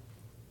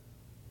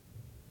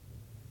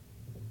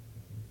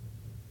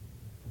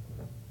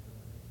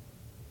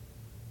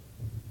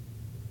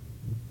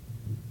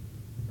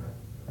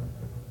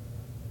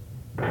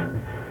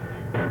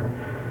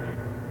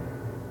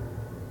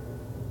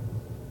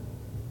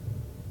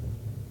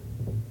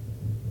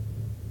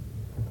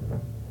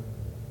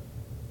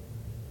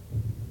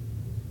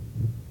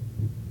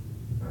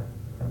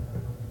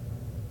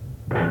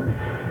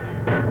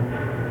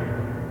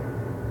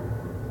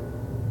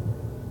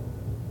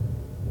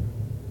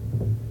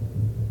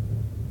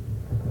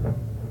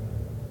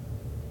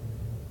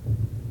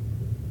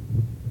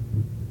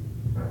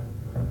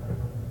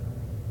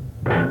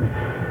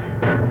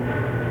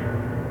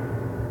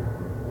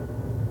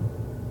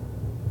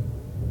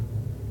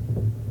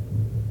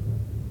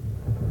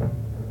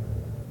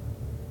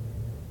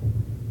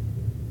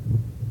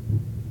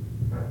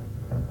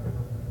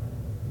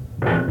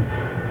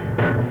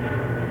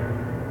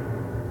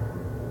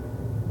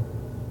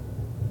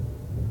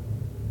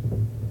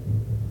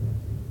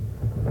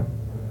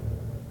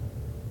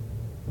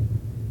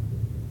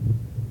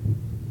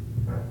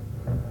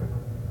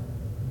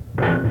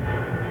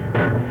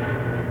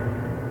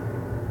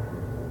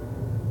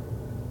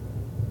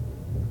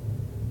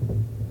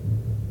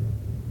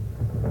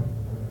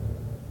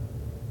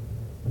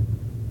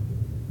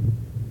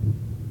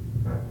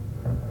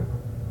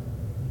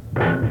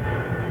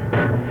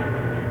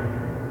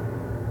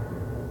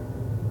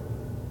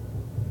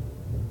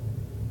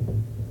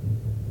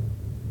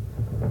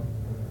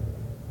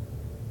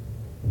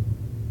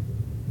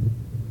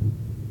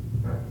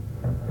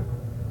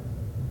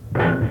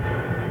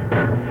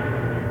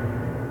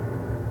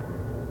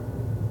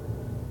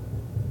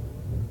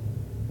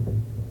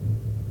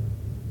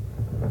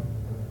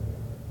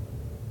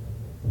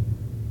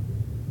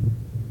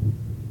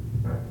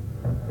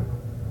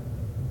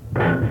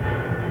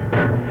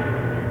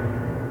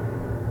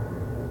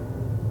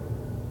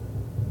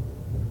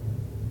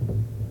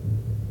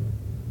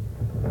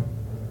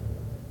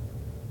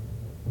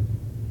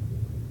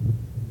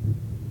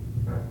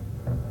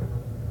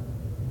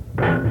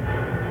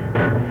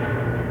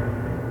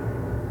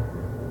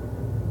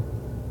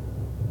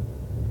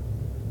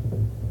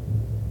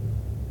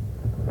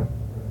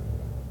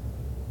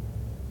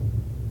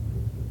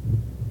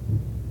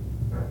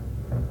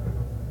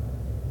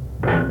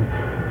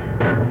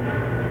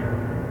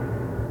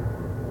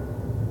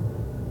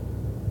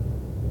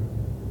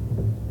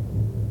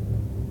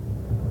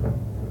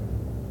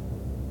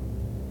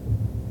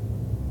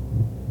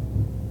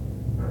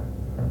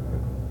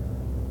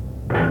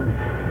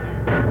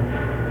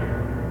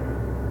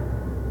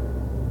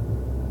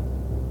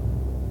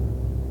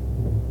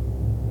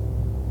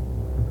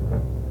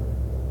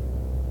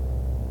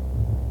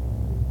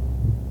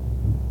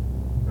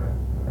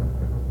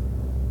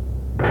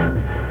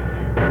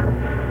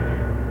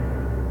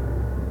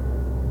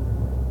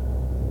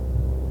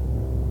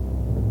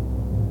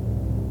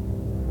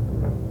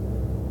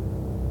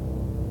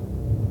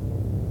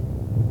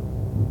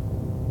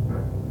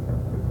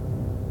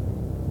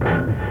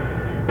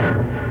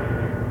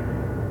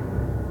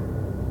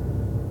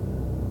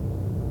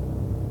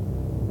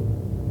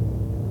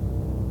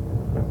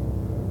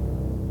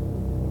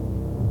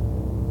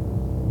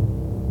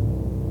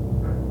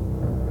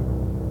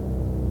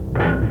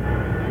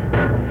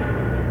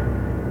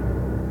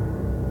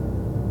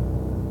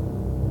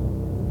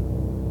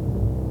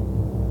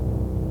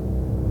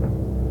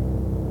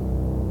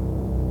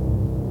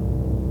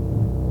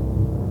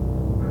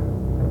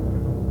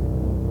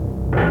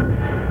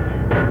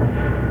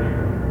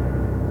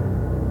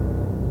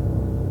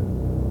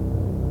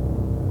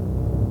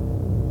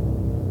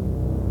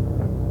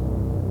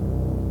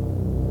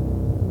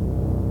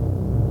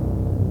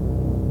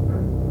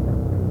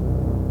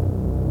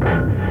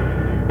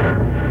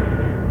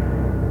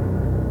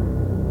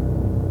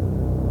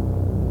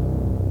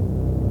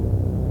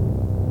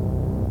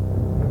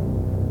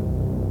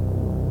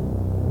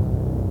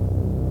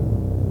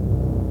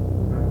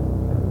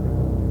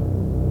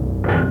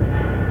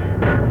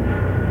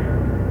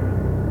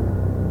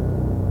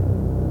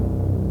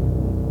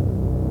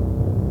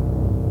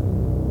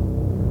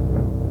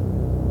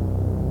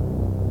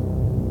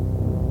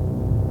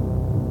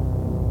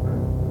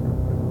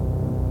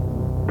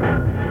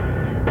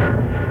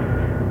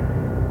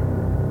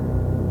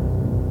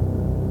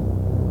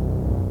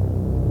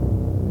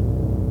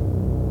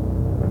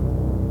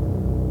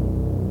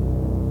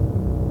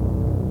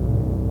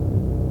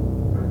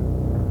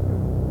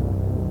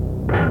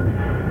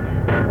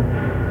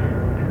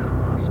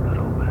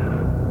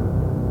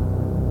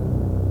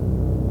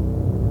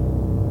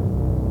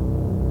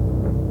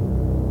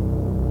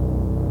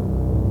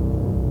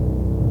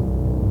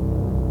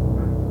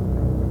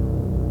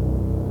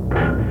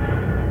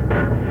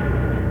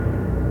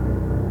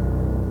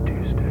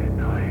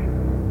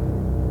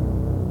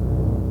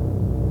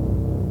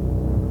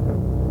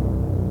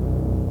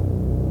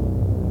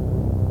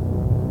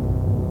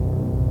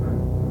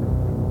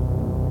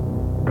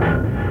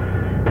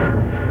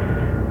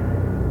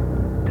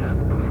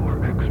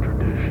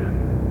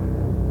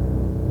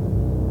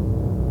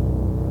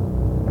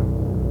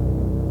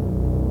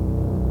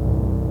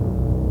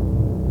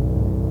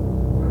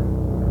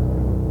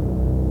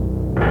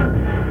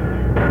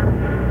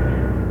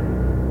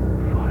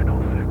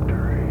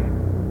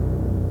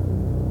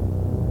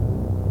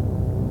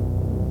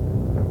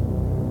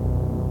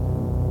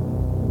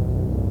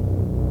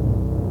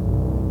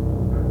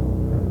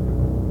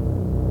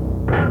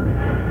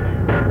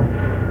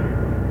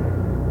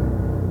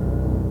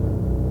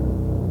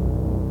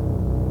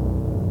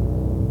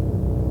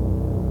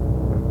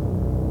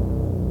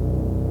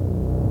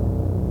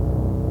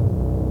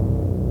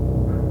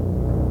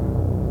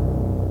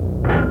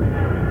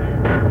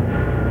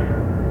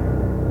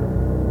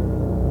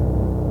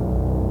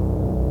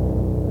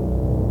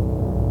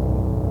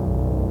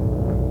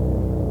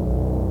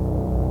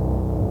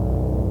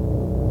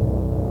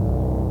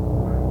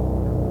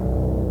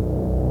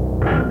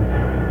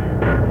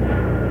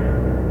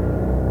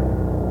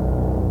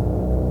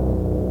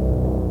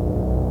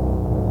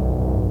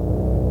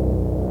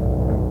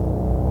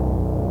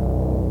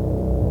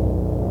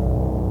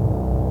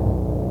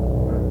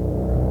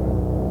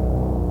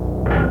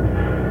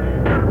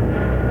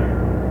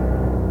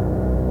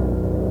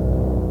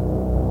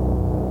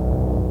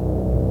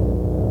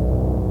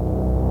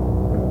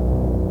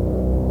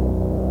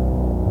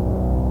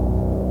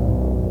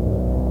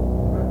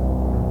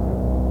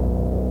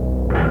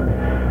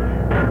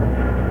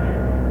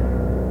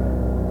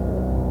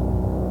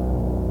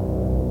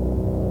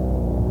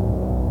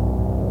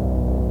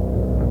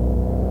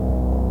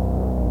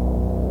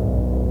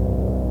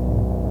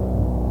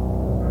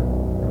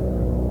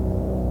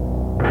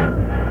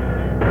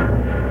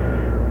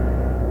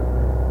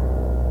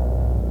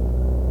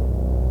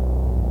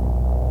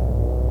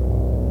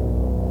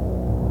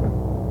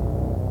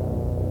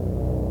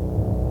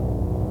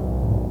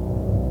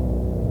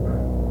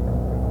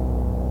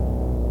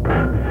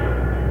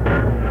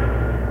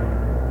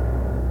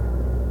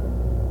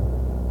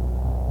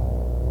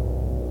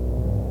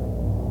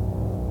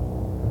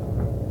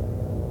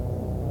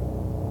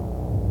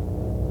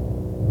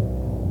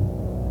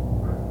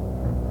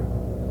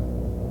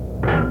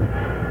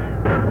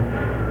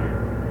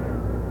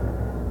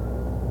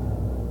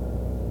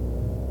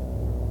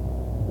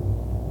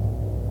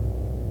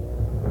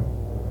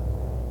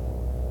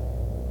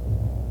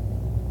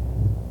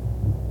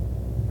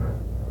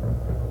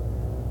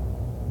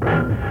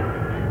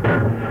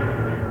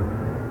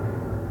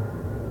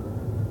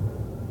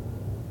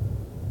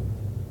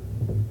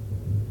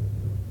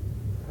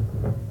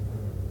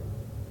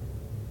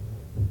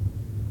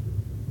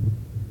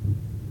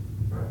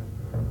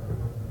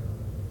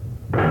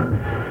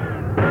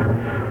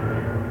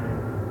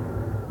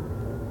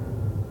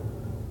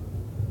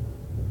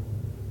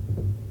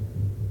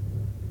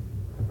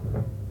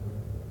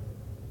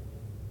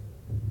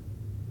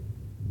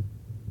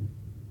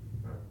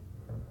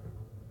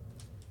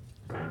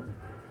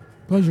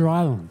 Pleasure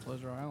Island.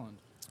 Pleasure Island.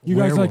 You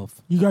guys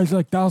Werewolf.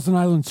 like Thousand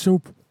Island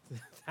soup?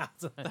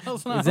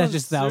 Is that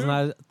just Thousand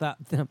Island?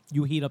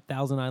 You heat up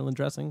Thousand Island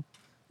dressing?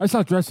 That's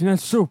not dressing.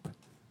 That's soup.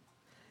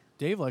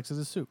 Dave likes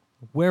his soup.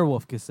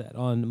 Werewolf cassette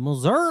on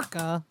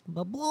Mazurka.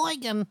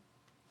 Babloigan.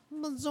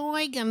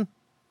 Mazoigan.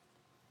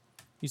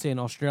 You say an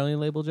Australian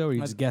label, Joe, or are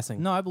you just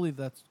guessing? No, I believe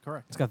that's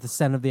correct. It's got the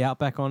scent of the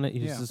Outback on it.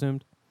 You just Yeah.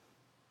 assumed.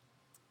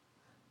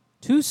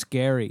 Too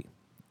scary.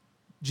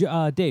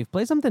 Dave,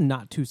 play something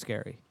not too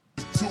scary.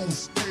 Too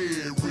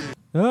scary.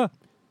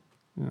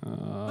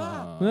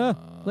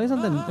 Play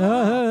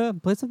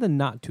something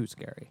not too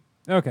scary.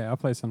 Okay, I'll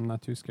play something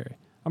not too scary.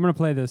 I'm gonna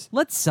play this.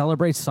 Let's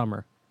celebrate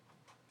summer.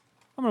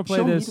 I'm gonna play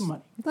Show this. me the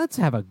money. Let's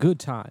have a good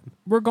time.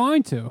 We're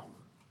going to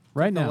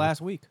right The now.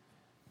 last week.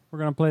 We're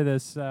gonna play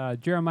this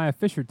Jeremiah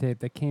Fisher tape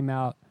that came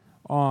out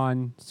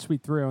on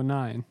Sweet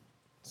 309.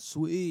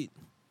 Sweet.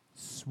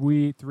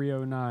 Sweet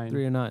 309.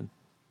 309.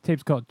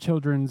 Tape's called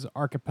Children's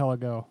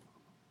Archipelago.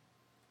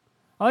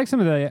 I like some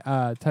of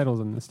the titles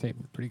on this tape.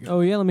 They're pretty good. Oh,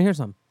 yeah, let me hear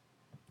some.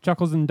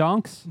 Chuckles and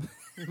Donks.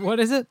 What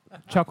is it?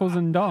 Chuckles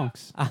and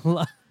Donks.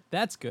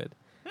 That's good.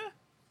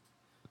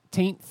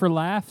 Taint for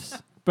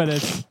laughs, but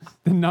it's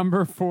the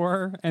number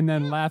 4, and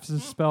then laughs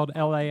is spelled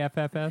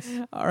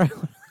Laffs. All right.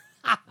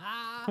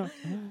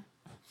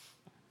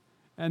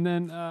 And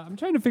then I'm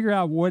trying to figure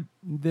out what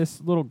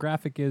this little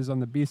graphic is on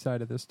the B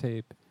side of this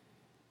tape.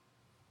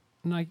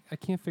 And I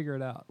can't figure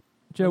it out.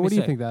 Joe, Let me what do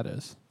you see. think that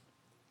is?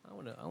 I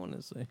want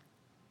to say.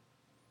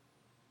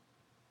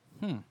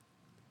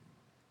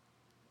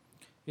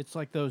 It's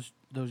like those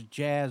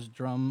jazz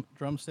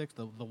drumsticks,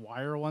 the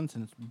wire ones,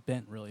 and it's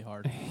bent really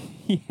hard.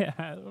 Yeah,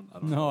 I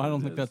don't know No, I what don't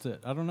it think is. that's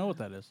it. I don't know what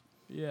that is.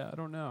 Yeah, I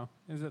don't know.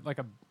 Is it like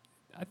a?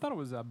 I thought it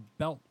was a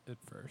belt at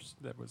first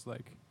that was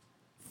like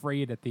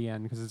frayed at the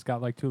end because it's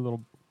got like 2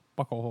 little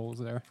buckle holes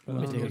there. But I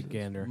Let me don't take know a what it is.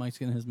 gander. Mike's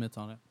getting his mitts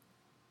on it.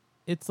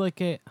 It's like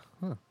a.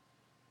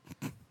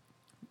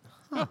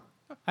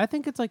 I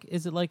think it's like.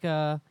 Is it like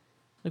a.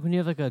 Like when you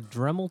have like a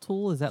Dremel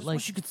tool? Is that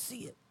like. you could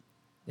see it.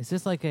 Is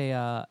this like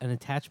a an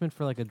attachment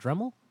for like a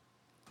Dremel?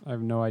 I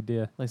have no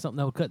idea. Like something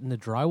that would cut in the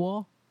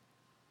drywall?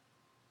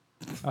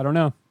 I don't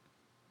know.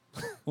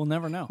 We'll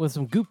never know. With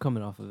some goop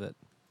coming off of it.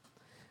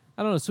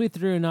 I don't know. Sweet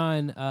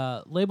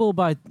 309, label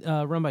by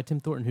run by Tim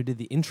Thornton, who did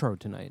the intro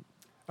tonight.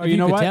 Oh, If you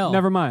know could what? tell-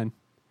 Never mind.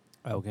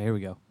 Okay, here we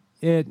go.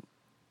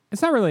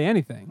 It's not really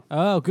anything.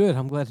 Oh, good.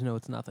 I'm glad to know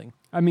it's nothing.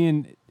 I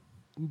mean,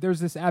 there's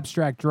this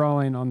abstract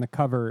drawing on the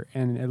cover,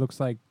 and it looks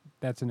like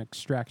that's an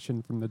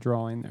extraction from the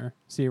drawing there.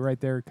 See it right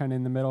there, kind of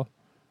in the middle?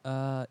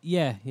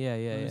 Yeah. Let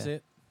me see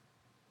it.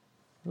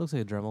 It looks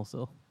like a Dremel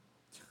still.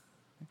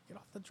 Get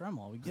off the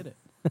Dremel. We get it.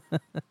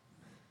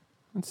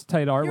 It's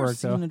tight You ever artwork,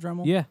 though. seen a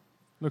Dremel? Yeah.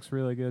 Looks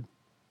really good.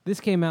 This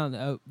came out,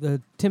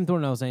 the Tim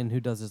Thornton I was saying, who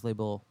does this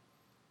label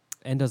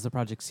and does the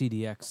project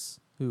CDX,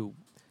 who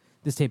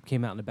this tape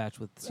came out in a batch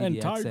with CDX.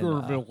 And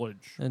Tiger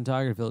Village. And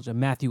Tiger Village. And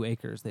Matthew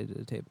Akers, they did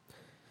a tape.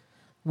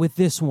 With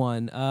this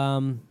one,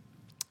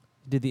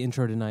 did the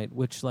intro tonight,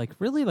 which like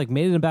really like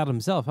made it about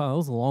himself. Oh, that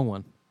was a long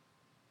one.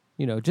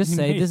 You know, just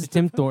say this is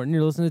Tim Thornton.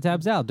 You're listening to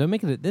Tabs Out. Don't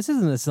make it. This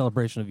isn't a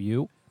celebration of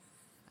you.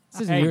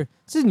 This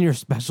isn't your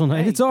special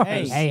night. It's ours.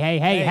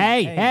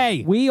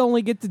 Hey. We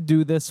only get to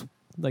do this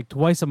like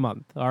twice a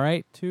month. All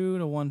right. 2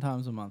 to 1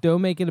 times a month.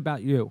 Don't make it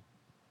about you.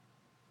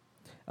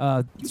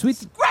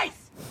 Sweet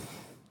Grace.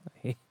 I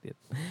hate it.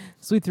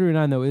 Sweet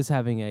 309 though is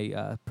having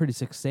a pretty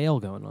sick sale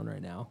going on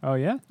right now. Oh,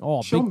 yeah?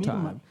 Oh, Show big me the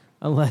time. money.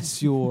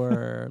 Unless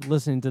you're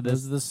listening to This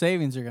this. is the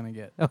savings you're gonna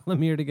get. Oh, let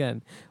me hear it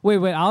again. Wait.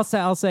 I'll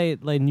say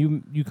it like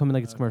you come in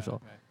like it's commercial.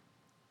 Okay.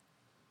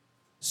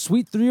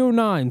 Sweet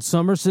 309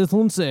 summer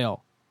Sithland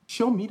sale.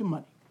 Show me the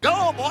money.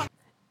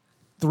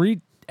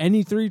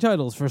 Any 3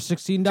 titles for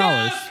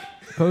 $16.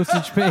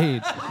 Postage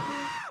paid.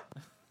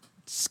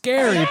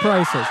 Scary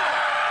prices.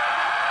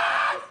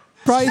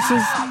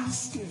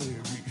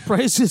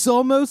 Prices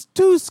almost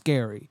too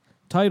scary.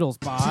 Titles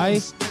by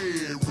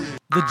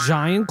The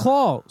Giant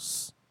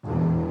Claws,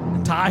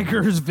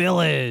 Tiger's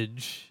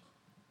Village,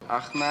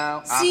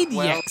 Achmel,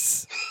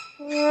 CDX,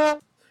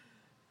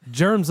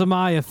 Germs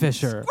Amaya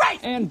Fisher,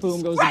 And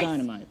boom goes the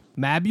dynamite.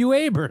 Mabu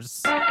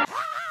Abers,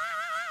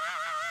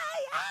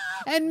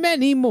 and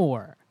many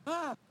more.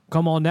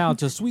 Come on now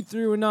to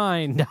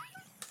Sweet309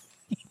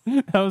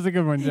 That was a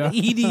good one, Joe.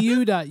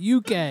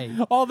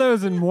 edu.uk. All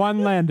those in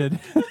one landed.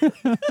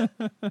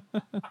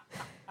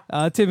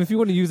 Tim, if you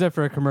want to use that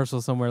for a commercial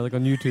somewhere, like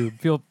on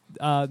YouTube,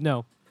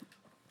 no.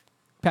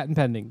 Patent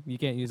pending. You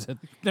can't use it.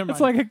 It's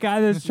like a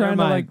guy that's trying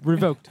to like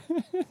revoked.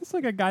 It's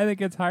like a guy that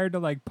gets hired to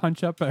like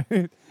punch up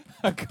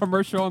a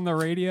commercial on the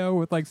radio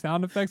with like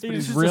sound effects, but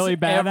he's really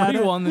bad at it.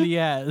 Everyone that he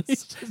has.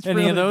 Any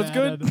really of those bad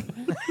good? at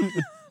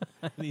it.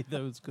 Any of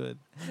those good.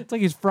 It's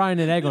like he's frying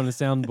an egg on a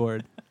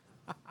soundboard.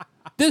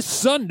 This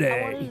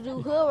Sunday,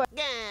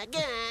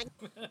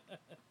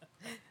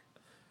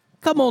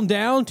 come on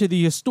down to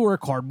the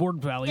historic Hardboard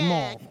Valley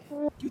Mall,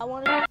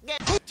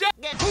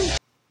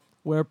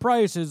 where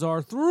prices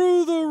are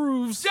through the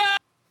roofs.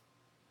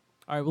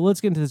 All right, well, let's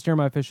get into this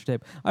Jeremiah Fisher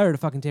tape. I heard a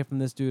fucking tape from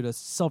this dude, a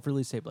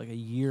self-release tape like a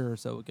year or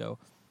so ago.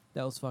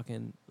 That was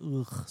fucking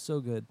so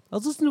good. I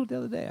was listening to it the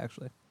other day,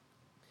 actually.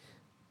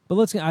 But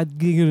let's get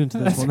into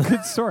this one. That's a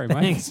good story, Mike.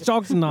 Thanks,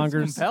 Chalks and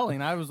Nongers.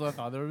 Compelling. I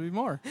thought there would be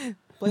more.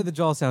 Play the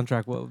Jaw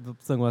soundtrack. What the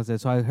thing was there?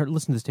 So I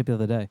listened to this tape the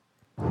other day.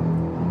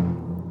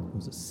 It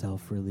was a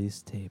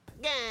self-release tape.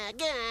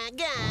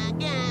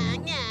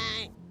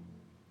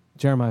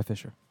 Jeremiah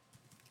Fisher.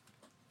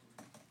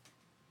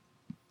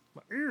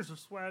 My ears are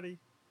sweaty.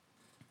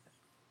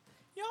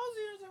 Y'all's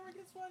ears ever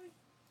get sweaty?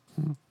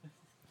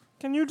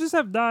 Can you just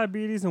have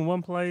diabetes in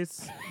one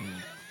place?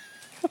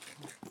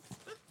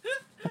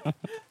 God,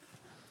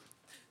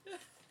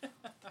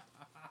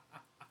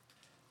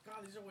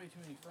 these are way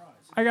too many fries.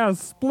 I got a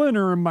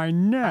splinter in my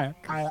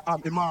neck. I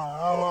am a man.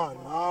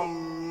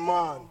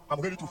 I'm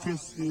ready to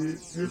face it.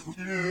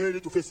 Ready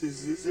to face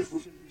it.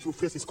 To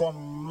face his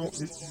coming.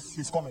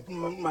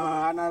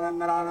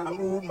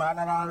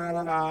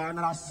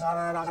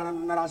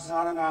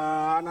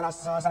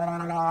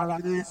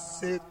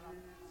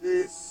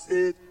 This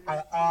it.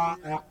 I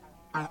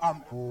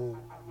am. To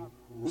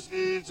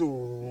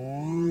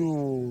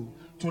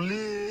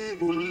live.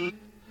 To live.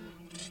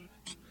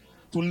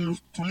 Right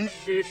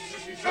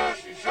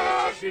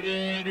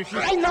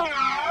now.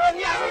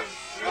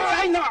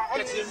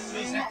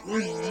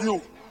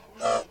 You.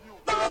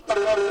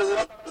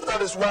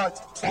 That is right.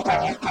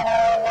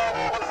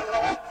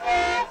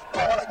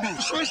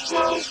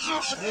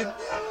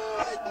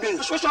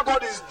 The social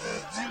God is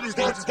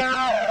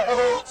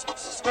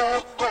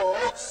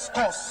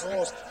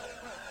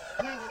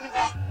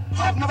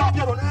I've never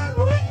appeared on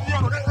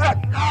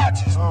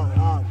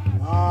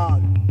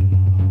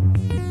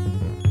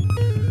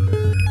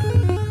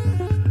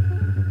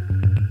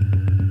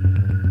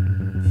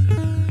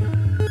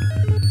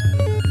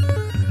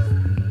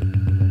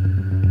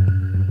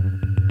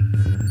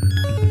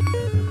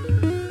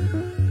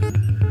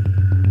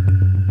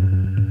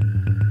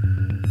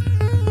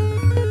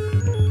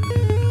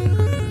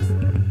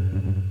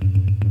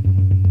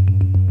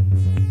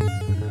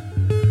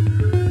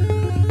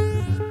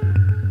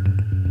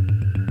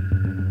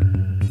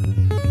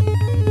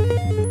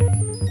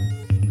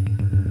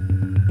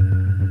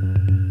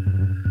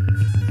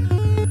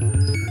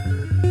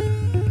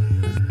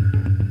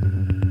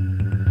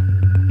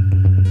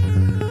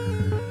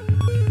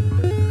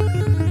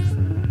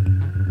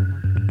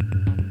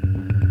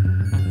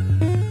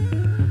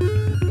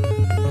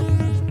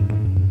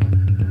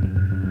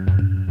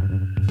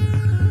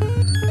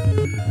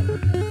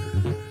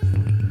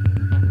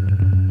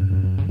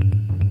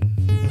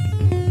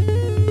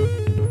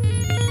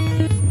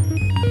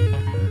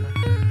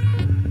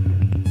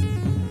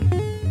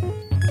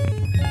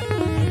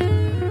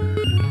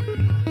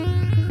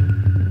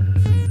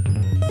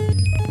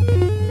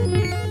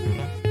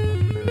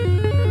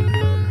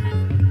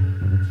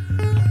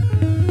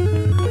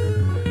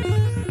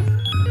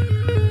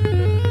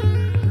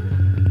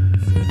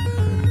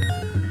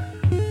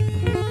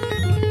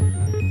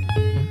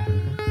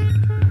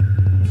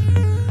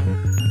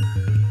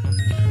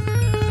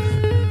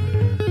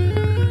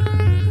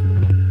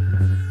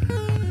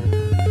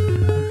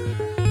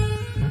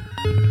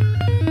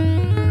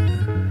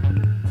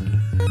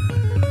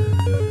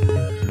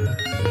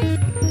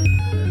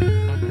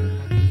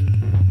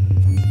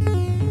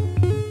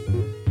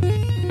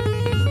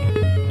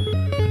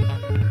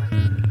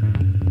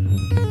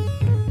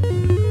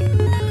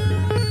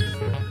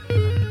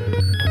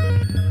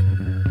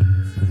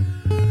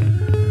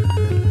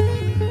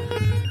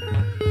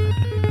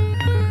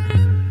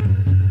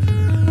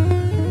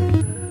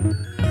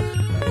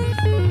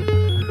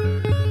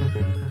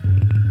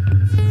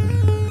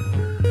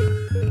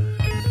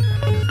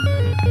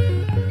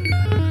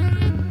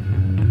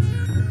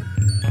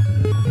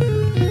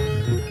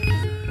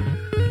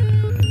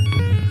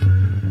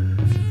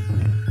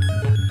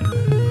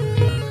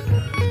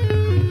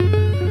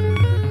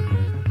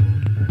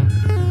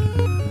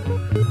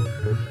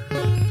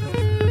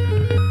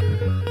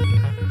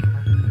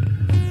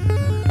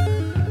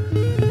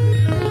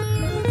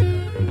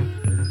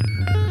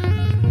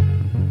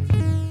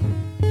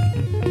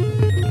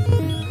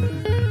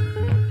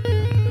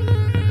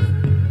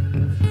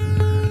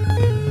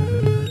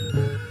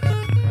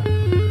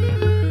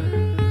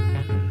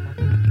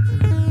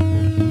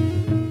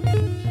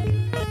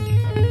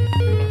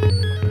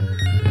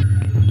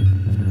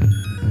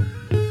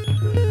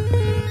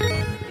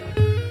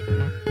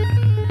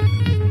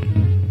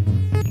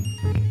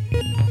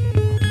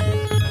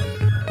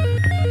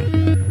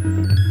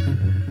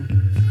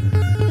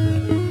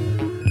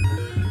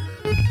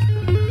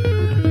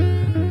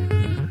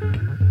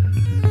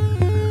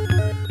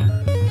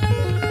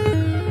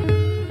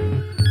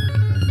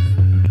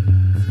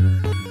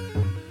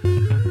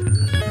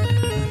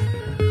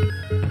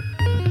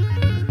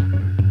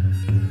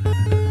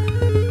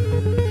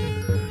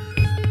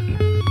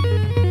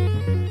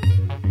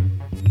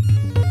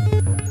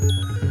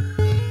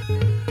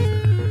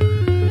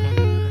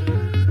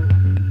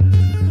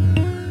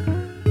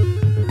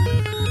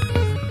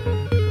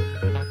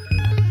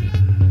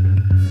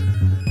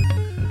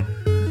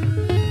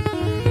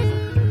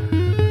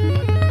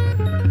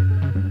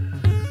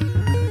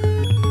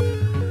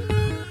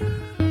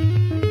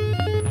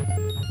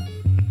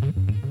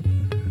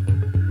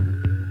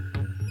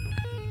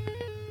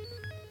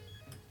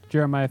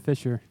Jeremiah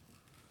Fisher.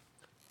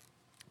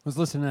 Was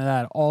listening to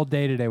that all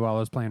day today while I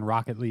was playing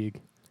Rocket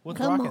League. What's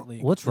Come Rocket on.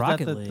 League? What's Is that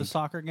Rocket the League?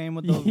 soccer game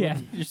with the? Yeah.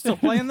 You're still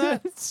playing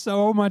that? It's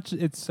so much.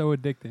 It's so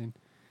addicting.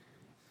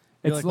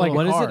 You're It's like like, little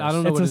What is it? cars. I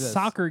don't know it's what a it is.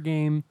 soccer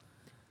game,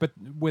 but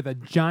with a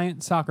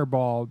giant soccer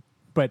ball.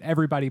 But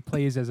everybody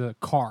plays as a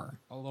car,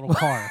 a little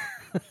car.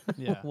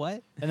 Yeah.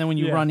 What? And then when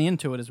you Yeah. run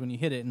into it is when you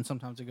hit it, and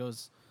sometimes it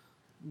goes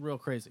real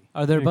crazy.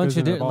 Are there a It bunch goes of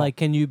into the ball. like?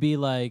 Can you be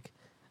like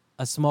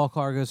a small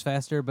car goes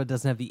faster but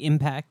doesn't have the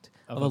impact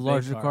Of of a a big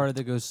larger car. car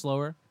that goes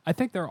slower? I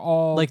think they're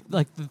all Like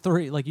the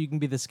three. Like you can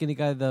be the skinny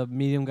guy, the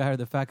medium guy, or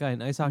the fat guy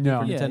in ice hockey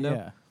No. for Yeah, Nintendo.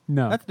 yeah.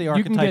 no. That's the You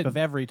can archetype get- of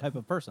every type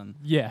of person.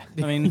 Yeah,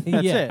 I mean,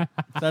 that's Yeah. it.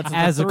 That's the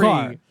As a three.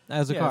 car.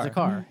 As a Yeah, car. As a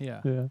car.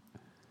 Yeah. yeah.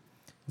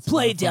 It's a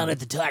Play lot of down fun. at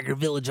the Tiger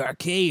Village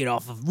Arcade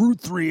off of Route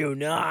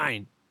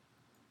 309.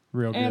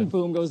 Real And good.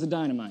 boom goes the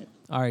dynamite.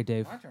 All right,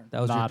 Dave. My turn. That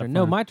was your Lot of turn.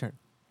 No, fun. my turn.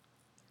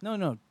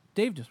 No.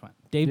 Dave just went.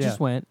 Dave Yeah. just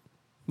went.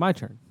 My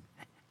turn.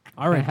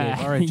 All right, Dave.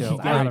 All right, Joe. You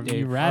got All right, him. Dave.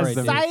 You All razzed right,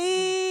 him.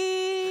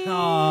 Dave.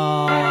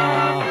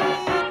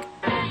 Aw.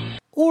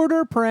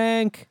 Order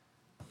prank.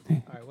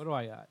 All right, what do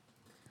I got?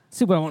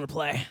 See what I want to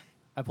play.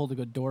 I pulled a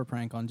good door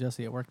prank on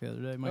Jesse at work the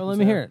other day. Mike Well, was let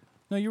me there. hear it.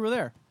 No, you were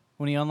there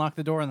when he unlocked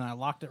the door, and then I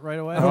locked it right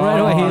away. Oh, right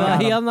away.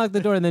 got He him. unlocked the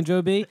door, and then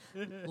Joe B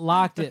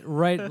locked it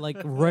right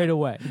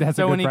away. That's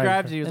So a good when he prank.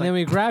 grabbed you, he was And then when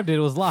he grabbed it, it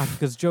was locked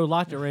because Joe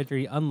locked it right after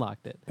he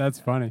unlocked it. That's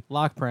funny.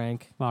 Lock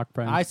prank. Lock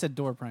prank. I said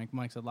door prank.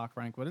 Mike said lock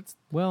prank, but it's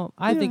Well,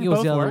 I Yeah, think it it was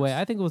both the other works. way.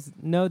 I think it was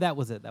that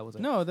was it. That was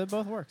it. no, that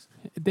both works.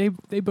 they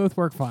both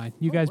work fine.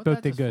 You guys What both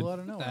that did just good. flew out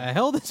of Where nowhere? the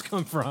hell did this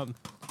come from?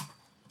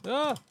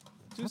 Ah,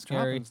 too Just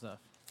scary. dropping stuff.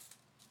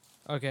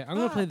 Okay, I'm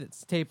gonna play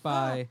this tape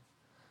by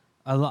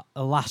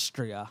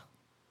Alastria,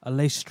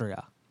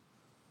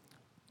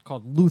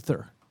 called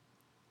Luther.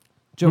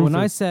 Joe, when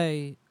Luther. I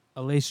say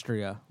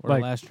Alastria or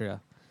Like- Alastria,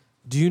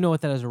 do you know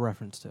what that is a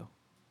reference to?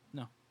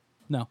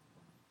 No.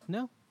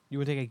 No. You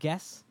would take a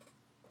guess?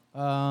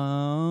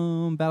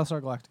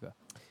 Battlestar Galactica.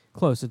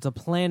 Close. It's a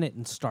planet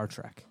in Star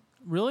Trek.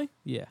 Really?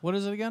 Yeah, What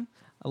is it again?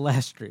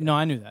 Alastria. No,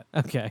 I knew that.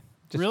 Okay.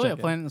 Just really? A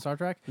checking. planet in Star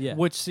Trek? Yeah.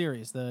 Which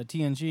series? The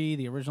TNG,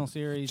 the original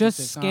series? Just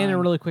Deep Space scan it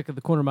Nine? really quick at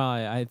the corner of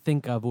my eye. I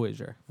think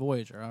Voyager,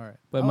 Voyager. All right.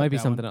 but I it might like be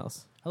that something one.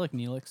 else. I like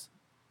Neelix.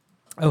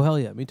 Oh hell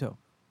yeah, me too.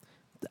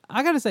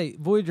 I gotta say,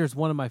 Voyager is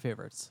one of my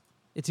favorites.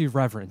 It's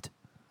irreverent.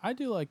 I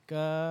do like.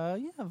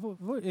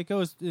 It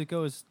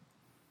goes.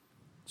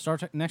 Star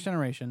Trek: Next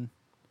Generation,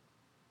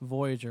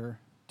 Voyager,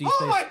 Deep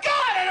Space.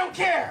 God, I don't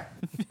care!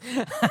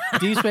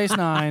 Deep Space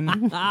Nine,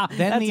 then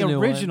That's the a new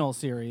one. original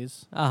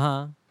series, Uh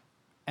huh.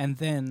 and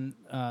then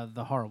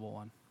the horrible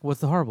one,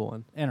 What's the horrible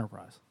one?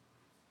 Enterprise.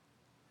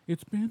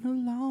 It's been a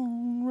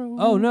long road.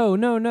 Oh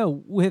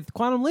no! With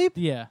Quantum Leap?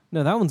 Yeah.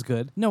 No, that one's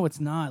good. No, it's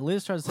not.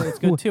 Liz tries to say it's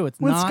good too. It's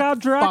With not Scott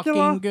Dracula?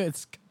 fucking good.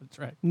 It's Scott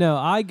Dracula. No,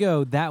 I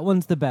go. That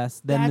one's the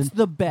best. Then That's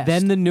the best.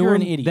 Then the new You're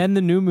an one. idiot. Then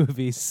the new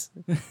movies.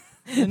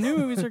 The new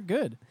movies are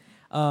good.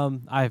 I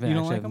haven't You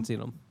don't actually like haven't 'em? seen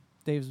them.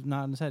 Dave's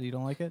nodding his head. You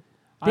don't like it?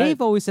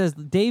 Dave always says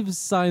Dave's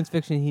science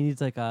fiction. He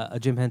needs like a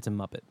Jim Henson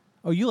Muppet.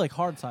 Oh, you like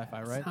hard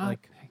sci-fi, right? Not-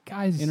 Like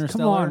guys, come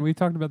Interstellar? on. We've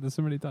talked about this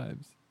so many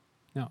times.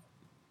 No,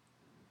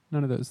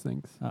 none of those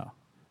things. oh.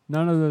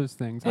 None of those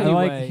things. I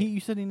Anyway, like you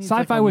said he needs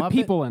sci-fi like a with Muppet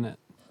people in it,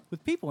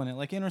 with people in it,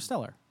 like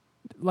Interstellar.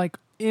 like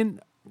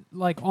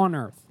on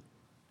Earth.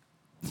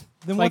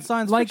 Then Like- what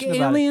science like fiction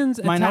about it? aliens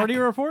attack- Minority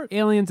Report?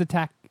 Aliens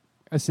attack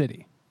a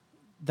city.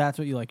 That's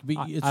what you like. But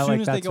I- as I soon like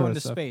as that they go sort of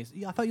into stuff. space,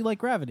 yeah, I thought you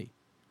liked Gravity.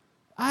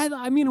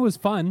 I mean, it was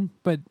fun,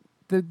 but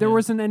there Yeah.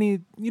 wasn't any.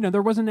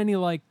 There wasn't any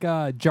like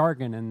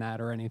jargon in that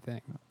or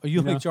anything. Oh,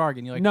 you know? like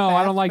jargon? You like no,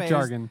 I don't like fast-paced-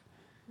 jargon.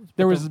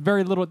 There was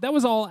very little. That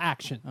was all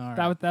action. All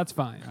right. That's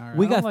fine. All right.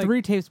 We I don't got like-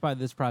 3 tapes by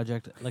this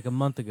project like a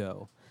month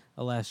ago,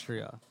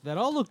 Alastria. That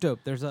all look dope.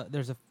 There's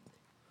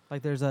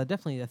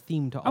definitely a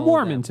theme to all I'm of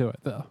warming them. to it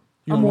though.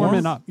 You're I'm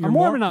warming warm? up. You're I'm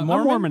warming up.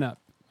 Mormon? I'm warming up.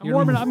 I'm You're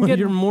warming up. I'm you're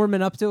getting.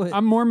 warming up to it.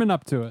 I'm warming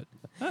up to it.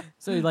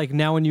 So like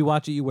now when you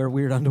watch it, you wear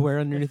weird underwear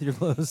underneath your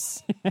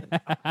clothes.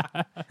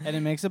 and it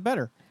makes it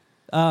better.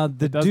 The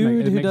It does make- dude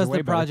it who makes it does way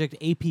the better. project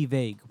AP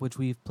Vague, which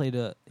we've played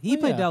he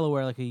played yeah.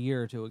 Delaware like a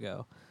year or two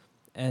ago,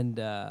 and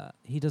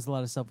he does a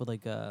lot of stuff with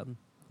like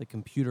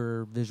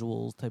computer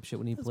visuals type shit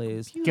when he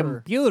plays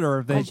Computer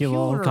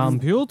visual.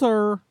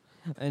 computer.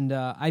 And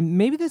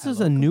maybe this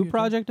is a new computer.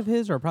 project of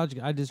his or a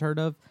project I just heard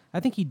of. I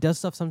think he does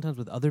stuff sometimes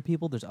with other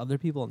people. There's other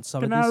people on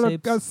some Can of I these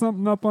look tapes.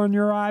 something up on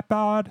your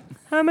iPod?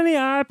 How many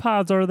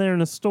iPods are there in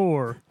the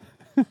store?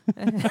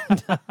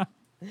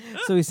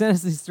 So he sent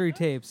us these 3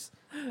 tapes,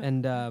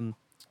 and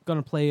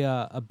gonna play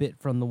a bit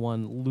from the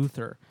one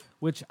Luther,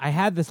 which I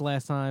had this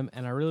last time,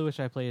 and I really wish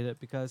I played it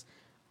because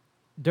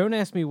don't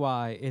ask me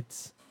why.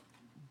 It's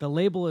the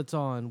label it's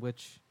on,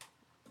 which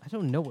I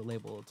don't know what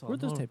label it's on. Where'd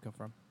this Hold on. tape come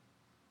from?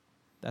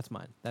 That's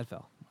mine. That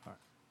fell.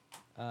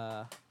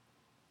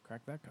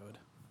 Crack that code.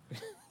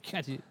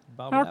 Got you.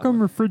 Bob How that come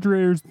one.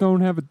 refrigerators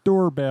don't have a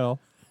doorbell?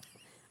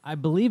 I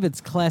believe it's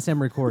Class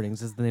M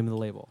Recordings is the name of the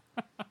label.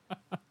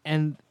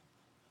 And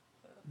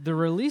the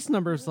release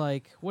number is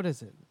like, what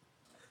is it?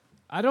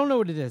 I don't know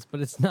what it is, but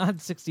it's not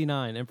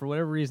 69. And for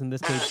whatever reason, this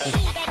tape just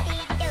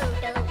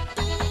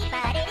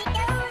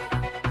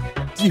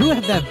Do you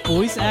have that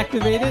voice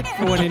activated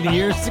for when it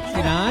hears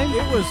 69?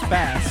 It was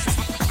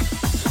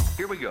fast.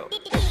 Here we go.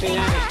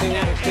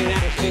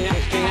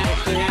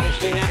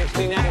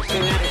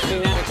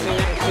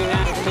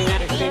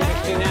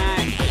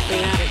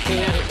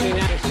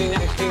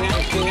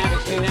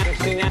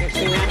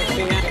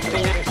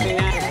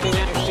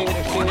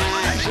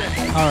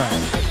 All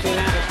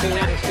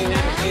right.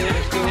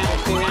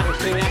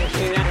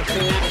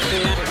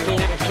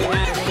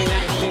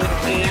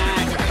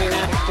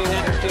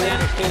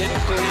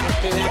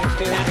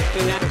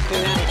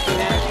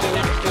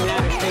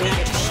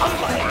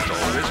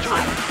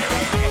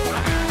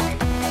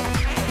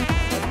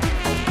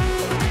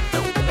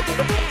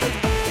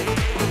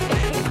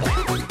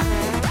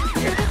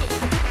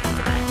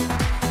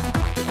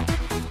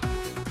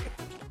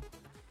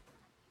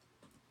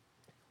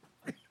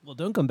 Well,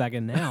 don't come back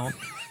in now.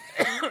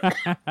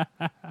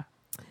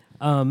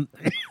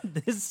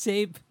 This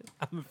tape,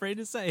 I'm afraid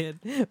to say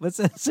it, but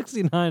says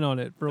 69 on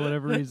it for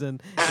whatever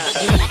reason.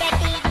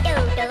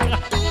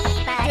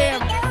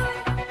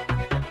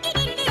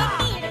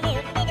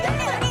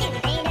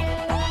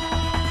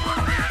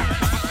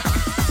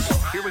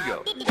 Here we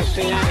go.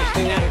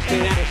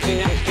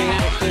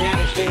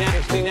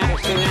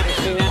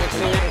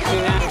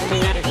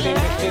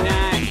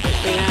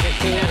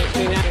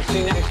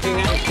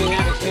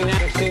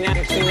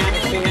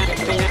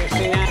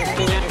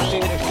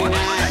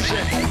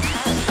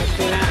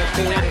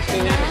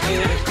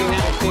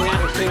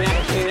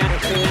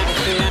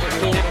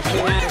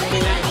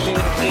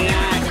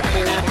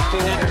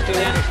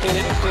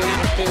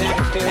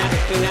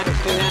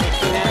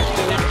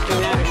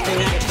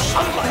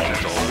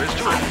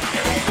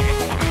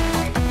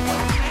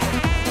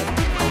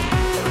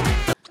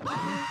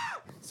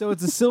 So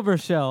it's a silver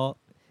shell,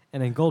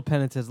 and in gold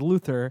pen it says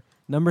Luther,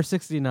 number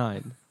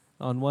 69,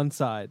 on one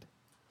side.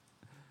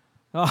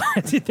 Oh, I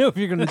didn't know if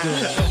you're going to do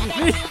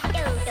it.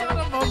 Son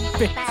of a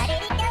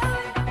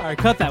bitch. All right,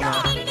 cut that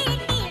one.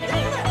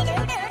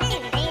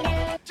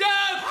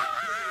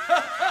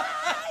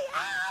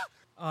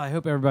 Oh, I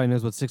hope everybody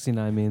knows what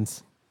 69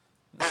 means.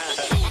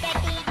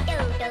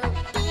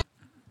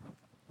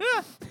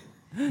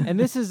 And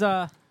this is,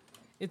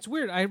 it's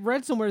weird. I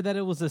read somewhere that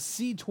it was a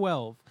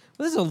C12.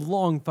 But this is a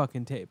long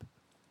fucking tape.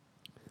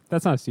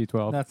 That's not a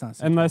C12. That's not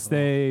C12 Unless at all.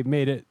 they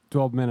made it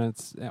 12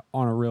 minutes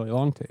on a really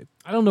long tape.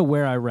 I don't know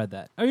where I read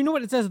that. Oh, you know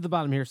what? It says at the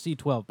bottom here,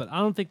 C12, but I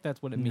don't think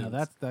that's what it means.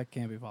 No, that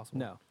can't be possible.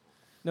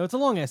 No, it's a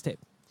long-ass tape.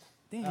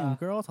 Damn,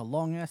 girl, it's a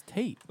long ass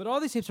tape. But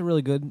all these tapes are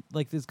really good.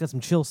 Like, it's got some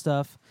chill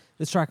stuff.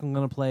 This track I'm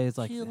going to play is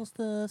like...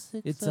 stuff,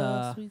 sick it's,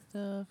 stuff, sweet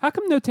stuff. How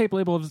come no tape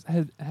labels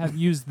have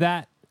used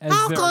that as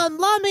their...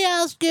 Let me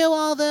ask you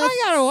all this.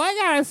 I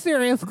got a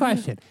serious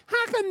question.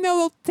 How come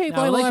no tape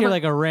I label like ever... you're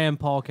like a Rand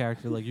Paul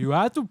character. Like, you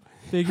have to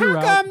figure How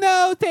out... come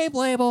no tape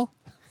label?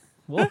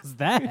 What was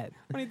that?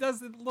 When he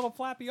does the little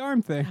flappy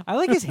arm thing. I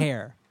like his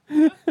hair.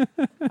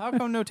 How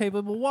come no tape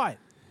label? Why?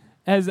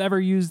 Has ever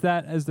used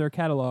that as their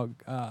catalog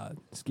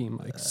scheme,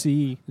 like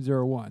C01,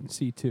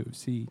 C2,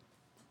 C...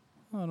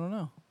 I don't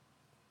know.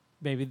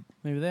 Maybe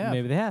Maybe they have.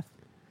 Maybe they have.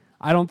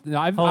 I don't...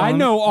 I on,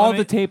 know let all me-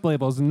 the tape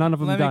labels, and none of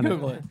them Let me done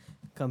Google it. it.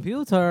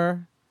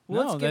 Computer. No,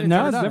 Let's they've get No,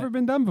 never it's done never it.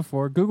 been done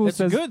before. Google It's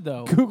says good,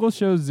 though. Google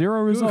shows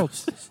zero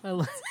results.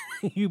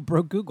 You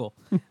broke Google.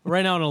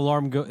 Right now an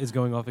alarm is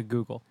going off at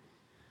Google.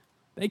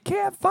 They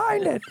can't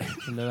find it.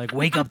 And they're like,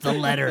 wake up the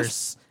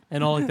letters.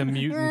 And all like the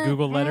mutant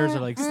Google letters are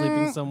like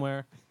sleeping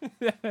somewhere.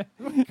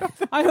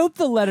 I hope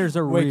the letters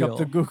are Wake real. up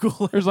the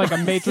Google. There's like a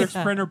matrix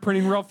printer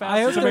printing real fast. I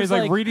hope and somebody's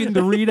there's, like like- reading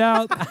the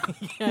readout.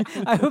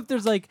 I hope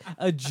there's like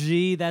a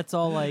G that's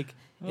all like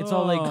it's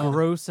all like Oh.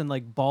 gross and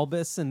like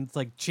bulbous and it's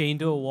like chained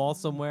to a wall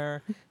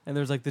somewhere. And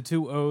there's like the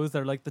two O's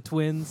that are like the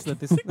twins that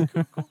this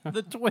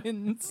The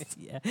twins.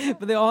 yeah.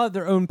 But they all have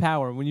their own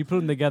power. When you put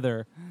them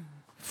together,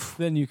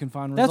 Then you can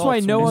find that's results. why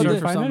when no you other search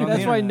for something on the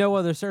that's why internet. no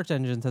other search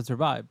engines have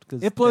survived.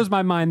 Because It blows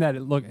my mind that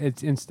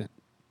it's instant.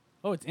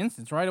 Oh, it's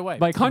instant right away.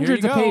 Like Here you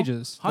hundreds of go.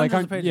 pages. Hundreds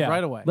Like, of pages yeah.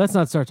 right away. Let's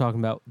not start talking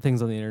about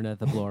things on the internet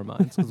that blow our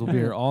minds because we'll be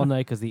here all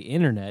night because the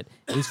internet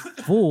is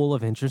full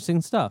of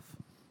interesting stuff.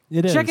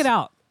 Check it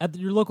out at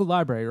your local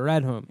library or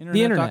at home.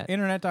 The internet.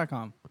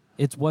 Internet.com.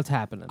 It's what's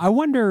happening. I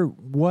wonder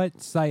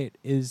what site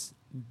is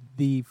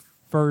the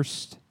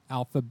first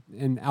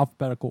in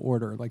alphabetical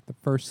order, like the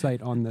first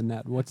site on the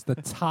net. What's the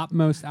top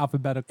most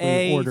alphabetically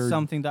A ordered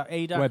something dot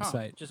a.com.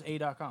 website? Just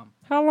a.com.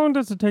 How long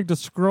does it take to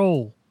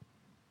scroll?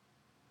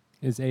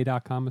 Is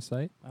a.com a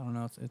site? I don't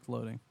know. It's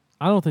loading.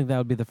 I don't think that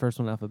would be the first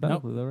one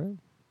alphabetically, though, right?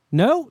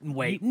 No?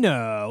 Wait,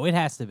 no. It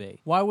has to be.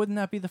 Why wouldn't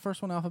that be the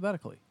first one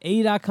alphabetically?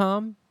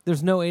 A.com?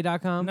 There's no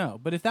A.com? No,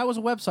 but if that was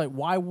a website,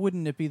 why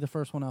wouldn't it be the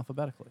first one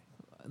alphabetically?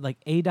 Like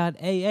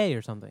A.AA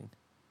or something.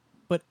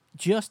 But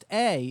just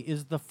A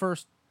is the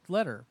first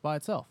letter by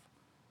itself.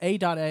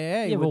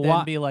 A.AA Yeah, would but then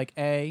why- be like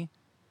A.A.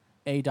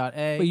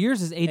 But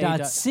yours is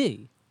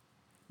A.C.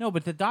 No,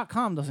 but the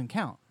 .com doesn't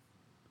count.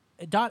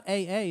 .AA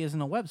isn't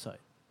a website.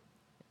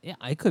 Yeah,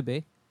 it could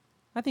be.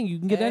 I think you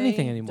can get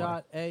anything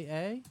anymore.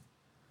 .AA?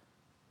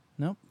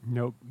 Nope.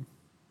 Nope.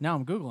 Now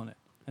I'm Googling it.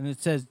 And it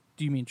says,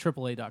 Do you mean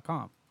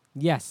AAA.com?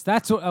 Yes,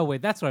 that's what. Oh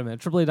wait, that's what I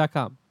meant.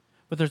 AAA.com.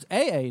 But there's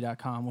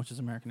AA.com, which is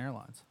American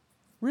Airlines.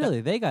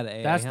 Really, they got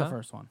AA. That's huh? the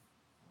first one.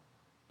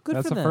 Good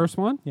That's for the them. first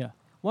one? Yeah.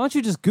 Why don't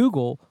you just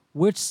Google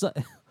which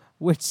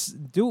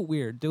do it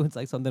weird, do it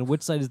like something.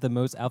 Which site is the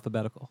most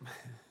alphabetical?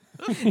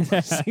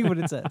 See what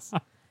it says.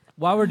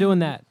 While we're doing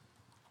that,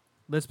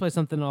 let's play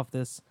something off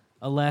this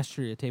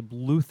Alastria tape,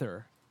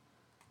 Luther,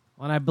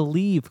 on I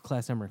believe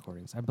Class M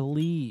recordings. I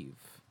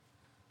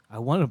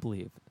want to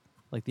believe,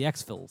 like the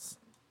X-Fills.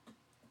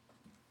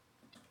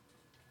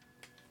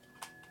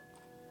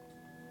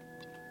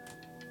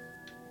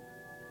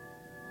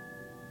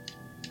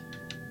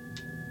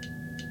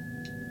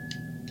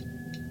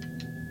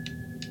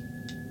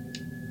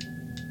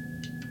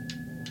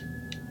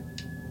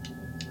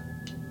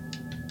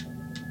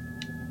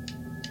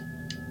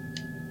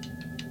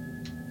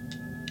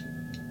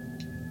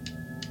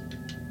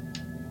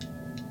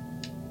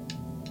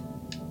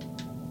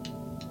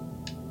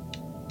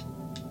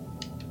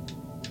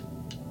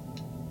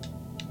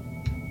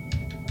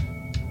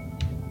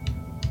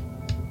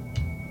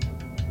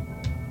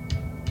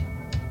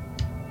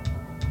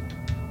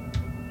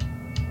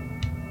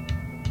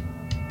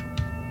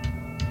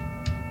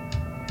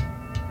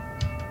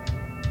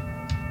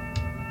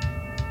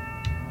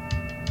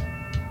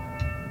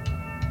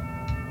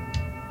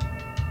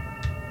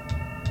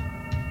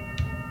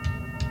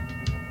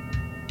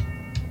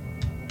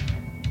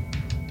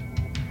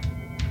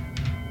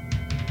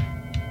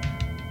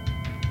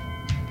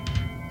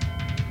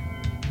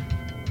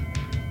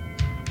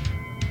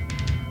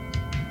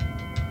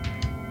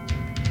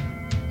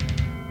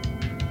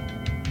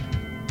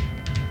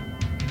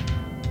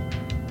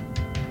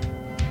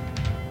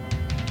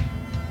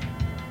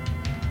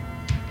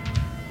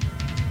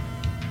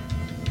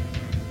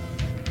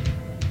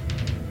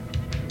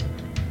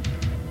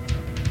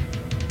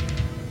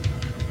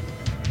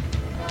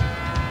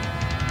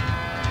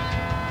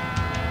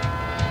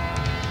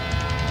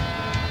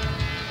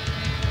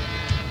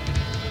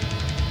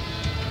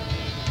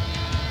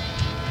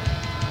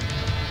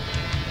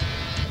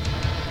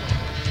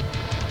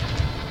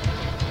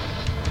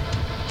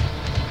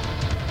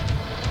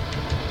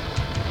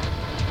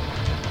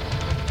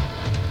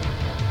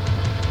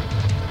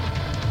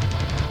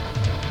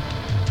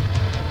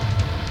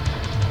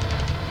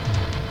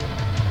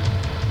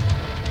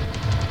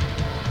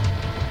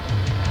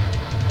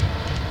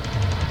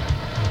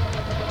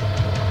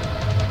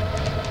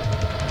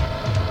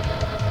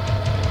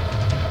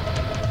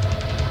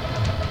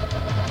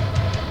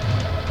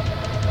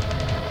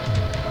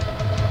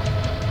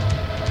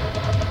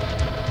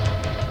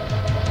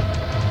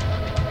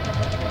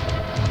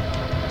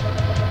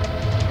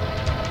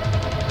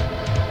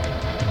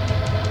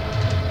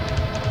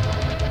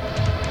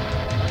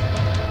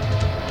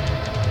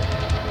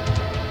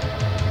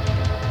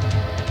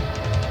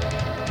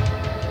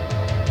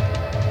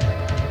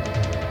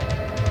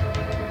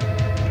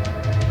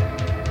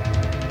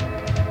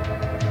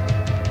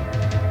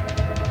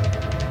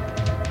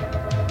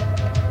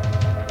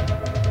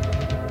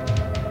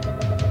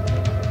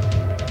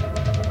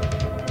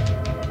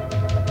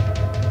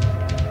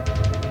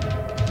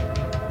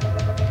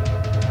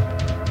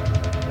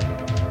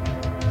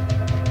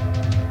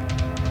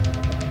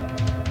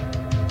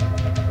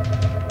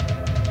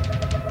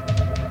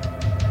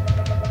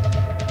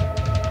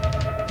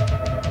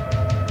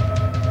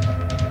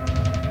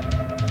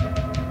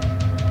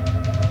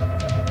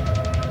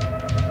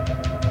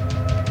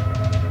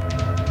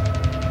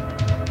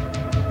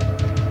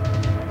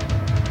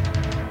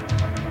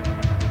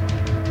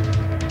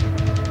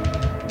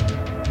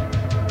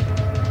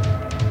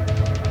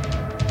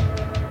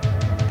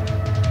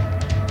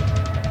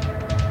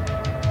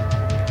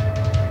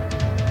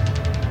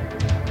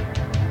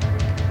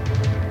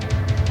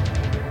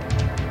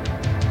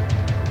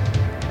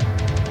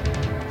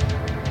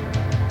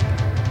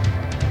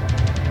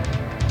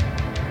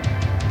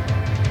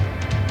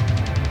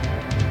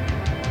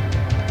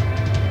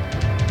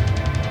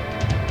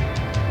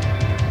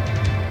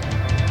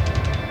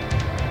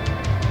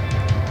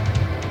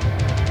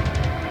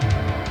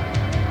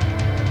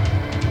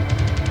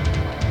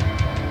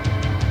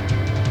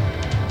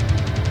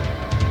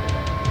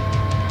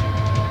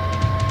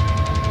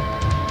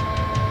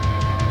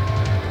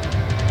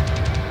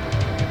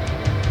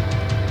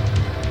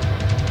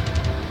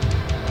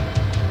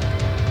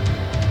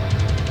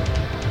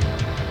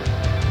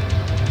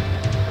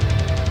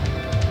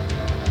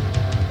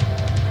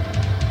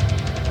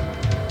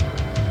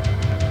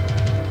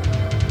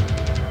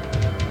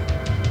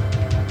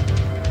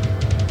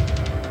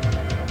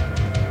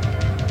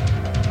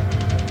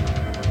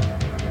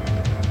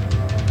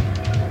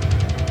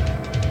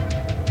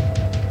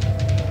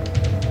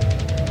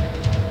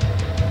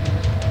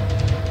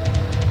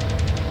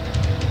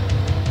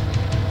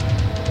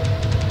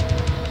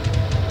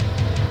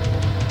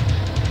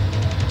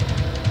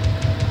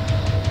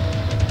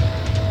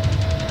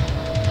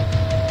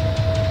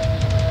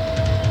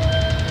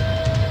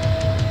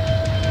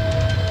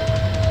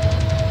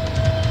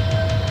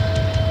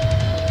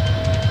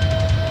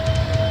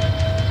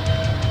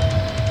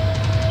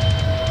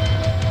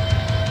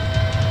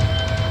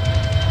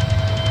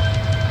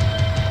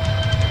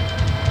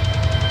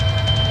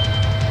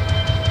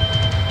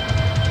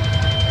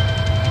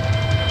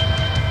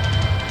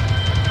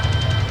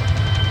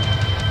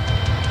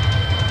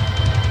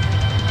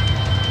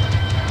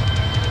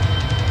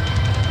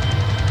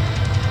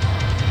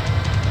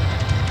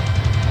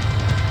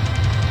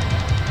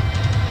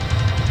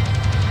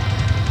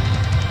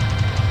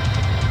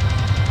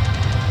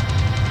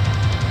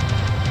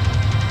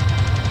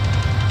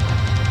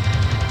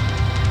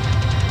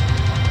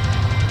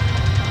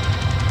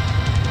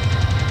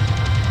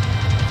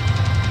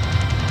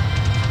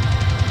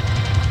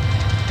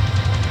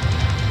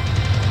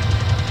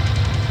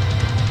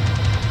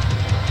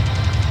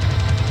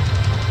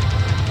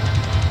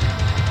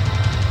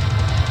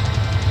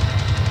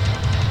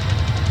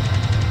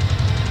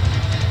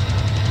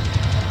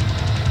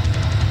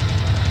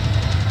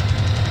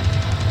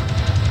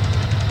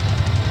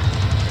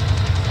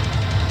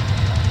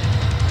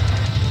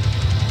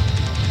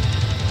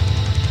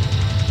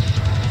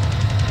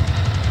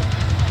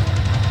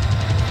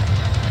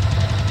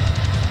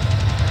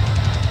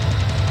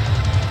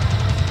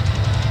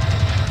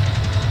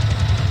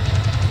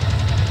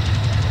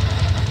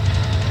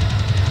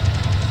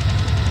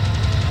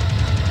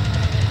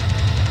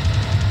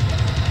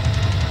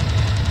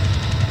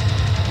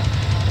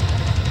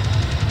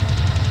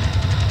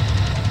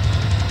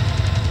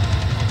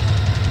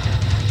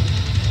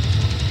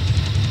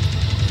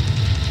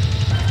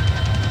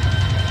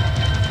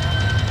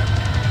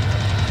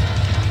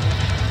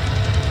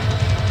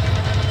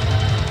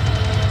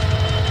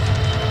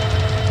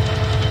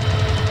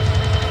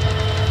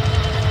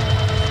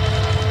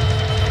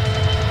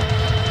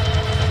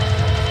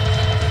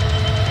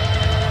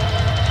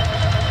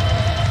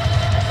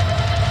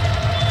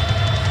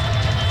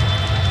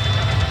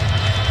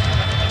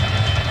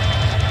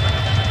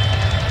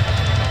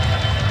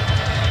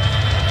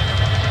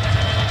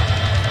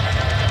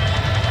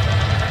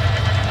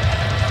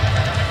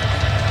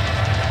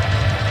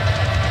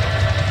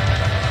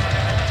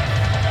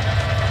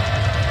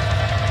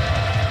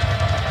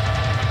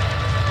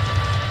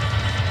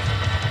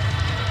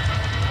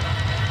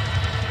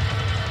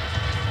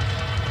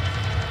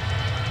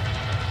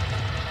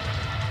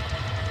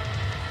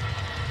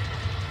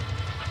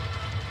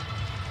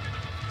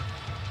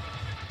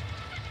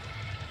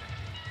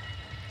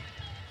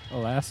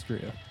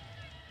 Alastria.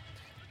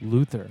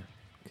 Luther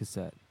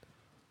cassette.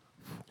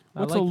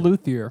 What's I a like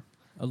luthier?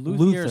 A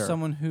luthier Luther. is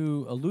someone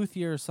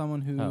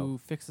who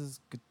fixes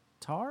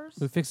guitars.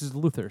 Who fixes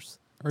Luthers?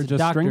 Or It's just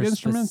doctor stringed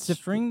instruments?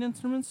 specific. Stringed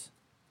instruments.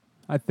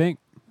 I think.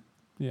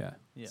 Yeah.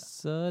 Yeah.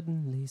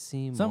 Suddenly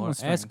see Something more. with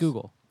strings. Ask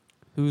Google.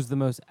 Who's the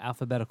most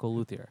alphabetical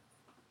luthier?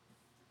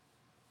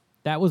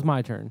 That was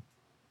my turn.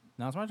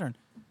 Now it's my turn.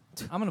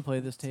 I'm gonna play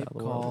this tape how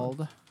the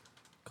world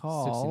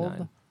called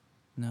 69.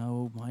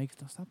 No, Mike,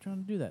 stop trying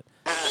to do that.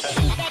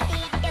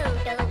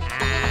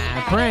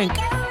 Prank.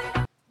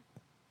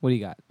 What do you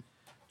got?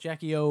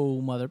 Jackie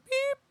O mother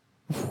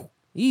beep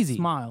Easy.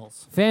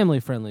 smiles. Family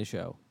friendly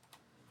show.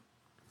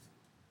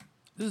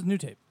 This is new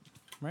tape,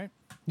 right?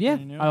 Yeah.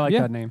 Pretty new? I like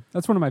Yeah. that name.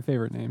 That's one of my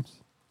favorite names.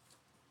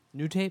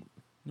 New tape.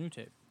 New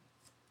tape.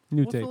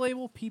 New What's tape. the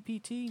label?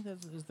 PPT.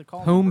 That is the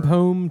call. Pome number.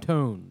 Pome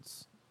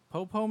Tones.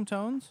 Pome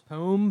tones.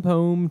 Pome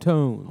Pome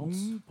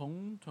Tones.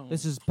 Pome tones.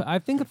 This is, I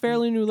think, a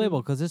fairly new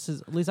label because this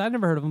is, at least I've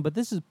never heard of them, but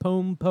this is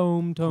Pome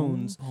Pome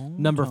Tones,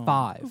 number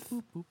 5.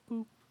 Boop, boop,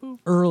 boop, boop.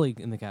 Early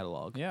in the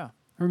catalog. Yeah.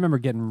 I remember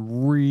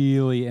getting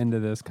really into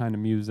this kind of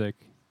music.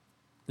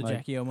 The Like-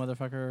 Jackie O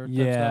motherfucker. type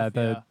Yeah,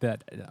 stuff.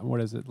 that what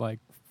is it like?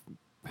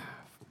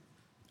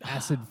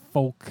 Acid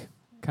folk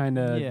kind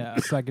of Yeah.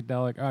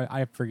 psychedelic.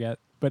 I forget,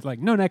 but like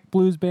No Neck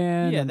Blues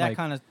Band. Yeah, and that like,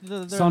 kind of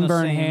they're in the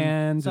Sunburn same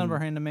Hands and-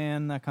 Sunburn Hand to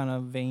Man, that kind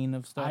of vein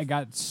of stuff. I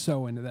got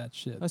so into that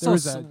shit. I There saw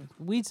was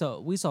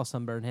we saw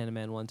Sunburn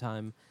Handyman one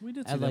time we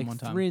did see at them like one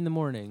time. 3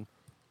 a.m,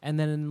 and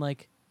then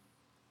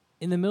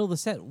in the middle of the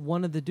set,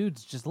 one of the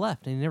dudes just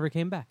left and he never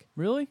came back.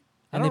 Really?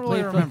 And I they don't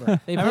really played remember.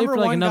 For, they I played remember for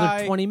like one another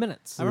guy- 20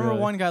 minutes. I remember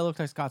Really? one guy looked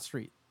like Scott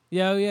Street.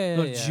 Yeah, yeah,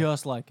 Looked yeah.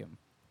 just like him.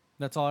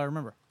 That's all I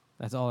remember.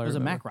 That's all I It was a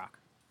remember. Mac Rock.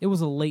 It was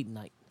a late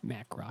night.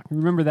 Mac Rock.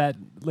 Remember that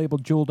label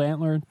Jeweled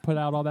Antler put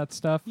out all that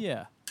stuff?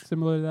 Yeah.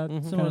 Similar to that.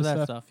 Mhm. Some of kinda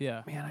that stuff.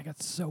 Yeah. Man, I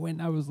got so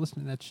in. I was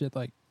listening to that shit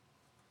like.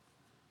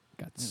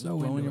 Got so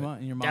Blowing into your it.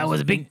 in your That mom's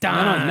was a big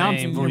basement. time No,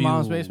 in for your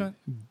mom's you. basement.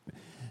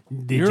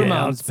 Your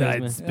mom's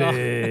basement.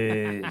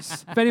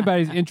 space. If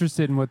anybody's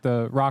interested in what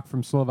the Rock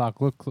from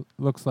Slovak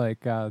looks like,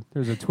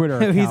 there's a Twitter.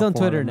 account He's on for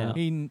Twitter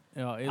him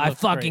now. It I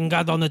looks fucking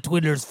great. got on the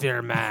Twitter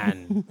sphere,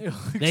 man.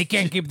 They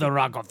can't keep the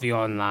rock off the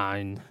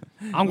online.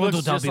 I'm going to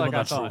Looks tell just people like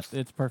I the thought. truth.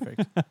 It's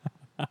perfect.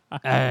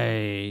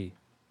 Hey,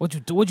 what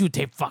you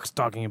tape fucks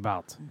talking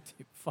about?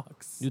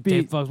 Fucks. You Be-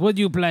 tape fucks. What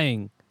you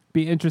playing?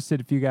 Be interested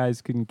if you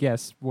guys can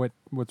guess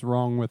what's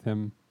wrong with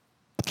him.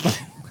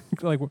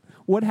 Like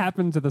what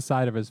happened to the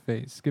side of his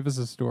face? Give us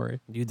a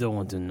story. You don't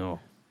want to know.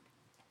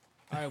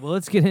 All right, well,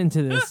 let's get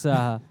into this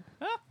I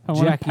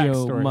want a Jackie O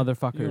backstory. You want a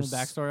motherfuckers.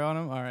 backstory on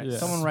him? All right. Yeah.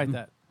 Someone write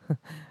that.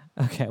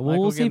 Okay, well, Mike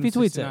will we'll see give if he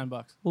him tweets it.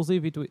 $69. We'll see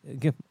if he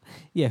tweets.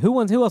 Yeah, who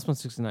else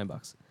wants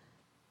 $69?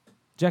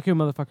 Jackie O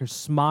motherfucker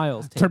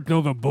smiles. tape. Tripped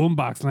over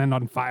boombox, land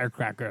on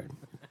firecracker.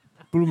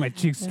 Blew my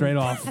cheeks straight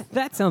off.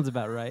 That sounds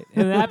about right.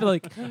 And it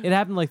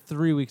happened like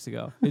 3 weeks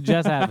ago. It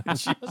just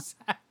happened.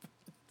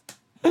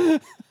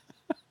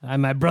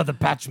 And my brother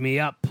patched me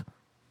up.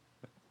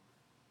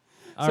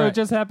 All So right. it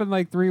just happened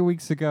like 3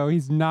 weeks ago.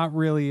 He's not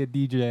really a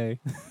DJ.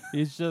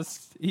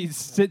 he's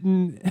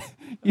sitting.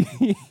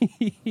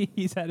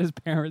 He's at his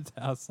parents'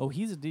 house. Oh,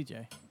 he's a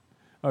DJ.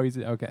 Oh, he's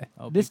okay.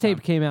 Oh, This big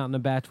tape came out in a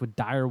batch with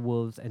Dire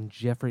Wolves and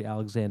Jeffrey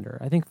Alexander.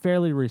 I think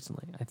fairly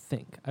recently.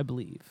 I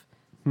believe.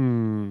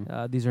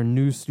 These are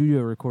new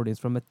studio recordings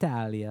from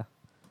Italia.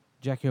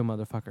 Jackie O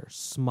motherfucker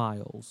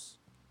smiles.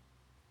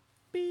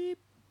 Beep.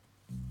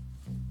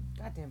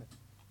 God damn it.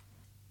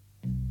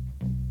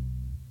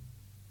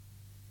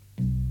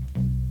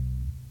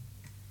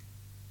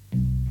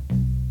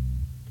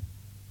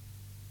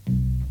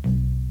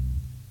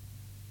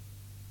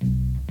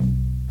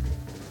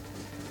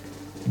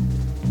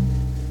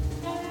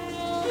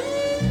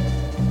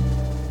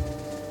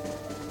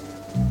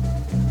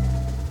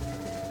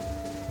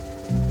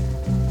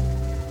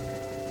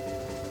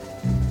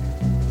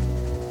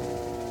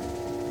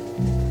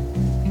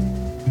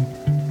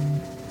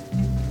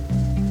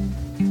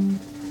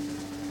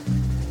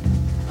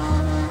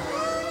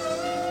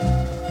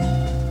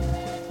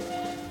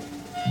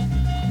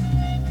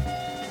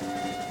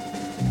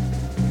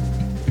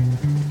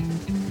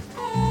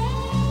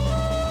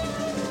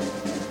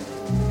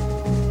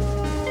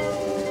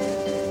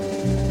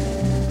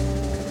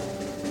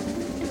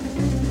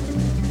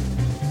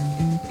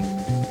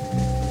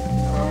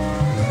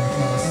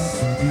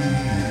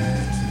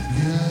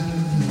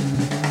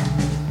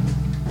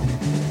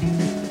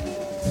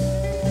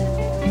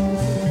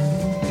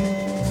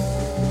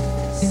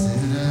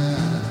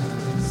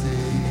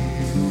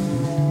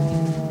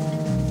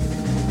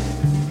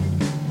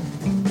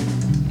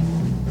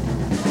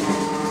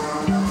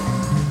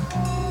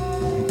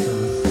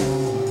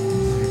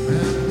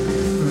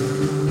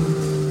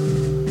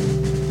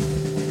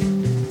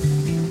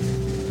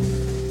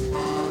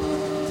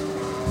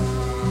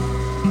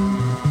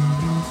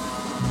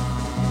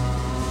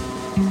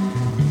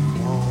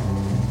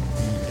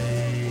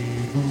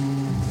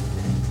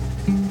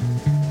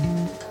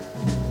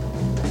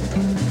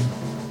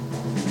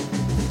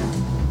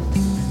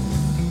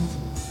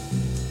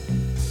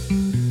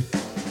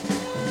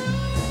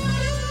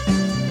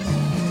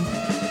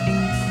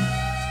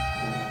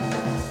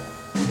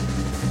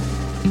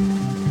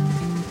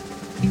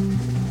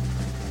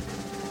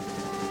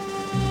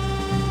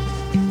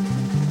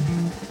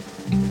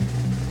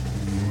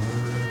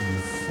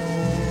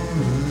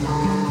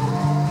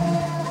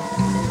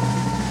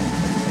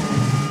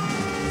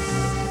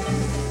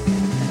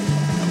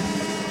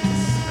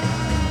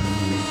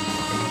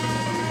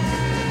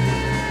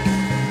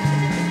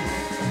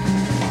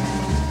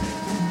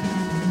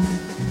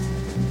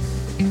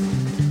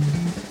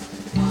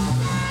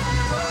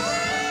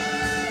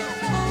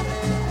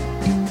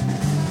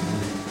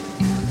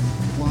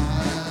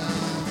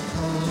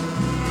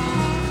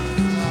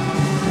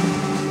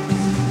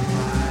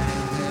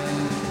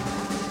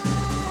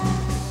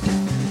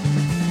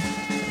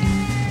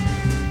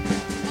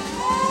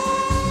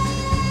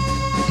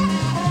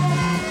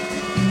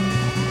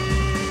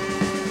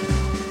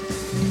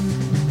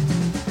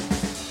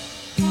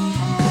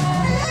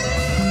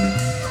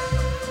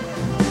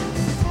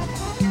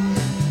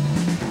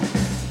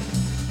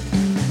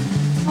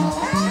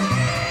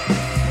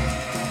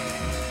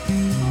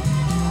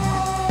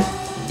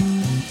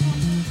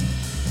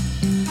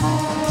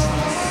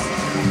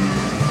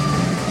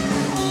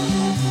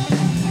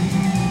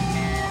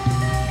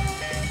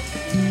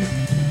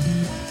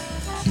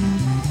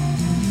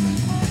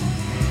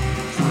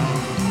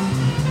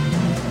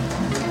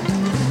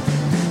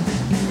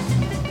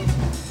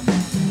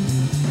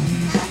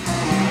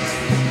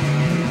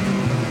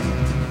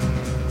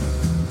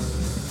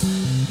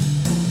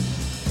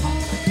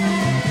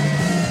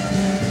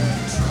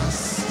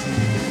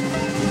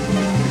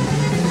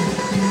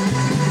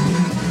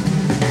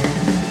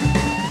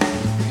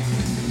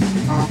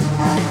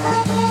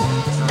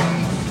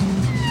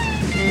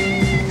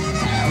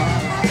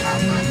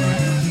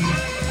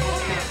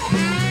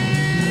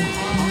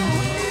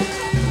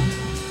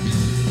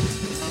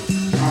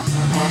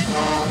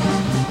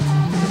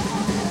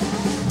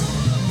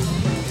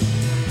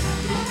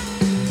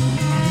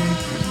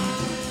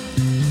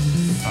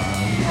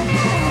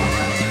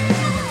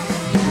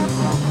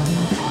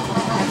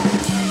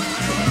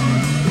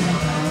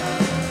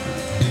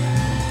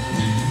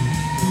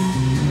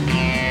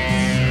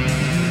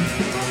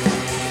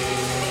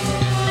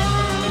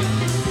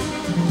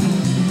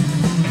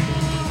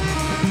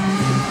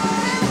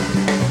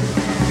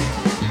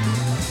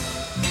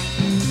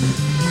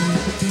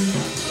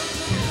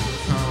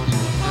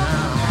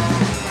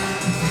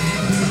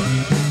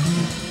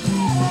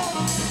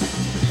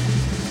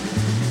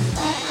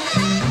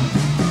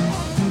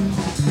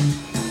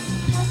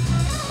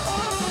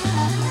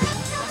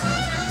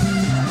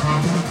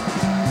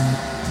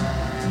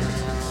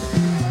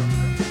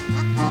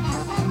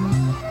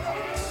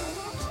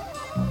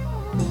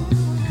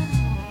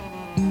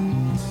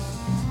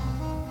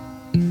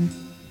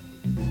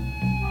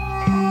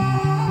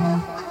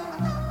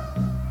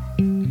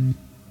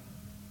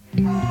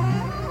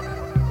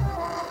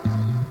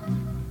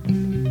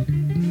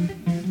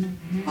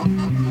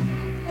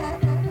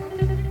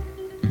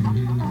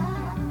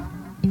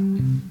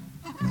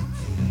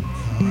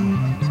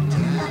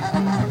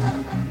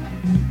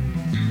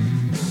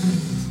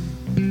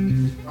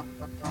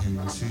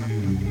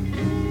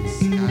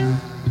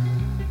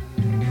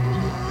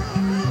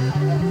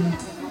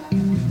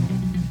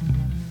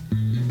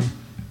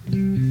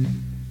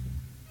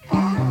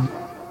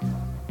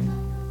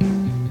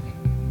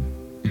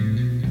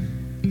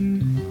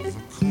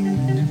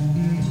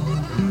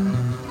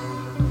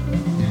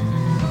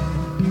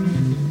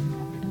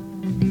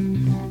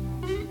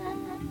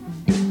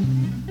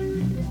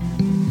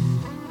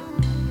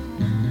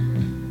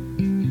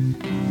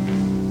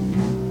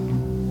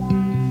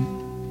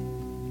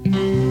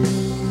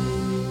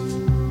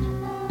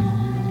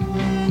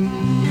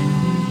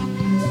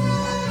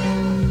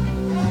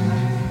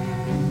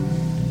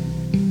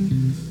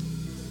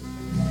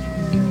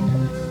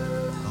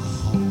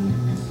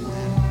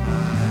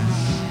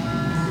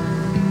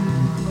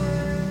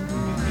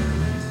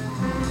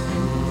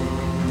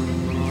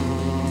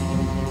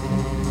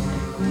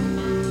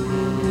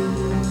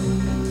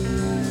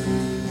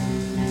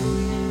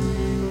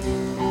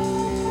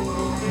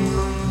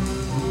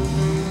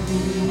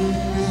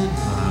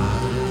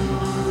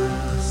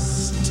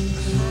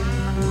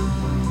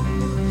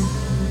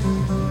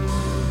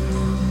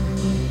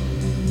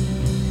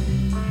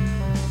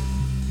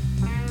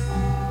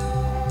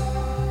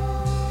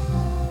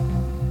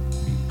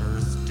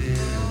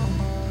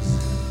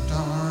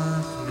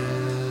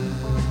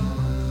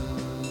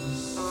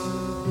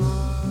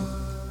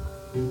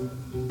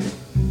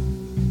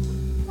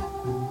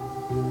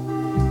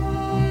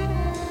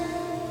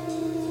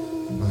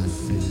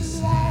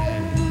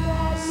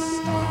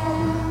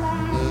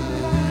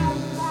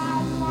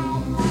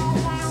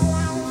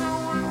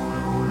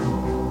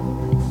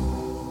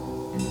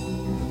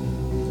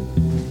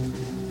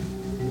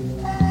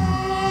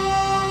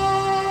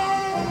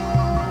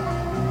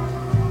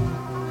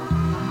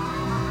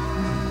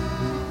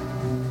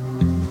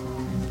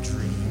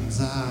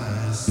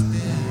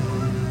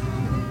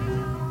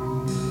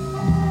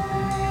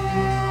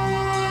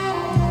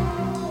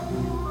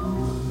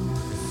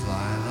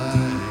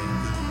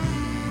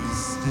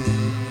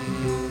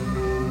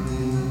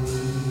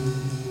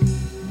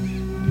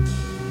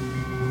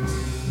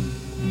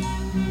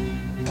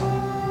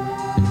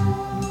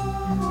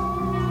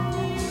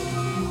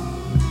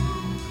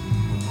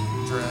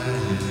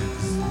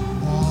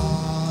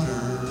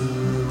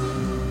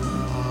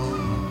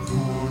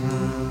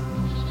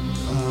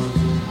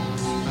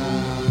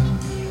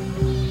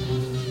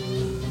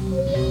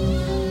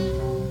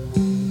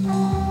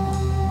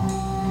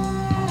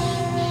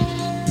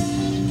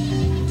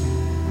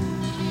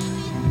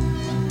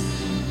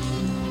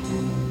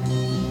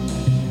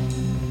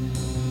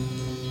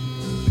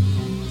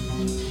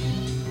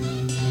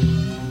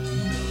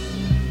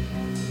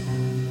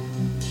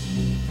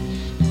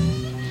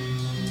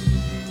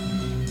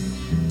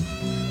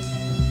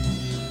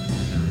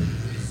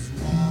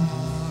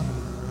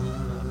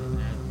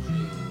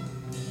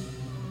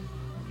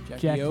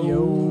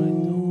 Jackie-O,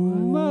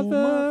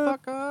 mother.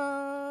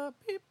 Motherfucker.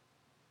 Beep.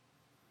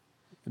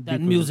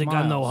 That music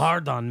got no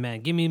hard on,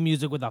 man. Give me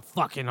music with a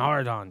fucking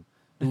hard on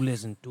to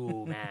listen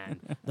to, man.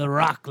 The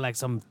Rock like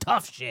some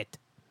tough shit.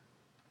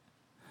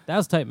 That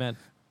was tight, man.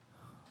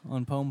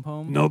 On Pom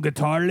Pom. No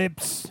guitar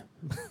lips.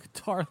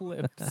 Guitar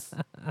lips.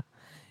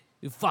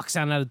 You fuck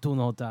sound out of tune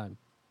the whole time.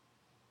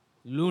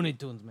 Looney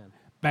Tunes, man.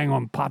 Bang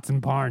on pots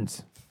and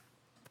parns.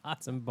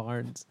 Pots and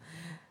Barnes.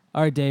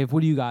 All right, Dave,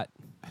 what do you got?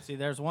 See,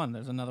 there's one.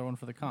 There's another one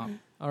for the comp.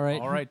 All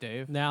right. All right,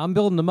 Dave. Now I'm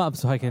building them up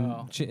so I can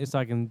Oh. so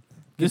I can.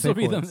 This get will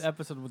be big the points.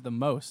 episode with the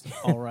most.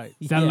 All right.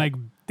 Sound Yeah. like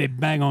they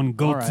bang on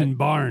goats right. and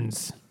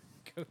barns.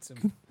 It's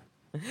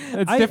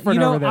I- different you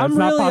know, over there. I'm It's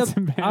not really, pots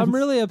and pans. I'm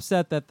really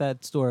upset that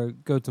that store,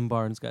 Goats and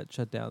Barns, got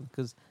shut down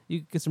because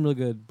you get some really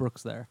good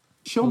Brooks there.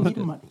 Show me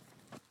the money.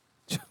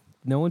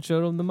 No one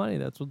showed them the money.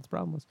 That's what the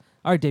problem was.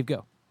 All right, Dave,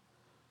 go.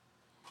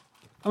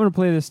 I'm going to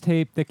play this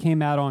tape that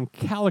came out on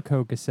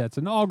Calico cassettes,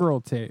 an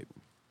all-girl tape.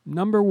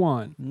 Number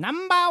 1.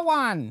 Number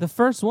one. The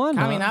first one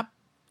Coming huh? up.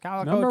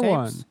 Calico Number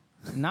tapes.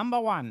 Number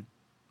one.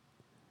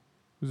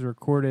 It was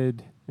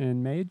recorded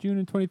in May, June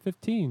of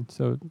 2015.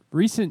 So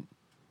recent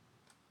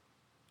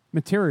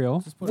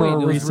material Just put for Wait, a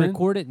it was recent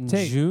recorded in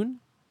tape. June,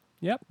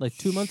 Yep. like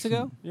 2 months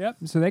ago. Yep.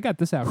 So they got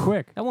this out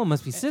quick. That one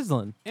must be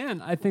sizzling.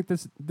 And I think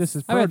this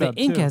is I bet the pro-dub,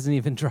 ink too. hasn't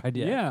even dried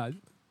yet. Yeah.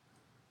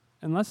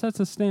 Unless that's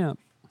a stamp.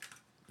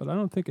 But I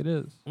don't think it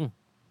is.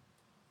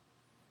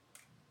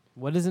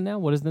 What is it now?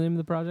 What is the name of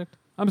the project?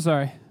 I'm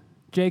sorry.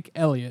 Jake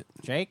Elliott.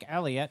 Jake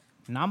Elliott.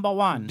 Number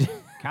one.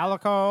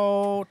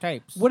 Calico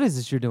tapes. What is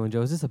this you're doing,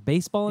 Joe? Is this a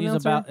baseball He's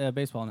announcer? about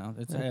baseball now.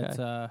 It's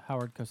Okay.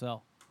 Howard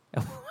Cosell.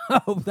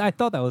 Oh, I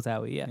thought that was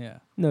Howie. Yeah. Yeah.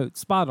 No,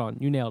 spot on.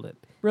 You nailed it.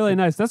 Really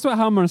nice. That's how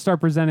I'm going to start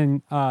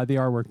presenting the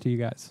artwork to you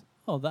guys.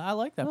 Oh, I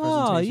like that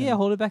Oh, presentation. yeah.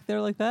 Hold it back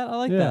there like that. I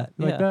like yeah, that.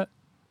 Like yeah. that.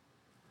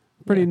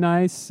 Pretty Yeah.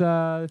 nice.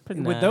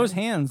 Pretty With nice. those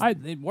hands, I-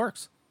 it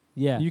works.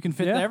 Yeah. You can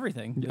fit Yeah.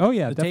 everything. Oh,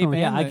 yeah, The tape definitely.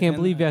 yeah, and I the- can't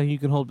and believe the- how you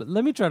can hold. But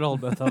let me try to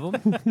hold both of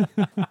them.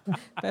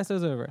 Pass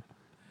those over.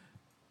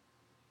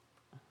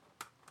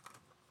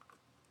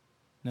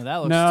 No, that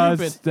looks No,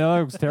 stupid. that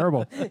looks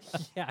terrible.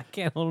 Yeah, I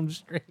can't hold them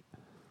straight.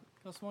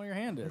 How small your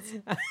hand is.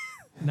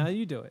 Now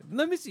you do it.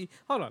 Let me see.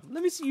 Hold on.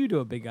 Let me see you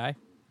do it, big guy.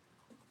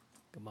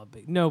 Come on,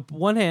 big. No,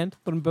 one hand.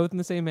 Put them both in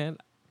the same hand,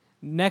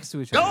 next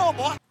to each other.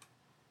 boy.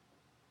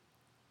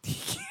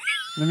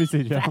 Let me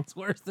see, Joe. That's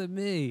worse than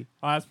me.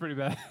 Oh, that's pretty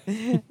bad.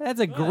 That's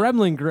a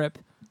gremlin grip.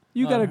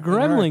 You got a It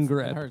gremlin hurts.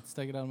 grip. It hurts.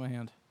 Take it out of my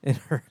hand. It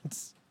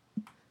hurts.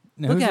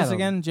 Now, Look who's at this him.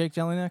 again? Jake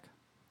Jellyneck?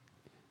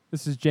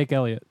 This is Jake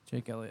Elliott.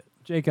 Jake Elliott.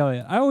 Jake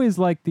Elliott. I always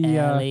like the.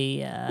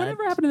 Elliott.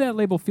 Whatever happened to that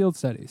label, Field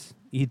Studies?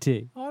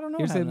 E.T. Oh, I don't know.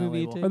 Here's what that happened to movie,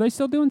 label. E.T. Are they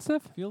still doing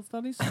stuff? Field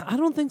studies? I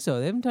don't think so.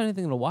 They haven't done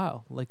anything in a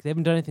while. Like they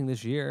haven't done anything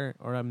this year,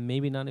 or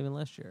maybe not even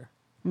last year.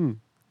 Hmm.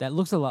 That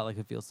looks a lot like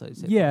a field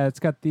studies. Yeah, it's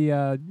got the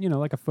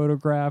like a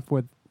photograph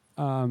with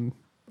a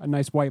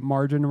nice white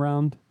margin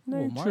around Oh,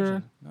 nature.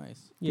 margin.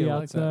 Nice. The I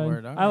like that outside.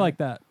 word. I like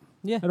that.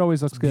 Yeah. It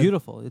always looks It's good.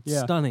 beautiful. It's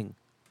Yeah. stunning.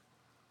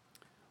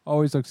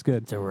 Always looks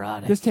good. It's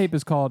erotic. This tape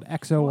is called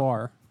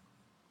XOR,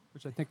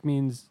 which I think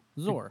means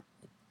Zor.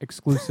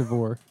 exclusive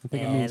or. I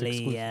think it means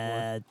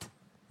exclusive.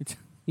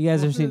 You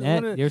guys ever seen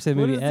Et? What You ever seen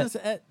the movie What Et? is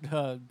this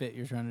Et bit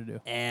you're trying to do?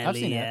 I've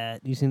seen Et.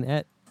 You seen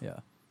Et? Yeah.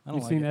 I don't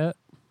You like seen it. it?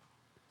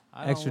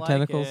 I don't Extra like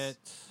tentacles? it.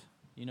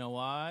 You know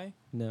why?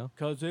 No.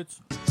 Because it's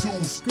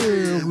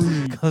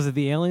Because of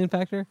the alien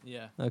factor?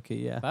 yeah. Okay,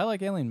 yeah. But I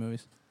like alien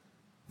movies.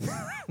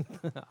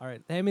 All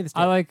right. Hand me the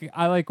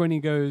I like when he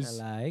goes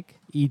like.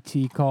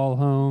 E.T. call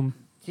home.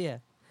 Yeah.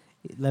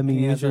 Let me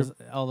He use has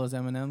your. all those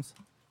M&Ms.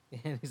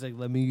 And he's like,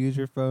 let me use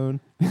your phone.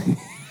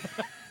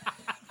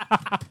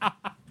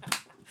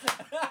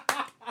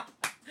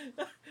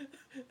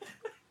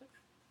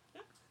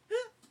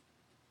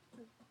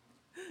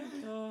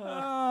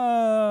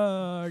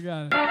 Oh, I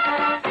got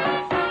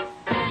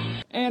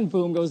it. And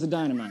boom goes the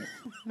dynamite.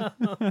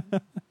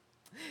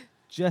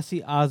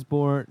 Jesse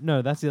Osborne.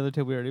 No, that's the other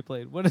tape we already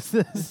played. What is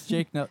this?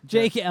 Jake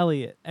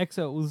Elliott.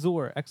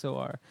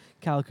 XOR.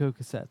 Calico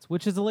Cassettes,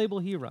 which is a label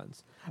he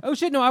runs. Oh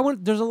shit! No,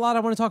 there's a lot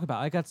I want to talk about.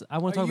 I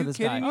want to talk about this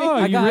guy. kidding me? Oh,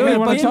 I you got really a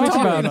want to bunch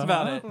talk of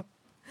about it. it?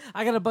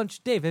 I got a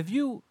bunch. Dave, have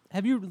you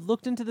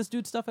looked into this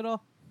dude's stuff at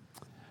all?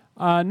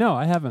 No,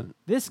 I haven't.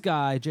 This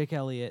guy, Jake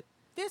Elliott.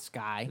 This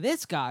guy.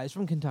 This guy is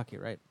from Kentucky,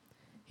 right?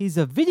 He's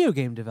a video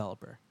game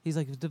developer. He's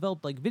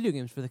developed video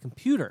games for the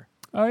computer.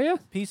 Oh yeah,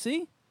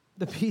 PC?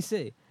 The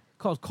PC.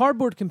 Called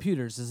Cardboard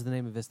Computers is the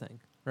name of his thing,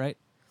 right?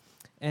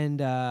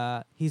 And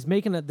he's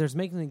making a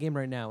game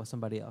right now with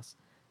somebody else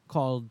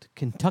called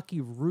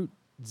Kentucky Route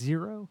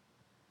Zero,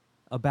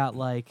 about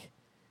I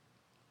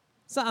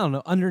don't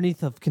know,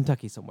 underneath of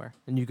Kentucky somewhere,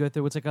 and you go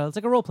through. It's like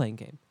a role playing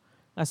game.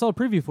 I saw a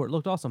preview for it;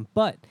 looked awesome.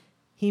 But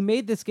he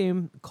made this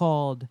game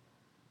called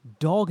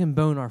Dog and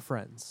Bone Are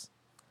Friends,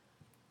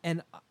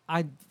 and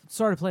I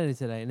started playing it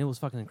today, and it was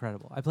fucking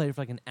incredible. I played it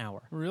for an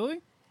hour.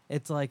 Really?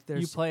 It's like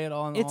there's You play it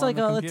on it's on like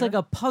the a computer? it's like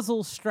a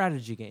puzzle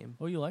strategy game.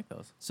 Oh, you like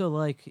those?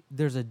 So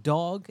there's a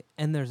dog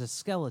and there's a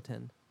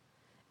skeleton,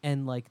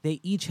 and they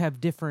each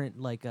have different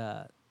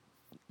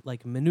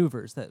like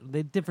maneuvers that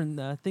they different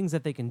things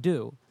that they can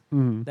do.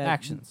 Mhm. That,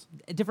 Actions.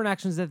 different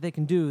actions that they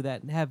can do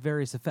that have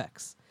various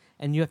effects,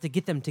 and you have to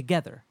get them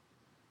together.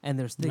 And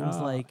there's things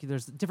Ah. like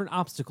there's different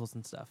obstacles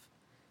and stuff.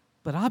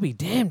 But I'll be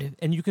damned if,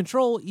 and you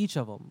control each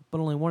of them, but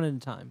only one at a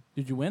time.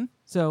 Did you win?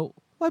 So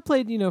I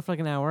played, for like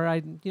an hour. I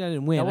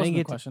didn't win. That I wasn't didn't the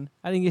get question.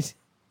 I didn't get.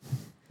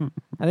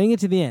 I didn't get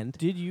to the end.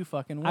 Did you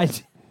fucking win?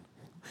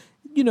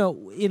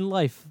 In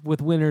life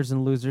with winners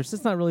and losers,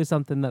 it's not really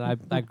something that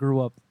I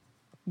grew up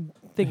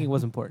thinking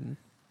was important.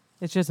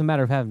 It's just a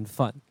matter of having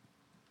fun.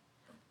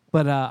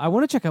 But I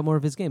want to check out more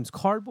of his games.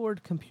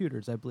 Cardboard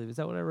Computers, I believe. Is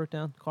that what I wrote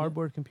down?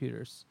 Cardboard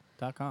Computers.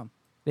 .com.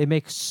 They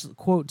make,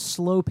 quote,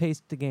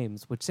 slow-paced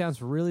games, which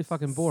sounds really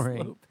fucking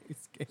boring.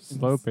 Slow-paced games.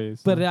 Slow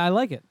pace. But I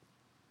like it.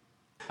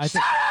 I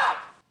think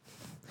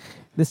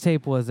this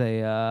tape was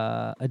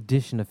a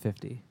edition of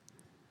 50.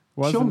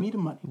 Show me the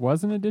money.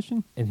 Was an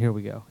edition? And here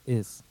we go.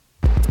 Is.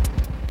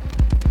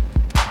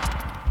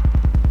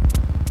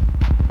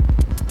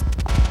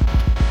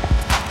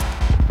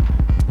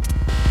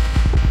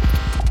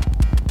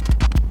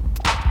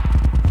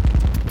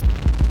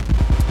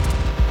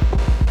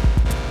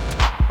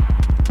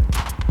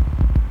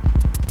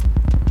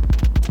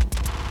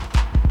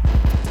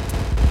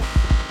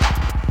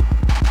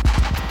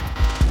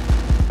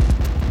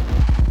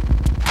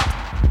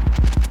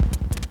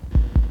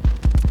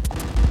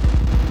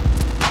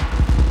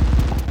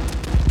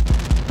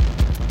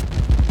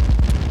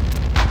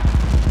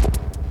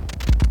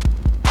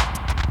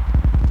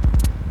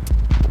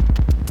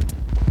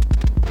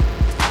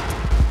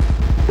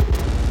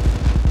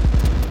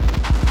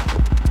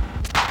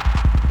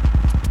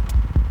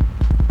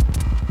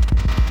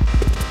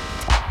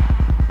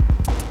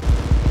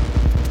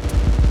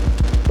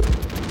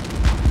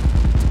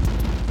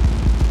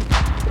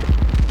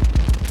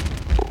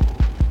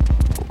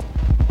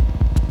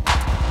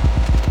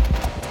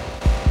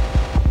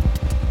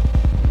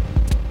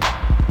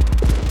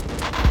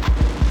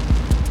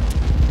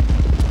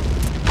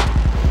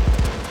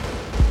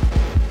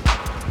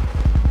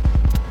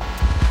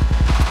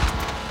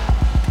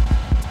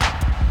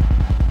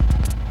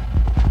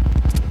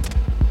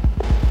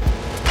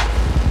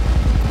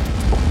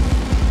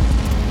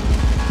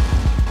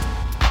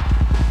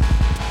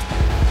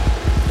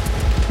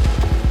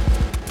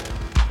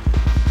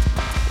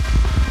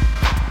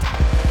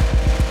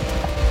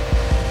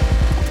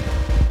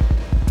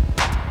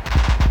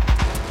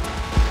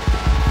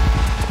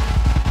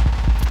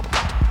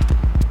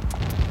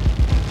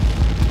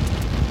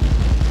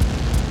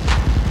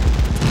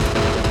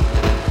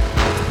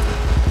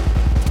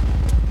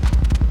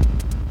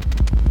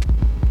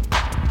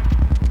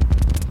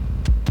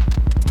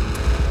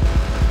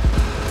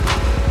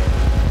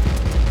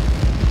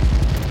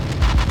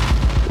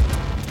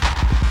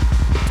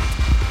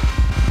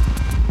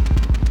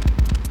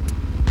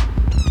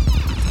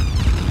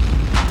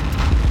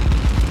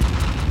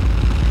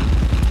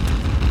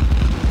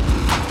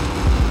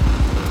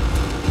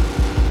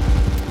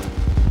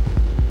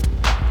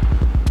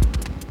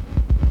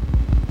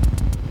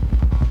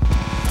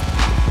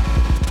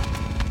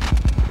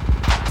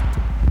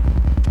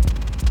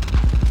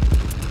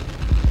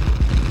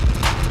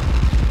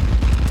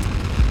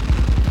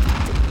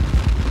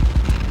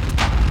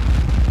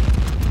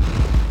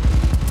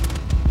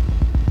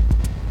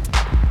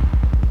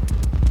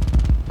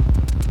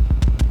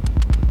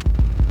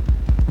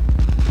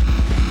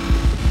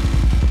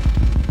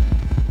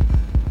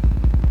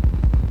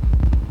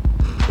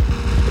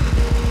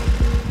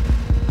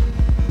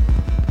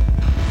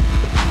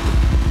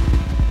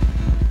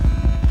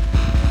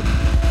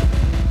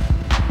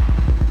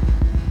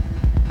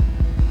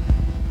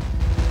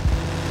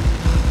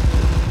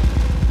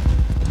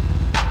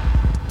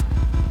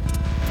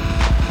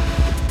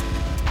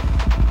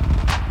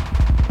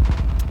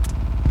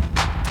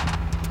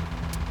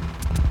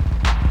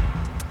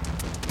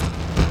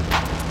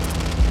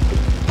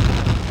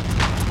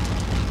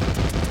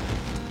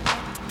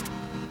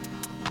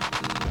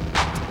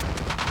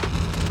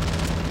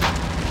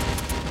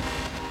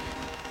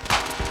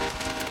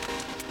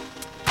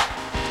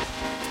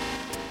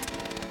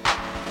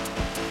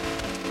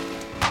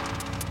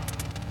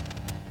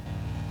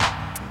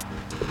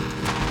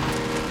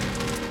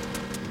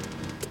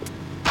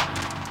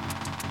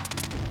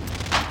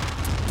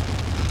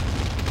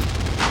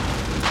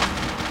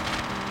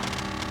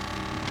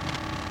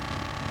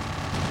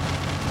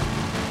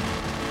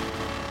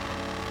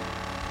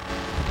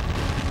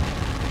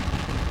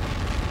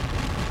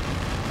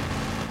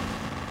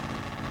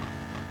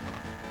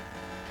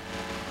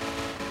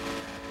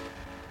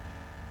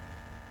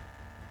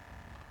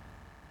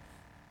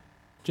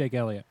 Jake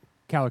Elliott,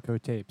 Calico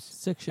Tapes,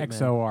 Sick shit, man.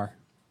 XOR.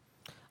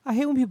 I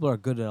hate when people are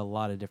good at a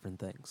lot of different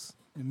things.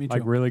 Me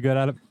Like really good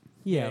at it.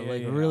 Yeah,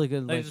 really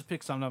good. They Like, just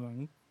pick something up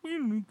and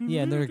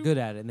yeah, and they're good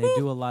at it, and they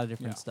do a lot of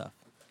different Yeah. stuff.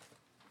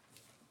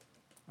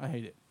 I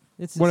hate it.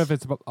 It's What if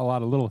it's a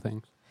lot of little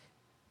things?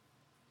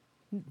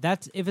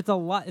 that's if it's a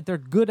lot. If they're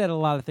good at a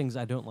lot of things,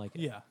 I don't like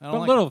it. Yeah, I don't But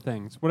like little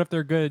things. What if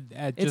they're good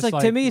at It's just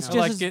like, to me, it's you I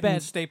know, like as getting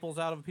bad- staples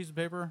out of a piece of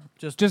paper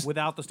Just-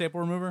 without the staple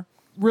remover.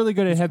 really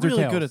good at heads or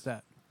really tails. good at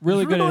that. Really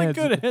He's good really at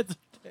good heads.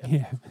 at heads.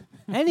 Yeah.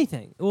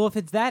 Anything. Well, if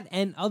it's that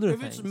and other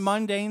If things. it's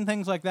mundane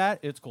things like that,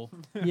 it's cool.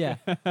 Yeah.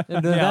 Yeah,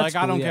 That's like I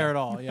cool, don't yeah. care at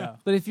all. Yeah.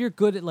 But if you're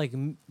good at like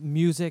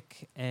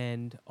music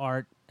and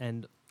art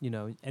and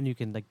and you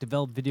can like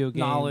develop video games,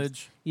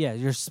 Knowledge. Yeah,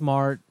 you're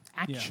smart.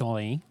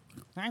 Actually.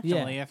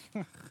 Actually,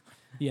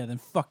 yeah, then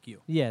fuck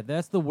you. Yeah,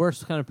 that's the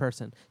worst kind of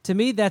person. To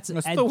me, that's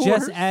That's just the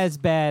worst. as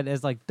bad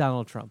as like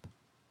Donald Trump.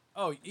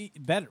 Oh,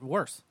 better,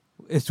 worse,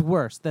 It's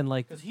worse than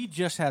like because he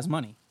just has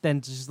money.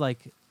 than just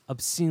like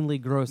obscenely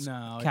gross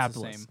No, it's the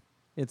capitalist. same.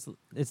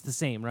 It's the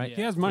same, right?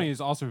 He has money. He's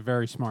also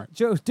very smart.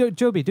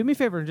 Joby, do me a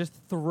favor and just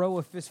throw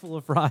a fistful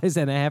of fries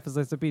and a half a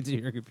slice of pizza in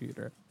your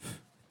computer.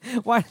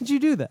 Why did you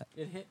do that?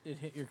 It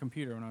hit your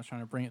computer when I was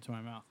trying to bring it to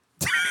my mouth.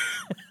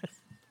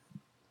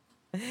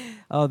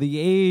 Oh, the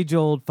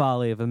age-old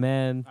folly of a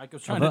man I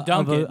was trying to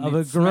dunk it, and of a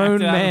it smacked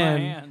grown it out of my man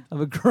hand.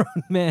 of a grown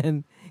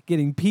man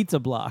getting pizza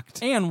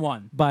blocked And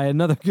one. by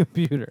another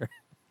computer.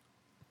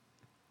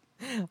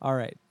 All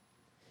right,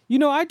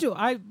 I do.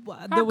 How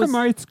there was come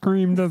ice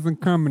cream doesn't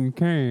come in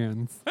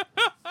cans?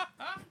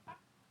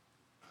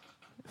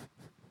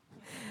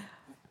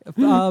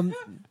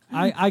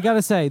 I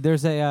gotta say,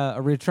 there's a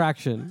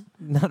retraction,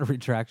 not a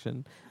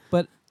retraction,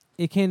 but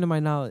it came to my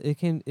knowledge.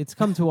 It's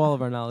come to all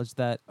of our knowledge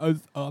that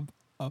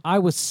I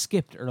was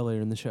skipped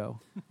earlier in the show.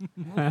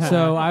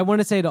 So I want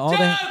to say to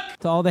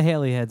all the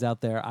Haley heads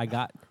out there, I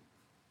got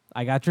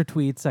your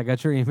tweets, I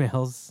got your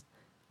emails,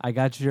 I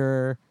got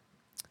your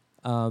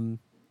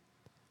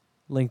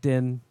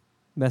LinkedIn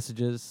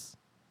messages.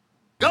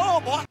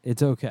 Go, boy.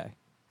 It's okay.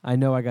 I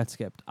know I got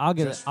skipped. I'll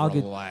get Just I'll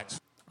relax.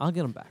 get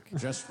them back.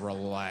 Just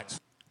relax.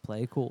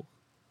 Play it cool.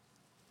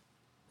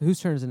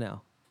 Whose turn is it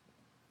now?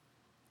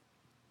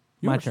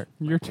 My Yours. turn.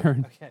 Your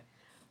turn. Okay.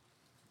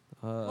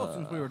 Well,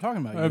 since we were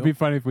talking about It'd you, be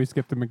funny if we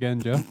skipped him again,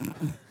 Joe.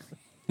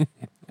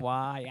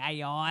 Why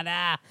I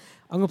oughta.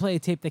 I'm gonna play a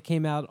tape that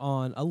came out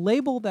on a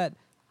label that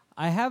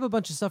I have a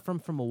bunch of stuff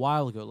from a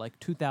while ago, like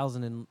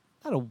 2000 and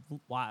not a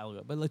while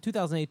ago, but like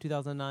 2008,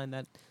 2009.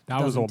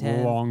 That was a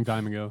 2010. long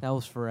time ago. That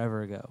was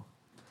forever ago.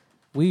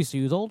 We used to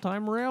use old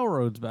time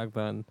railroads back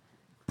then.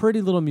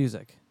 Pretty Little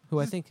Music, who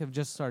I think have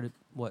just started.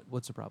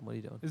 What's the problem? What are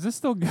you doing? Is this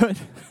still good?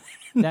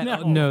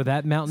 No,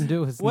 that Mountain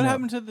Dew has. what no.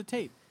 happened to the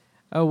tape?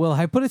 Oh well,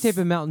 I put a tape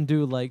in Mountain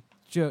Dew. Like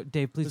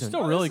Dave, please It's don't.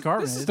 still really This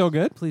carbonated. is still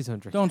good. Please don't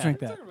drink. Don't that. drink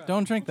that.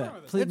 Don't drink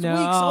that. Please, It's no,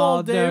 weeks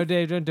old, Dave. no,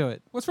 Dave, don't do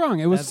it. What's wrong?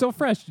 It was That's- so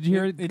fresh. Did you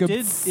hear it? It go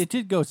did. psst? It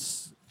did go.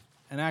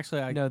 And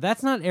actually, I. No,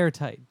 that's not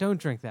airtight. Don't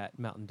drink that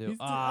Mountain Dew. He's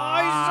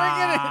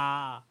drinking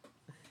it.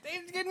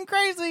 Dave's getting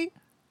crazy.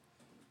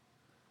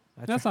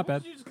 That's not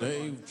bad.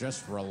 Dave,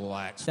 just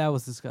relax. That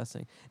was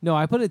disgusting. No,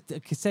 I put a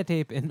cassette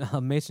tape in a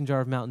mason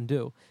jar of Mountain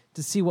Dew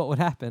to see what would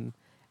happen,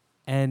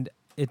 and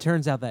it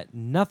turns out that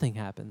nothing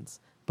happens,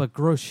 but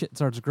gross shit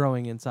starts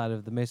growing inside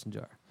of the mason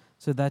jar.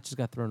 So that just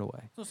got thrown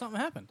away. So something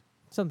happened.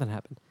 Something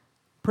happened.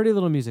 Pretty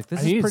Little Music. This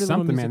I is need Pretty Little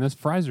something, Music. man. Those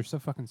fries are so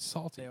fucking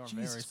salty. They are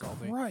Jesus very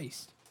salty.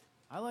 Christ.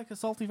 I like a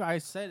salty. I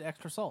said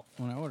extra salt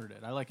when I ordered it.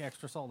 I like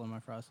extra salt on my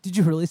fries. Did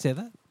you really say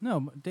that?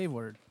 No, Dave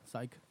ordered.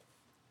 Psych.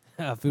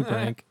 Food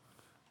prank.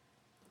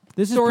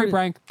 This is Story pretty,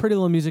 prank. Pretty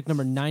Little Music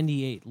number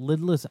 98,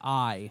 Lidless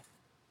Eye.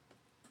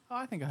 Oh,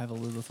 I think I have a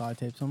Lidless Eye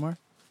tape somewhere.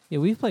 Yeah,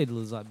 we've played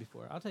Lidless Eye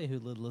before. I'll tell you who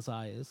Lidless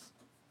Eye is.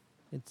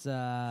 It's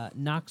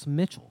Knox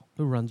Mitchell,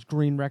 who runs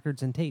Green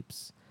Records and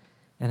Tapes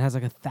and has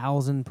like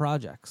 1,000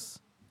 projects.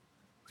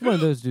 It's one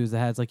of those dudes that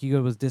has, like, you go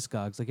to his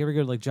Discogs. Like, you ever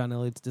go to, like, John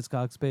Elliott's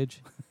Discogs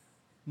page?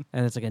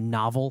 And it's like a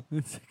novel.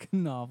 It's like a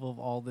novel of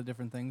all the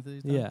different things that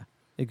he's done. Yeah.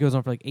 It goes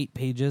on for like 8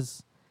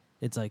 pages.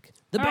 It's like,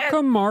 How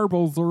come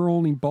marbles are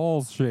only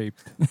balls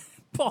shaped?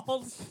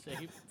 Balls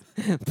shaped.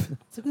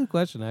 It's a good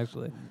question,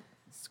 actually.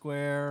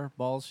 Square,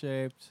 ball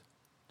shaped,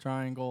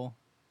 triangle.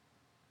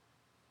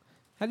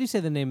 How do you say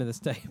the name of this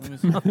tape?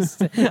 Let me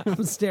see.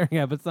 I'm staring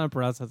at it, but it's not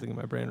processing in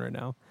my brain right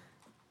now.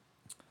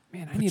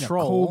 Man, I need a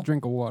Patrol. cold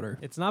drink of water.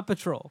 It's not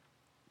Patrol.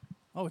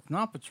 Oh, it's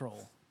not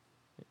Patrol.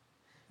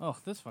 Oh,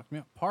 this fucked me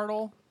up.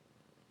 Partle.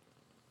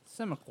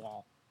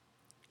 Semiqual.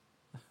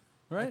 I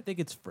Right? think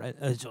it's France.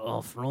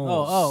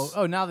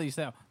 Oh, now that you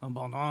say it. Yeah,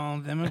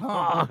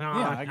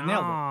 I nailed it.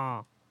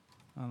 I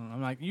don't know.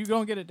 I'm like, you go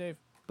and get it, Dave.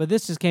 But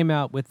this just came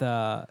out with 2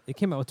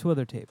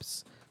 other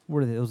tapes.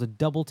 What are they? It was a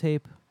double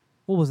tape.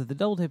 What was it? The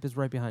double tape is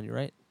right behind you,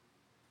 right?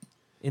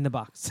 In the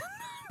box.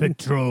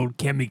 Petrol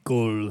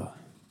chemical.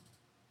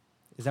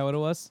 Is that what it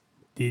was?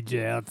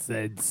 DJ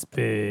outside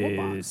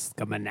space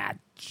coming at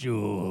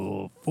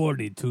you.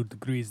 42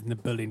 degrees in the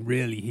building,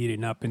 really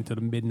heating up into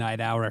the midnight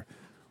hour.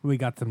 We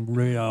got some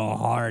real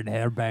hard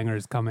hair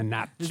bangers coming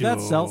at you. Is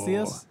that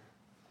Celsius?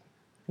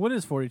 What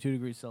is 42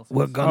 degrees Celsius?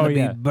 We're gonna be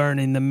yeah.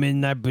 burning the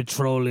midnight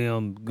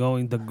petroleum.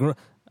 Going to.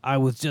 I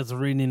was just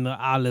reading the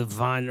Olive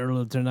Vine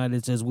earlier tonight.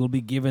 It says we'll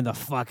be giving the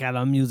fuck out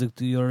of music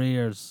to your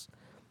ears.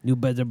 You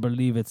better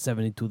believe it's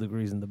 72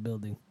 degrees in the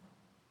building.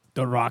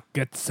 The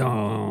rocket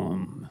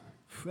some.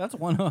 That's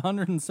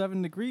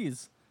 107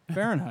 degrees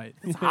Fahrenheit.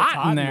 It's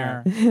hot in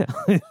there.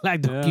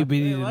 Like to keep it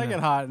They in like there.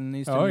 it hot in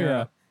Eastern Oh,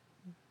 Europe.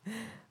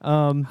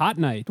 Hot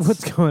nights.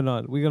 What's going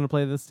on? We gonna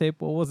play this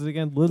tape? What was it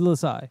again?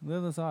 Lidless Eye.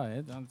 Lidless Eye.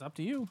 It's up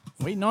to you.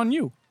 Waiting on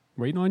you.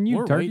 Waiting on you,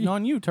 We're Turkey. waiting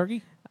on you,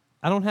 Turkey.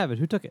 I don't have it.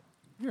 Who took it?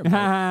 You're a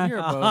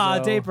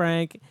bozo. Tape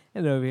rank.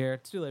 Get it over here.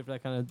 It's too late for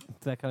that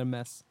kind of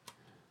mess.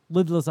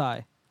 Lidless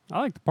Eye. I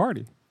like the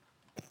party.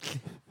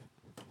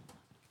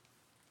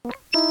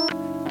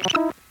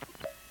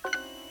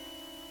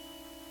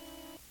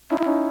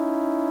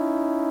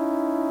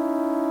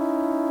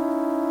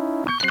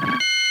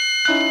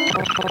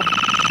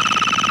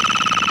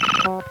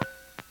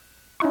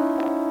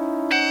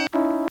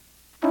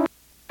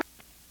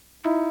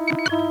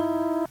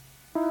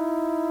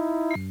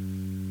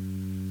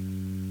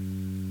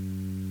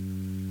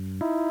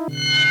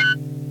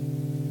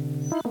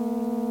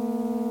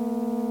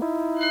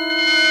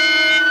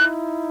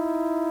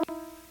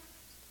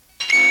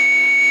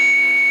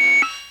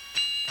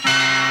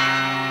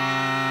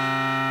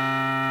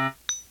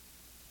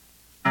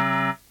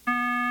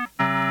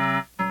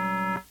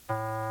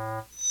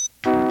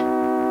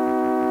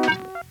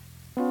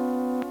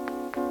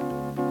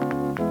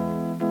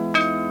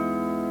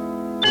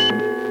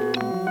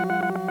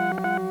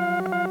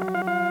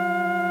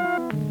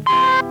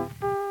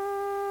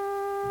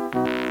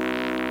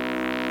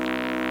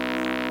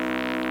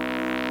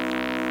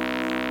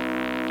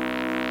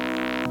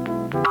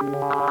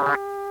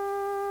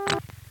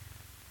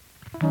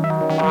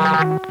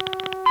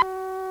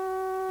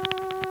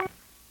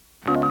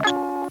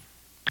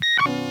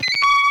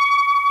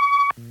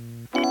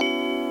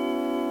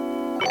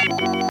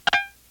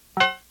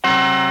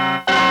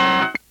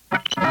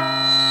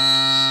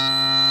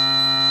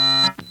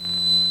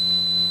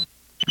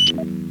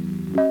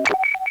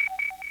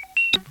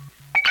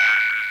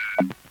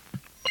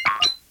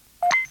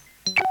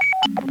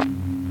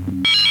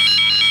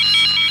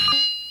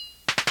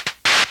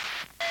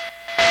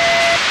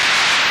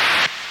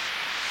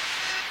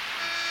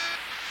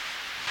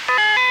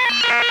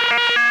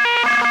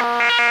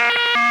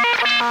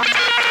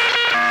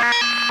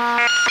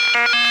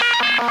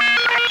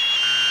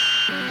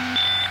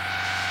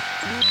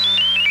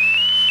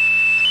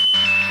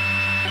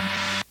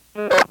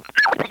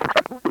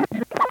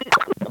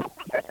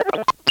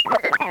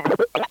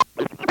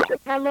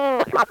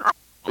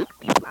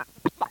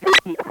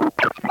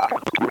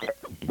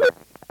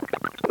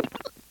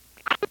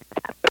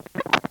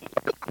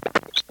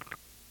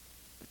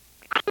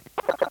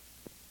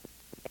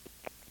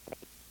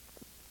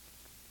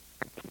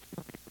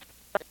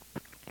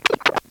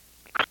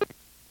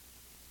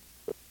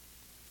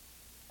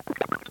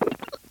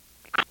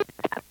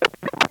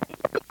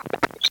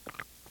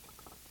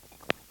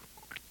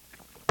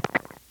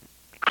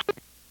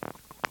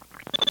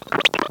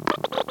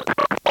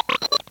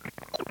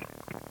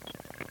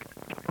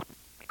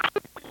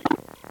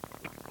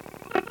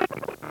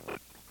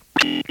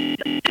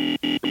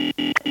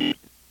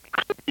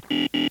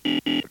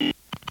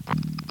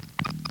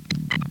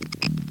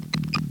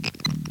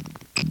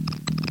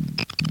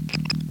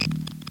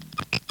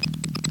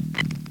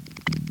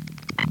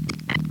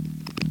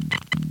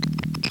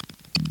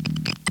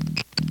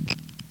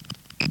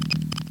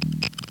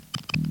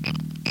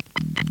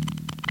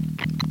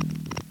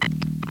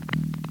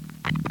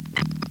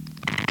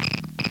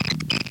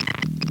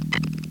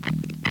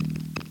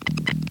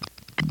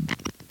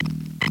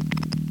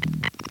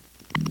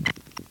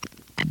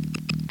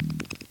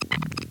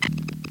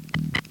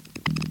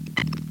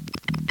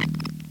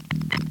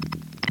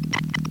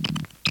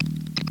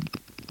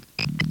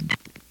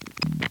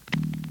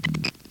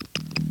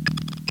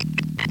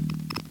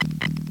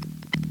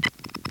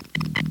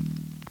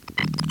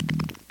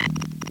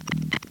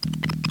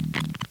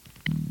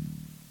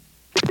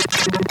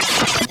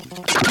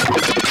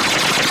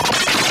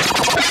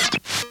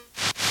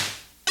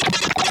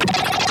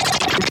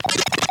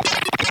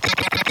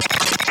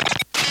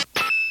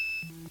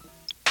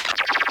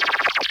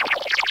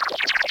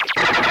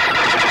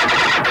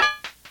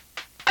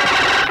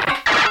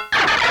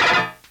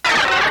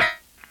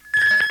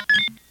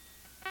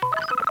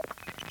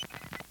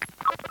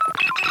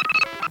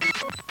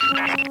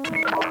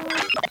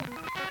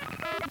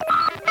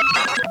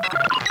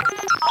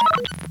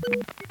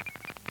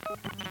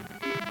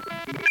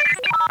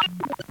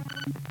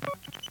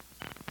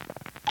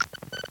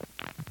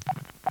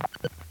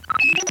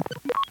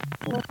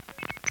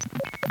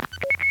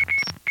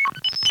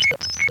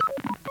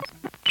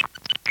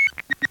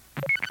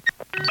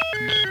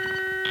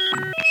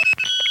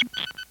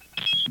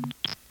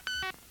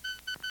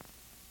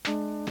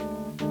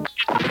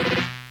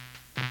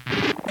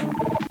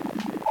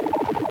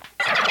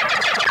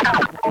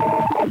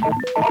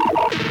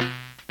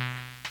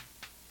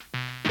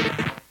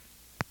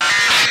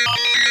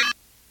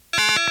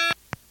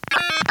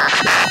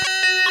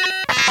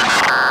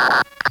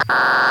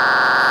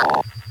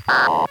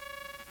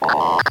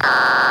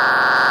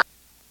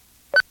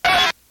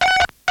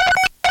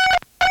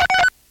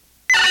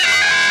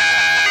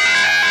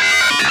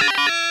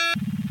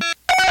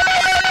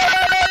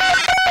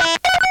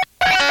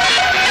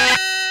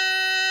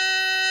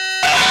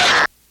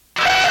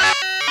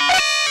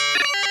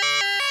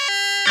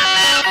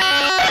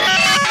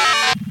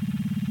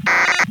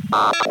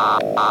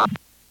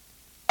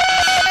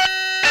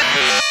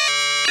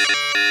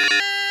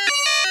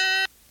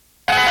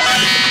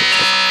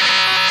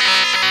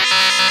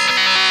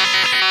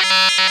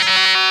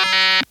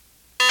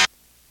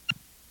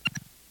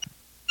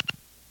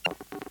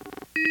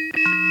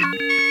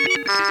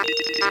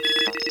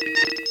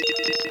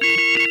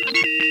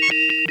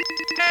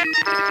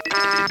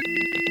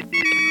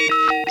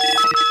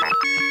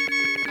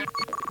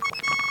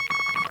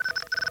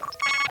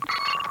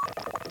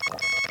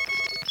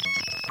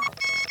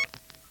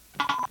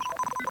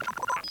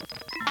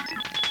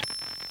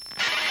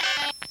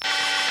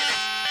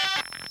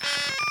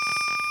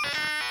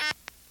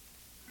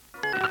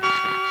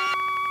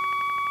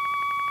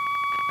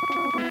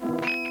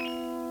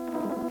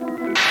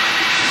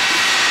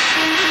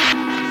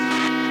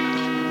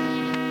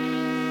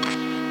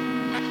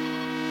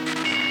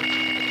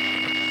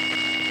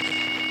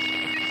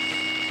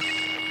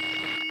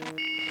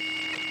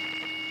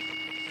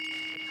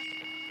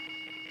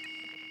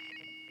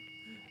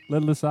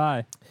 Lidless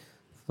eye.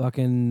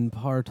 Fucking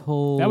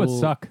Partold. That would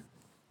suck.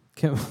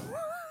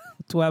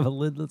 To have a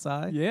lidless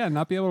eye? Yeah,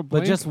 not be able to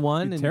blink. But just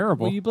one? Be And,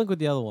 terrible. Well, you blink with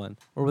the other one.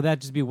 Or would that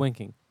just be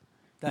winking?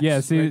 That's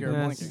yeah, see,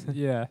 regular blinking.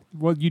 yeah.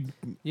 Well, You'd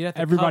have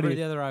to everybody. cover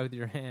the other eye with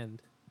your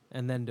hand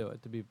and then do it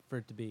for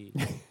it to be.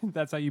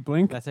 That's how you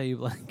blink. That's how you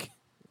blink.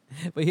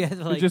 But you have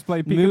to like just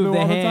play peekaboo move the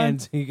all the time?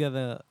 hand. So you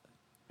gotta.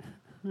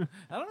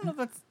 I don't know if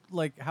that's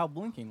like how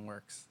blinking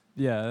works.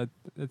 Yeah,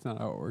 that's not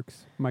how it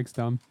works. Mike's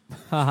dumb.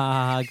 Ha ha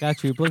ha!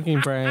 Got you,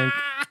 blinking prank.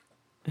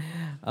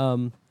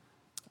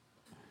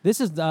 This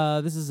is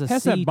a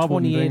Pass that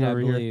bubbling C28, thing I over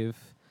here. believe.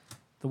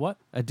 The what?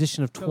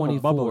 Edition of That little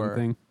bubbling 24.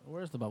 thing.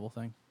 Where's the bubble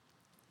thing?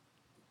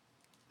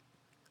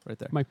 Right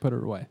there. Mike put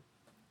it away.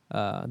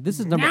 This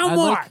is number. No I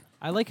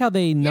more. like how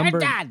they number.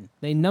 done.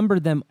 They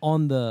numbered them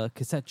on the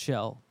cassette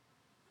shell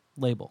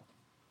label.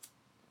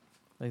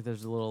 Like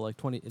there's a little like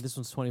 20. This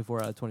one's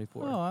 24 out of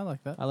 24. Oh, I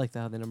like that. I like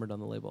how they numbered on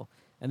the label.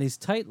 And these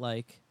tight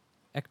like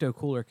Ecto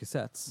Cooler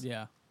cassettes.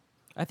 Yeah.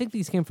 I think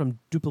these came from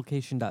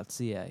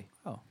duplication.ca.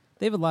 Oh.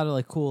 They have a lot of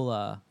like cool.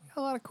 A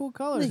lot of cool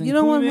colors. You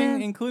know what, including-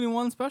 man? Including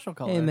one special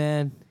color. Hey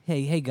man,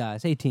 hey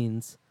guys, hey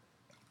teens.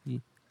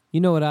 You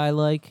know what I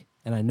like,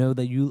 and I know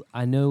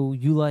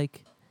you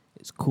like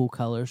is cool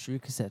colors for your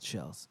cassette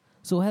shells.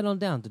 So head on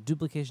down to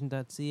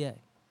duplication.ca.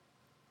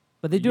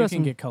 But they do you have can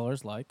some get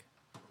colors like.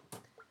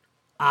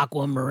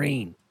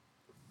 Aquamarine.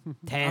 I'm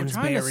trying to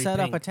Tansberry set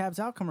up a pink. Tabs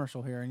Out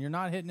commercial here, and you're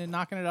not hitting it,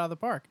 knocking it out of the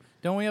park.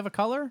 Don't we have a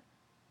color?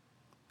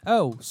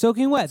 Oh,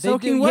 soaking wet. They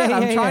Soaking do, wet. yeah,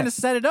 I'm yeah, trying yeah. to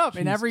set it up,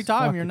 and Jesus every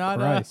time you're fucking not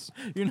Christ.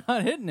 you're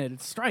not hitting it.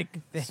 It's strike.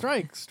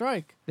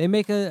 They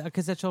make a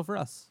cassette shell for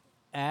us.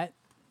 At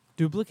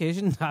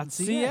Duplication.ca.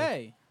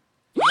 CA.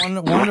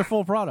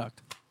 Wonderful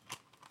product.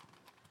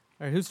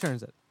 All right, whose turn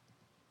is it?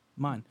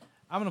 Mine.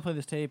 I'm gonna play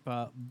this tape,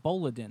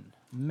 Boladin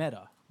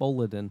Meta,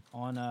 Boladin.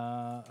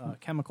 on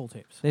chemical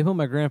tapes. They put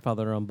my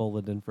grandfather on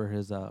Boladin for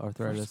his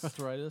arthritis.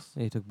 Arthritis.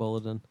 Yeah, he took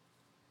Boladin.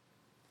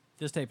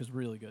 This tape is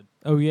really good.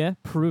 Oh yeah,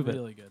 prove it.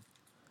 Really good.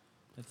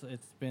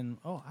 It's been.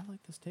 Oh, I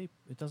like this tape.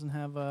 It doesn't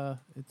have.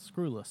 It's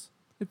screwless.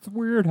 It's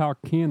weird how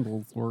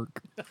candles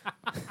work.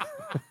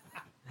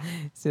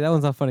 See, that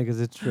one's not funny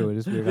because it's true. It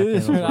is weird. It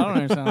is candles weird. I work.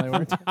 don't understand how they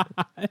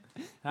work.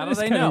 How do It's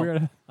they kinda know?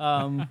 weird.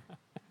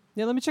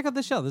 Yeah, let me check out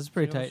this shell. This is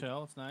pretty Single tight.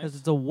 shell, it's nice. 'Cause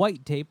it's a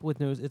white tape with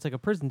no. It's like a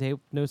prison tape,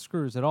 no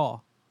screws at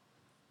all.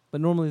 But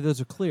normally those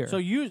are clear.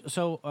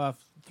 So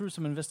through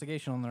some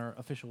investigation on their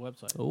official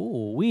website.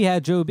 Oh, we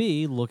had Joe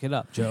B. Look it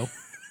up, Joe.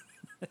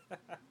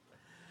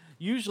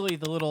 Usually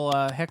the little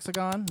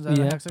hexagon, is that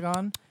Yeah. a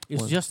hexagon?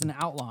 Is One. just an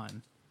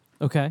outline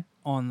Okay.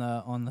 on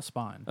the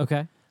spine.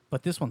 Okay.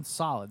 But this one's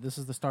solid. This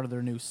is the start of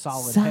their new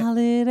solid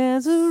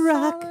as a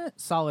rock.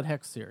 solid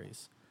hex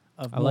series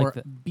of I like more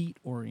that.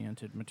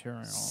 beat-oriented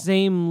material.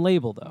 Same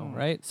label though,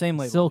 right? Same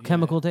label. Still yeah.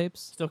 chemical tapes.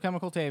 Still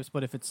chemical tapes,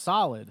 but if it's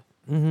solid,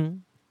 Mm-hmm.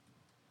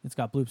 it's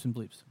got bloops and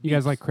bleeps. You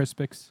guys Beeps. like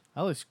Crispix?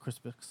 I like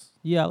Crispix.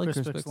 Yeah, I like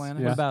Crispix Crispix.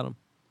 Lannis. What about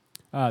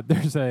them?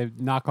 There's a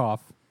knockoff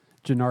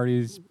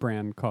Gennardi's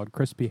brand called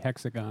Crispy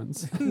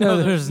Hexagons. No,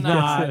 there's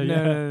not. not.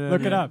 Yeah. No.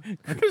 Look it up.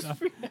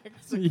 Crispy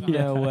hexagon.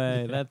 No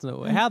way. That's no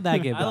way. How'd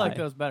that get by? I like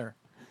those better.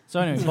 So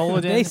anyway,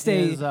 Boladin They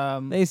stay. is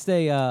They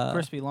stay.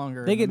 crispy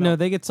longer. They in get the no. milk.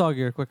 They get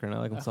soggier quicker, and I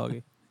like them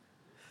soggy.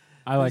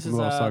 I like This them is,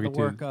 a little soggy the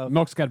work too. of-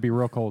 Milk's got to be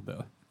real cold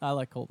though. I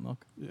like cold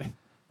milk. Yeah.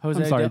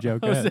 Jose I'm sorry, Joe.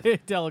 Go Jose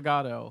ahead.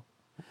 Delgado.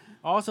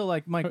 Also,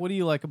 like Mike, what do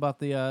you like about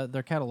the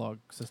their catalog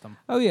system?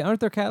 Oh yeah, aren't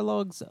there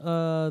catalogs?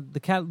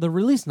 The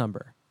release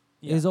number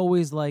Yeah. is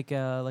always like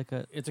a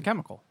It's a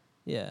chemical.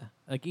 yeah.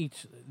 Like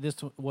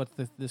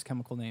this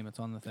chemical name? It's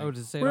on the thing. Oh, does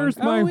it say? Where's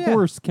it on? my Oh, yeah.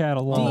 horse on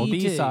catalog? the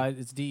DET. B side,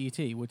 it's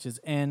DET, which is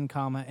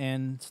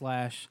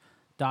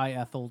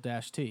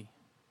N(N/diethyl-T.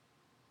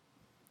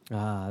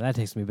 Ah, that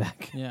takes me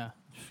back. Yeah,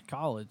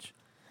 college.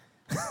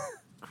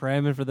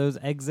 Cramming for those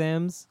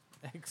exams.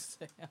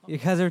 Exam. You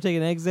guys ever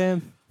taken an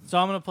exam? So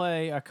I'm gonna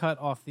play a cut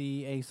off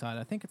the A side.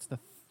 I think it's the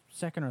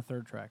second or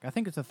third track. I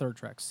think it's the third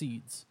track.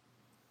 Seeds.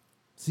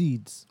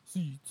 Seeds.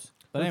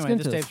 But Let's anyway, get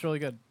this into this. tape's really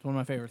good. It's one of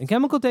my favorites. And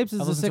chemical tapes is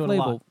I've a listened sick to it a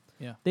lot. label.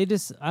 Yeah. They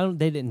just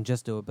they didn't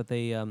just do it, but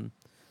they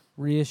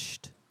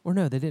reissued. Or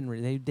no, they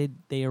didn't.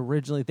 They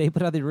originally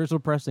put out the original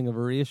pressing of a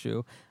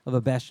reissue of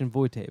a Bastion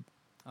Void tape.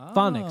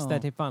 Phonics,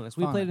 that tape Phonics.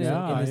 We played it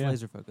in this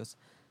Laser Focus.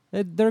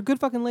 They're a good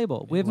fucking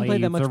label. We haven't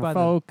played that much by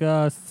them.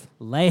 Focus.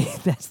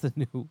 That's the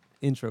new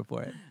intro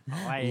for it.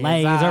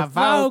 Laser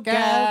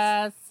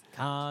Focus.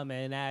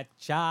 Coming at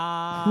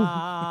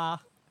ya.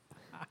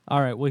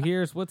 All right. Well,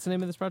 what's the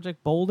name of this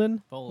project?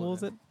 Bolden? What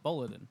was it?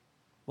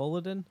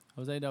 Bulletin.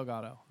 Jose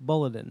Delgado.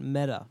 Bulletin.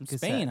 Meta.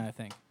 Spain, I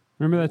think.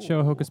 Remember that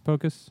show, Hocus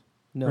Pocus?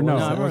 No, Or no,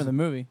 I remember the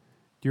movie.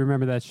 Do you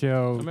remember that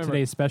show, remember.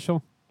 Today's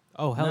Special?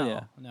 Oh, hell no.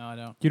 yeah. No, I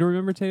don't. You don't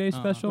remember Today's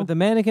Special? With the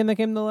mannequin that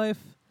came to life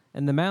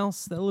and the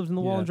mouse that lived in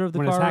the wall and drove the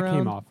when car his hat around.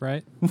 came off,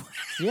 right?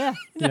 Yeah.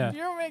 Yeah.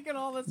 You're making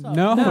all this up.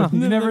 No, No.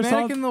 you never the saw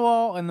mannequin in the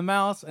wall and the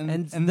mouse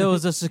And there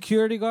was a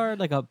security guard,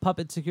 like a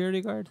puppet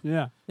security guard.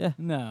 Yeah.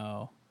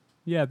 No.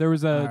 Yeah, there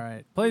was a... All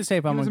right. Play this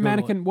tape. He I'm was a gonna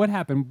Google mannequin. What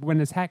happened? When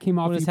his hat came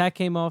off, When his hat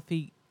came off,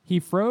 he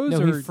froze?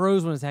 No, or he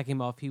froze when his hat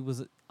came off. He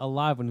was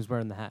alive when he was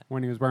wearing the hat.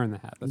 when he was wearing the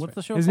hat. That's What's right.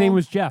 the show His name called?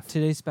 was Jeff.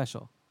 Today's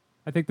Special.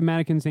 I think the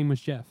mannequin's name was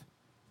Jeff.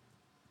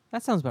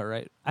 That sounds about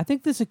right. I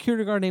think the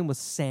security guard name was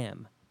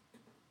Sam.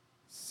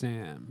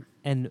 Sam.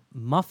 And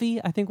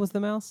Muffy, I think, was the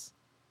mouse.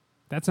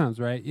 That sounds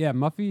right. Yeah,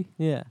 Muffy.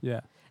 Yeah.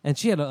 Yeah. And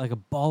she had like a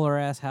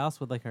baller ass house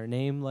with like her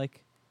name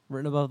like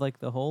written above like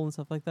the hole and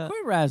stuff like that.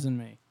 Quit razzing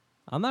me.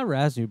 I'm not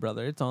razzing you,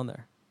 brother. It's on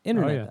there.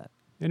 Internet yeah. that.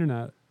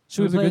 Internet.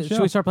 Should we play? Should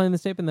we start playing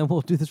this tape and then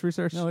we'll do this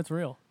research? No, it's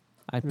real.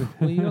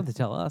 Well, you don't have to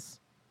tell us.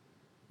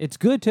 It's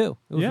good too.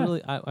 It was Yeah.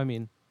 really. I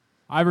mean,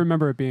 I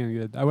remember it being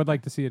good. I would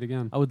like to see it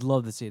again. I would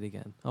love to see it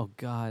again. Oh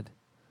God.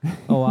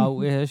 Oh, I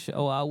wish.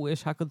 Oh, I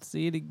wish I could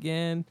see it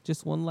again.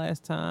 Just one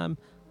last time.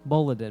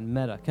 Bulletin,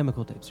 Meta,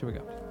 Chemical Tapes. Here we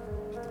go.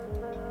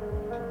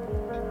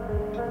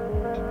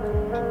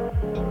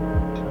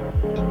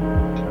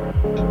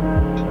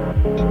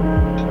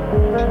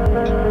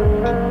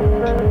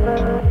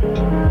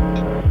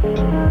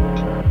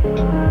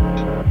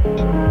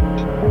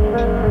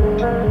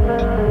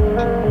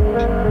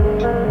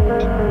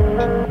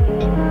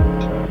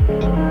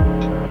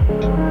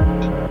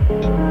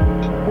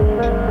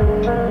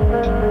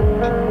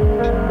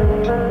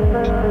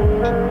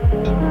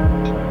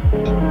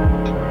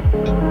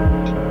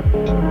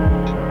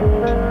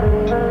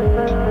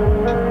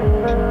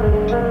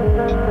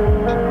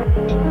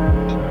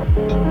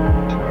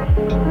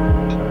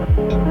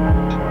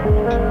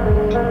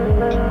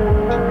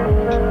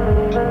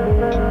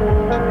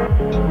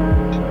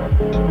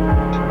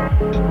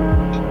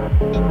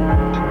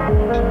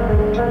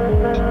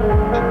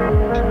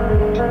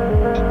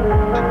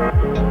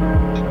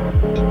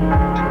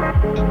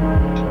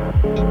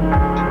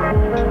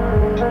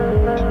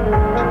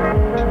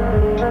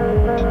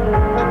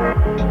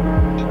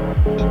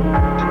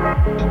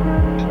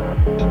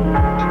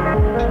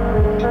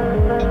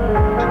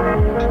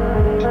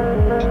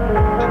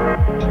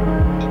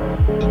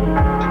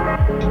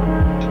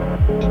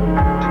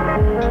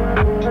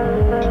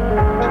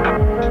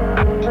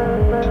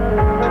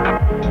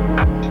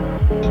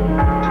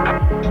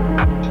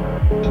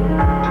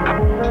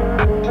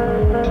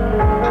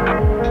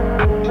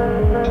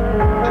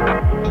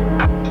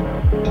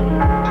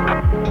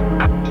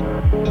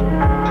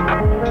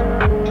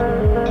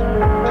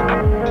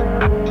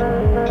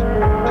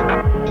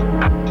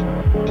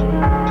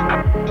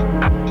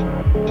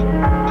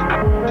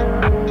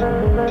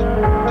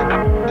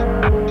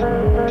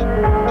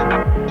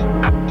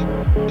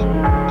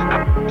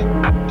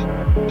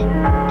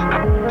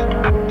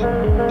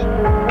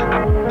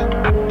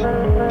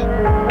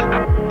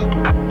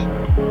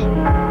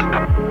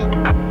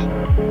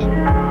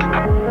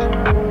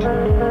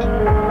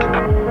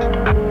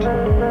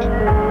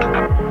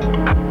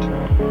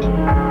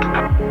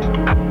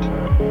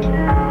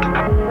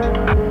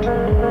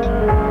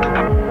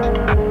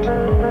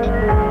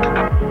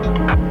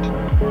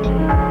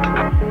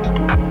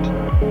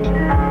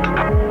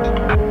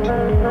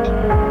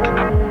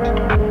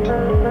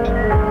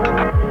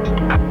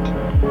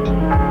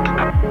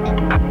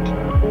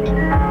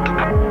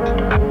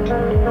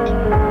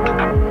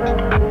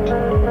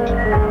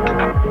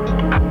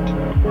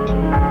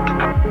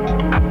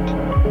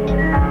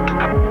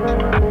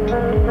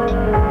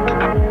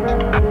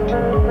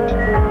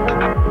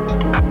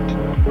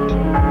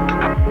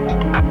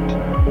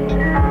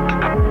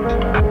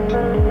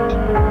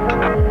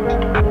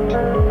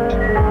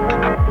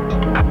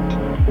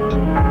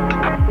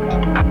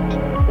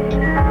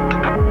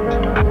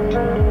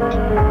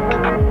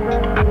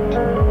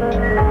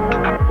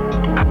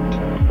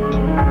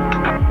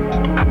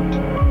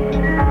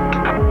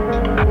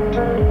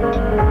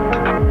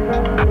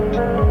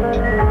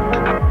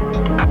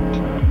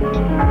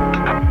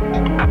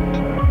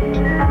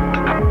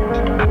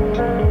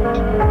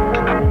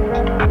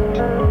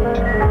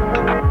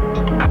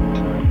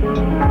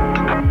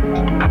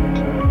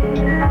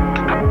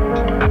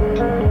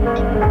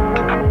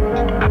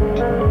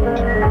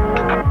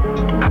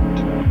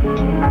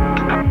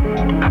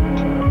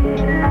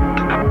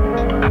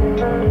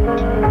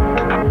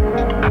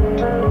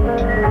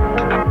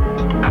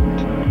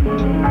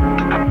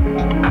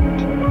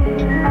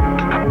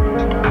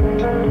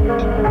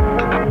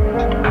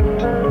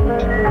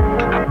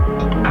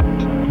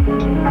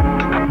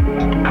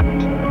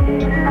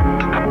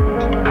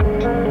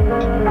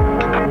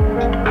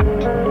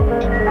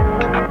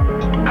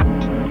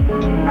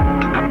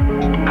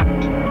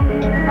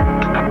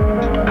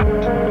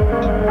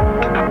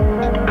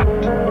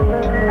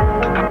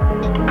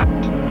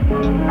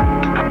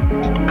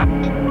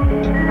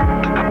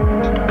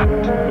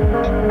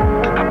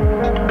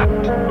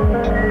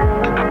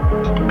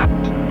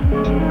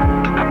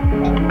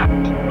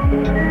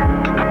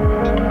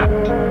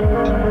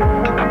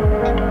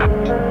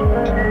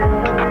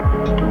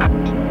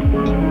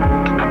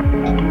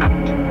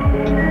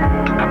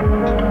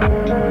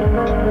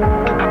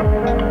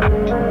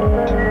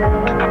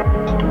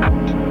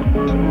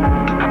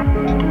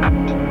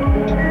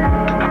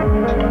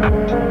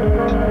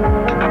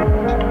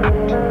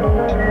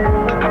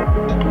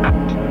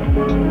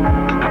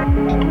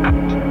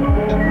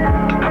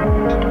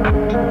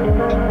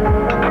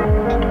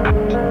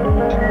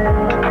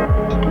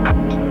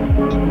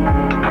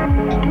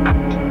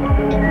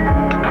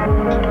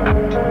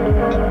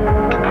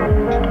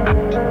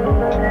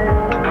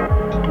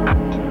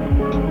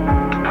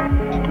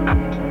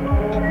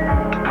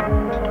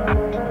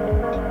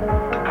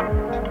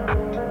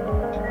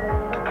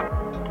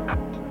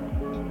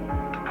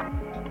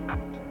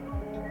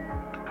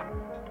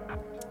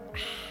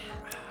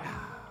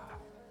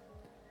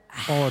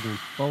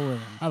 Bowling.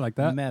 I like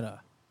that.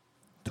 Meta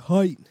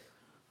Tight.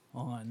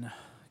 on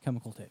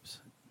Chemical Tapes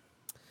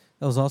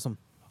That was awesome.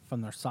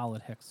 from their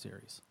Solid Hex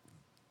series.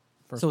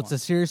 First So it's one. a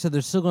series. So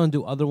they're still going to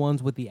do other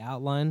ones with the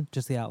outline,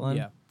 just the outline.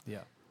 Yeah.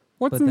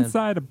 What's But then-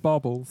 inside of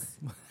Bubbles?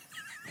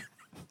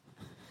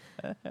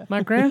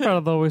 My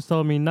grandfather always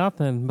told me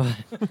nothing,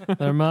 but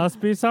there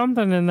must be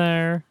something in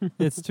there.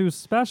 It's too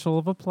special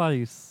of a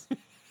place.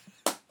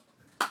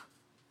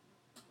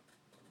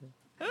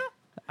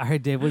 All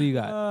right, Dave. What do you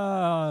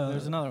got?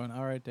 There's another one.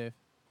 All right, Dave.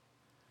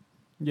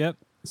 Yep.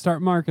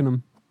 Start marking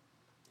them.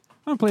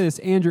 I'm gonna play this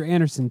Andrew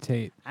Anderson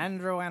tape.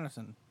 Andrew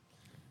Anderson.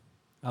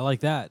 I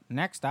like that.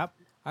 Next up.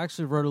 I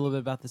actually wrote a little bit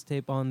about this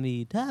tape on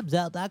the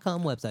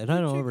tabsout.com website. Head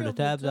on over to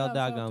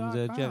tabsout.com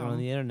to check it on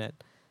the internet.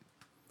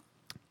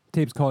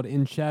 Tape's called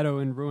In Shadow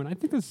and Ruin. I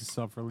think this is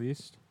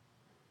self-released.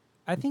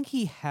 I think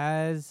he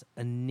has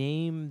a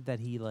name that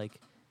he like.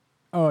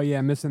 Oh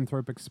yeah,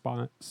 Misanthropic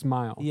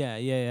Smile. Yeah,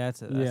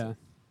 that's it. That's Yeah.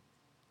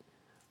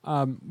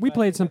 it. We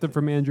played something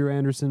from Andrew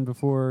Anderson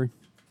before.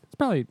 It's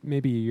probably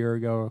maybe a year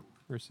ago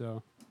or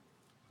so.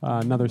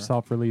 Another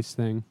self-release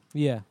thing.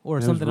 Yeah, or It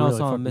was something else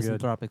really on fucking good.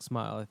 Misanthropic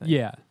Smile. I think.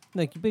 Yeah.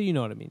 Like, but you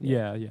know what I mean.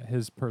 Yeah,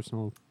 his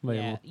personal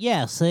label.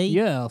 Yeah, see?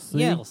 Yeah, see?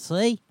 Yeah,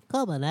 see?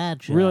 Coming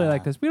at you. Really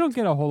like this. We don't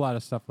get a whole lot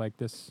of stuff like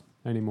this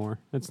anymore.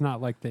 It's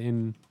not like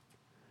the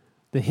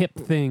hip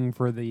thing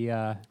for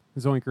the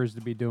Zoinkers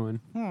to be doing.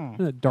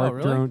 The dark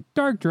really?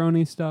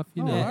 droney stuff.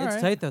 You know, Yeah,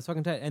 it's tight though. It's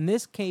fucking tight. And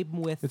this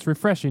came with. it's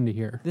refreshing to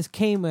hear. This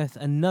came with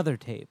another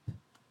tape.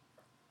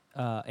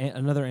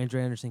 Another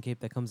Andrew Anderson tape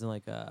that comes in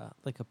like a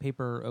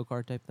paper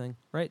O-card type thing,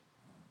 right?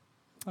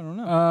 I don't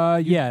know.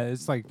 Yeah,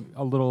 it's like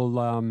a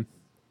little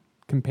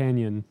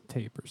companion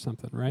tape or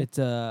something, right? It's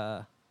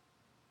an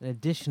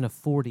edition of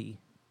 40.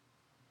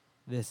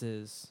 This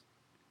is.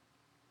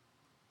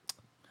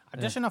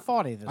 Edition of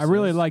 40. This I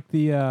really is. like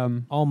the.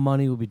 All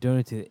money will be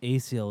donated to the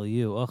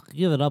ACLU. Oh,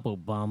 give it up,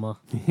 Obama.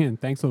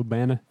 Thanks,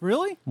 Obama.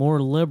 Really?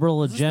 More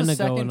liberal Is this agenda the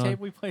second going on. tape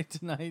we played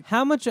tonight?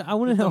 How much? I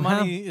want to The know how.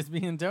 money is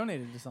being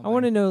donated to something. I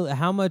want to know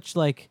how much,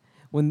 like,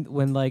 when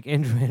like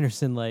Andrew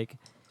Anderson, like,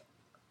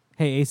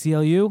 hey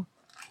ACLU,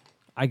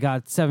 I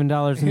got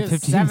 $7.15 in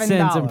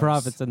 $7.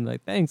 profits, and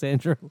like, thanks,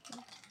 Andrew.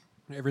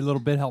 Every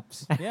little bit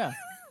helps. Yeah.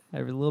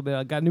 Every little bit.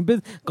 I got new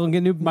business. Gonna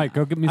get new. Mike,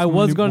 go get me. I some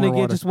was going to Newport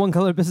get water. just one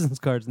color business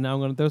cards. Now I'm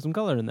going to throw some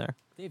color in there.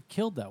 They've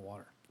killed that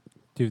water.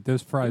 Dude,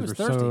 those fries was were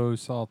thirsty. so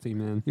salty,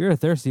 man. You're a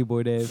thirsty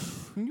boy,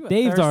 Dave. You a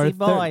Dave's thirsty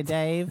our boy,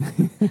 Dave.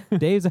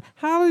 Dave's.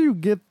 How do you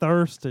get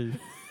thirsty?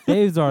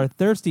 Dave's our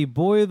thirsty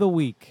boy of the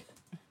week.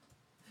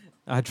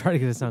 I try to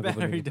get a sound clip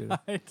on Battery your computer.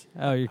 died.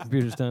 Oh, your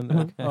computer's done.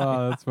 Okay.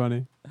 Oh, that's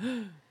funny.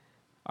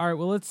 All right.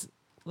 Well, let's.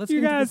 You get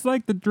into guys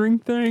like to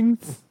drink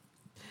things?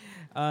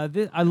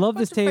 this. I love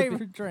What's this your tape.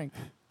 favorite drink?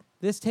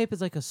 This tape is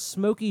like a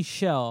smoky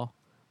shell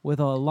with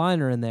a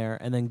liner in there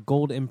and then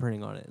gold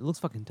imprinting on it. It looks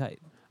fucking tight.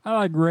 I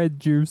like red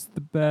juice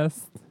the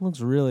best. It looks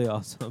really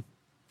awesome.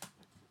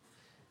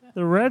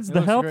 The red's It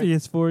the looks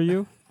healthiest for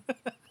you.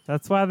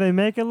 That's why they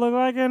make it look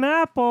like an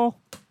apple.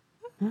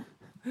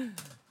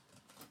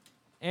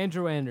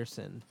 Andrew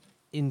Anderson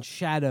in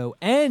Shadow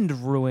and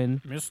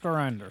Ruin. Mr.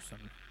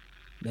 Anderson.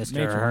 Mr.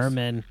 Matrix.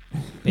 Herman.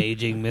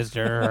 Paging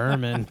Mr.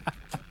 Herman.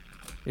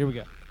 Here we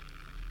go.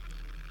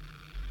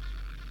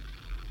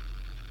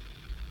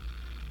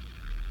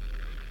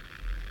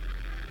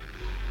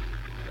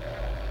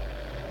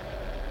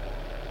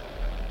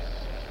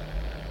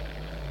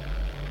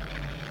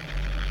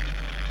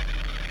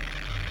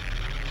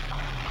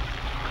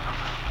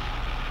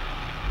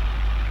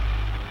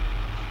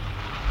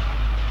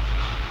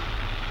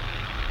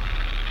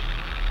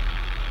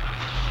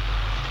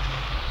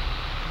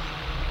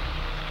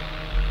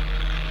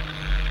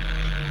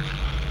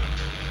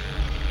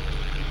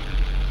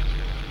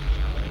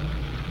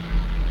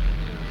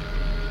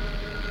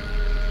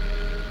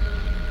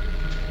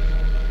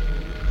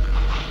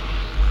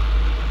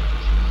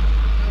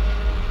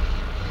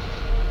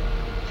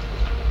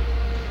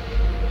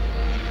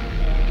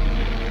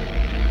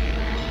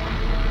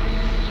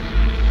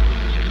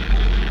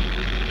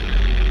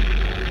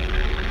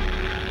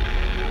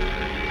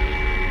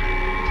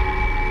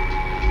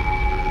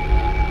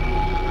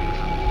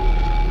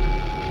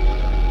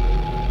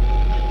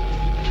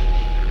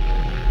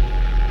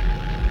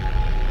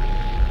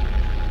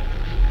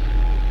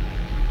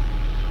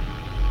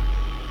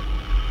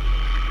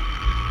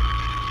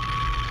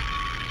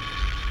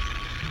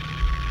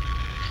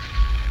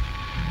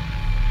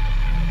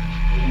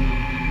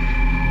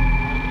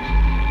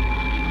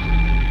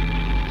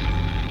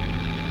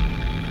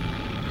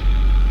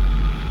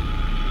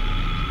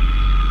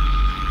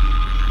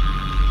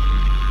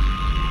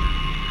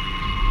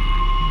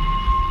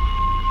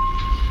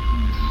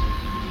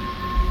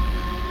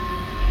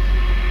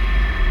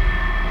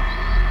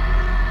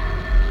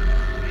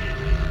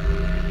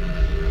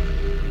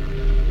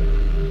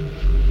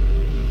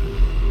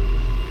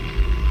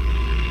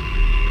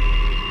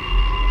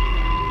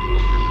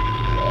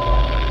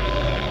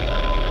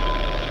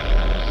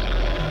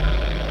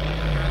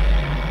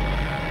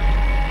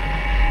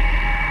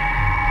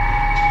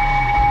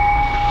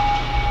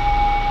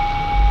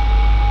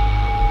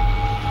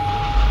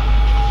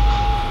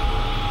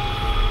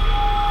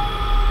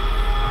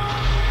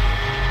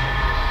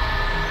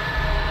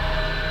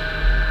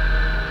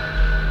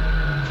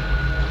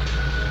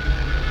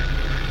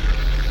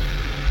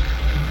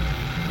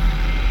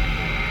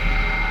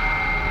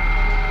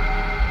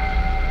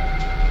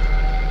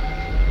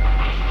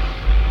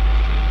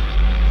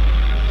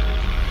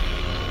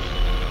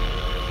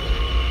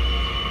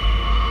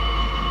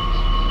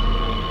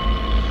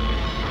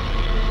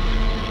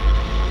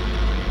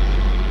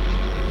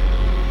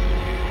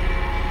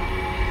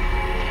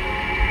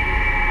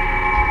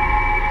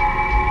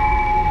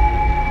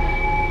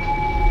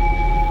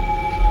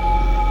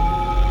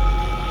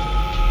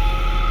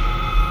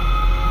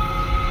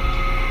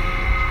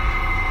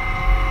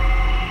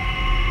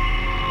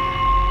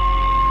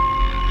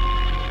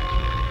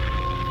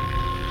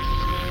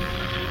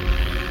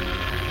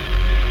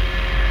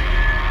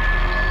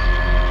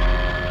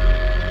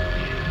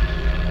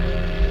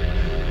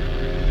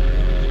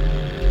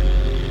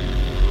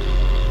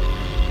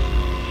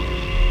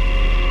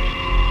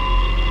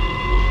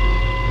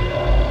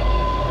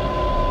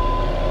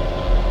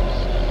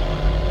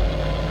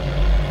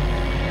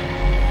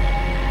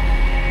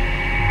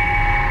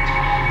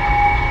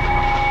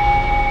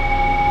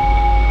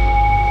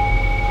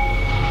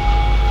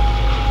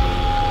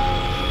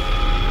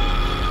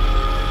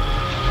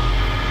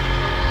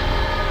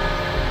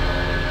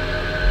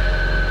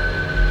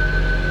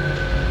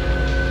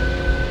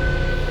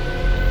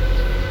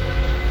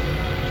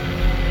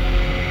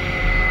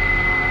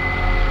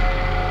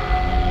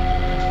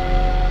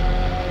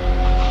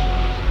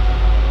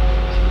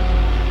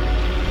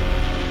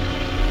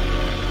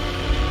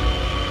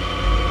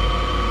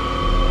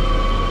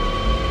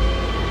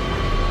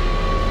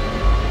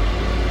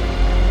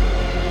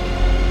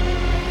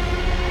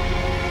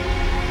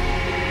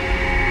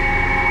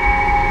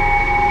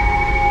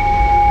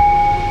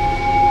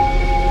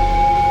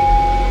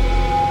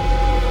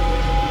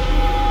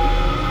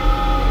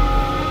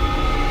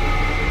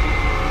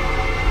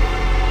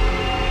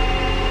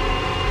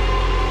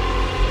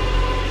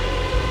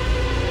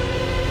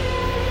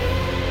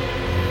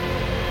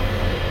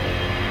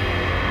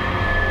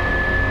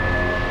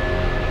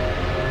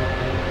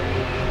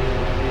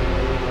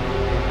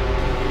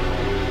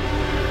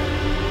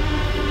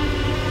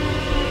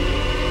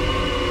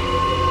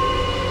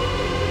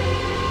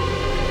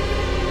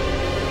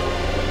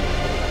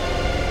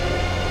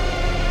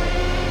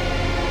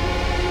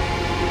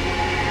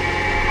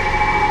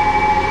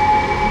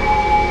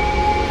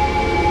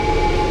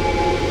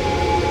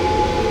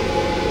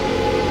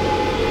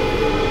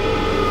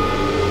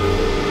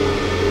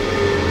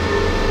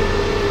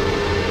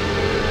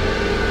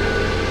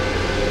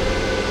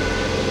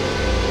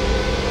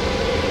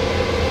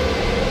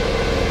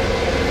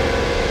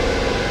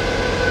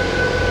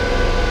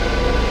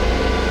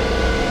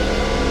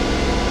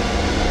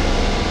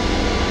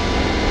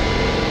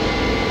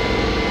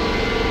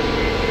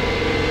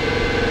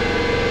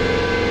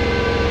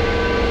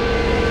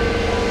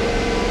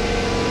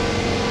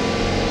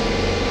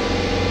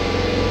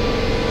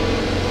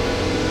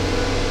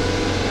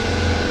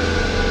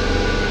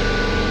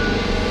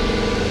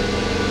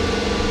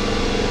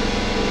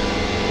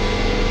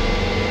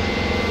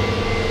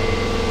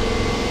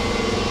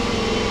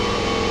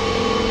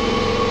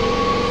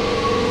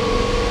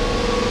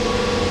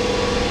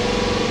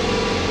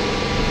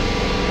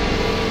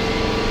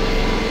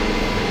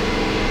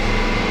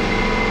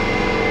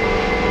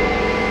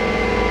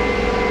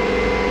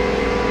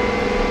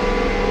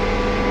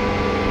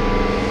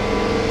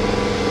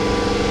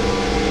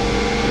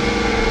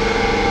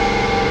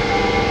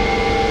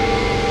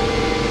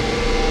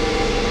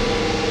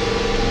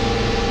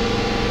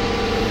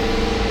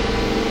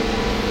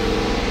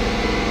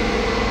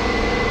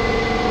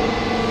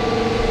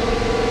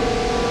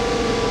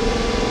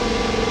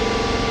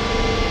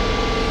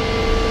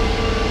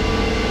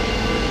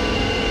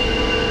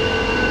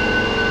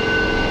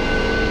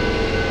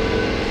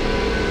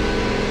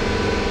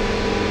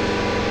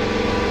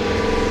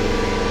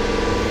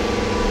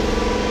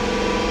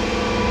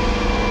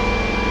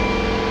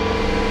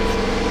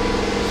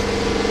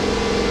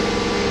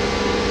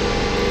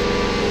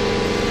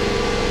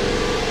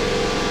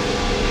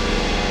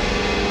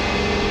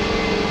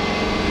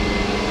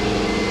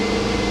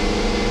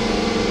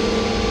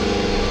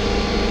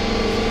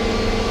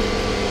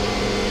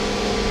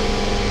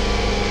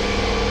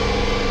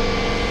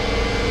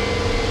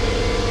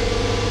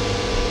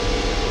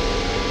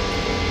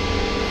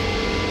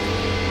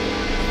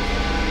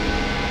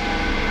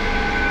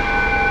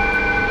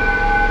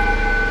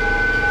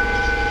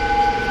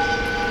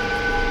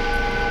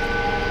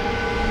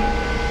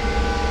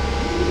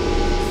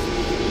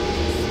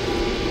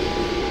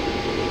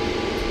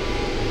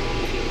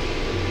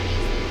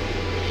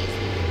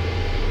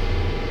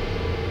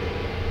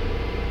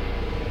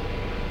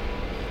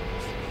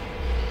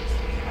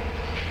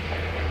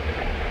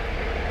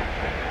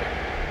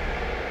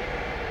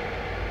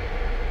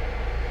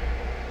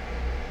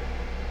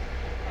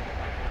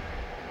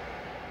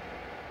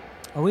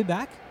 Are we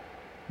back?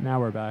 Now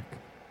we're back.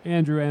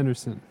 Andrew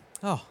Anderson.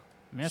 Oh,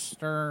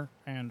 Mr.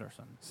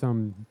 Anderson.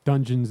 Some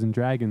Dungeons and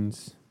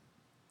Dragons.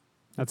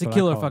 that's a what I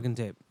killer call it. fucking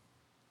tape.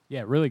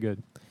 Yeah, really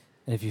good.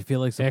 And if you feel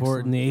like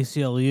supporting the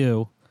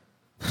ACLU,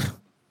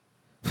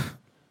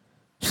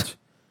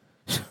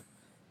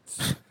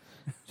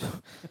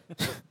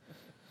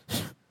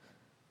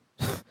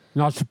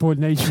 Not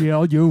supporting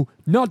ACLU.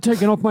 Not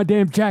taking off my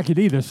damn jacket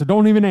either, so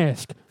don't even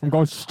ask. I'm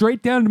going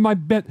straight down to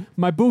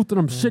my booth, and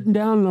I'm sitting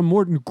down, and I'm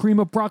ordering cream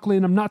of broccoli,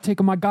 and I'm not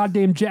taking my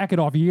goddamn jacket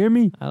off. You hear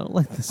me? I don't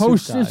like the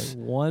Hostess. suit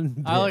guy one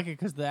bit. I like it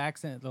because the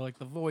accent,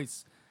 the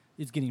voice,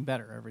 is getting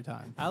better every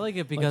time. I like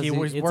it because he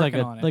was it's like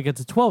working on it. it's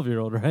a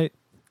 12-year-old, right?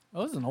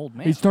 Oh, this is an old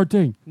man. He's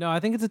 13. No,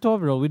 I think it's a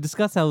 12-year-old. We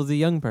discussed how it was a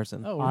young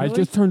person. Oh, I really?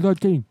 just turned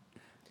 13.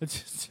 It's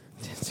just,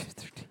 does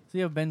he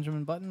have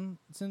Benjamin Button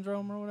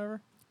syndrome or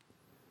whatever?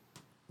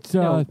 It's,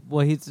 No,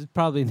 well, he's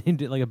probably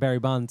named it like a Barry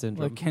Bonds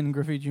syndrome. Like Ken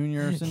Griffey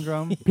Jr.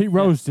 syndrome? Pete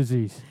Rose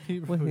disease.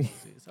 Pete Rose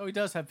disease. Oh, he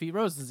does have Pete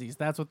Rose disease.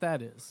 That's what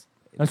that is.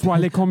 That's why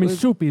they call me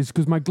Soupy, is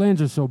because my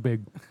glands are so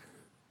big.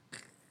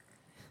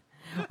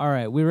 All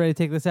right, we ready to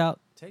take this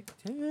out?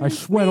 I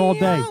sweat all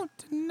day.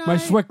 My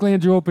sweat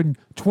glands are open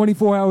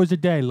 24 hours a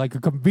day, like a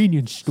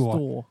convenience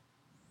store.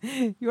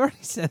 You already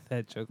said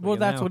that joke. Well, like an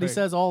that's what he hour.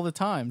 says all the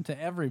time to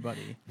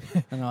everybody.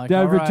 And they're like, Did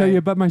I ever "All tell you right,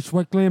 about my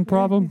sweat gland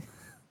problem?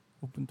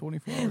 open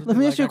 24 hours. Let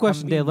me ask you a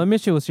question, Dave. Let me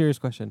ask you a serious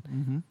question.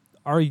 Mm-hmm.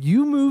 Are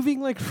you moving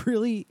like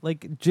really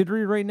like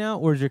jittery right now,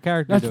 or is your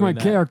character? That's doing my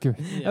that? character.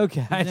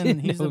 Okay, I didn't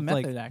He's know a if,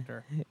 method like,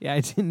 actor. Yeah, I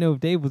didn't know if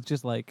Dave was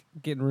just like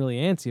getting really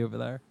antsy over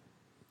there.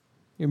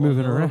 You're Well,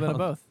 moving a around. little bit of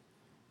both.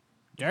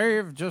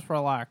 Dave, just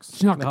relax.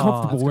 It's not Oh,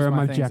 comfortable That's 'cause wearing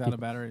my thing's out jacket. of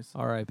batteries.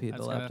 R.I.P. the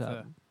That's gonna have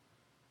laptop.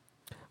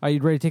 to- Are you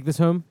ready to take this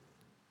home?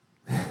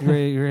 You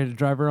ready to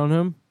drive her on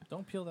home?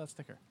 Don't peel that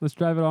sticker. Let's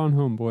drive it on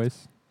home,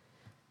 boys.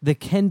 The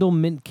Kendall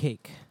mint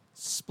cake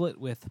split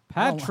with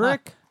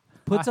Patrick.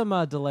 Put some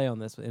delay on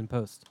this in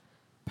post.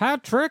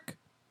 Patrick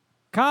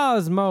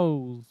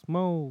Cosmos.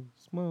 Mo.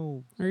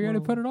 Are you going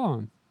to put it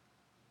on?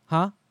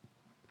 Huh?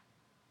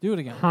 Do it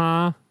again.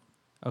 Huh?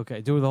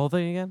 Okay, do the whole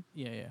thing again.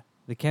 Yeah.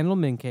 The Kendall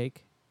mint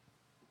cake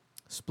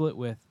split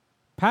with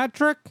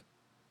Patrick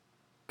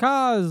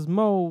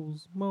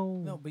Cosmos.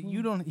 No, but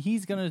you don't.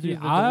 He's gonna do Yeah,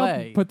 the I'll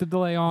delay. put the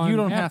delay on. You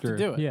don't after. have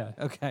to do it. Yeah.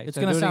 Okay, It's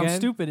should I gonna do it sound again?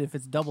 stupid if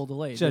it's double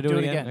delayed. Should I but do do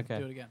it it again? again? Okay.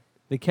 Do it again.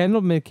 The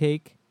Kendall mint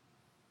cake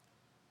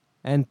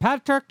and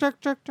Patrick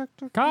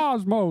Cosmos.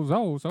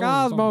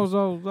 Cosmos.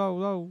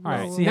 All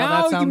right. See how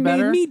now that sound you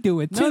better? made me do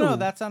it, too. No,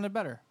 that sounded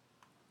better.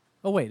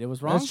 Oh wait, it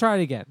was wrong. Let's try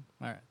it again.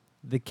 All right.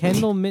 The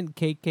Kendall mint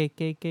cake.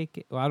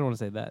 Well, I don't want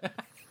to say that.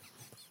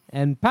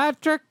 And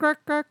Patrick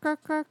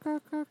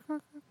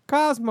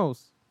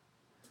Cosmos.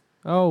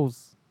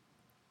 O's.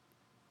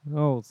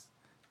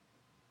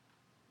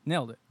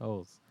 Nailed it.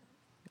 O's.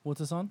 What's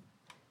this on?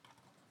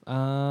 I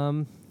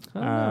don't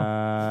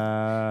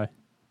know.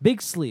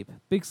 Big Sleep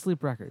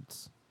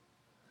Records.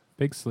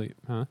 Big sleep,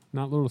 huh?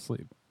 Not little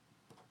sleep.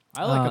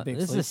 I like a big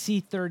This sleep. is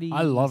a C30.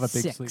 I love a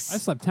big sleep. I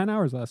slept 10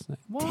 hours last night.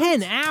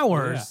 10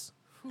 hours.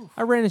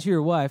 I ran into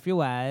your wife.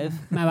 My At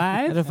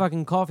a wife?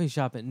 fucking coffee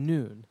shop at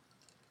noon.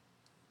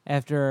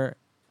 After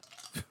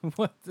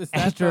What is that?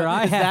 After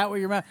I is had- that what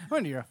you're mad?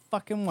 When you're a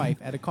fucking wife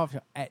at a coffee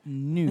shop at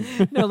noon.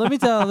 no, let me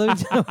tell.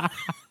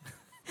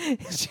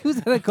 She was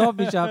at a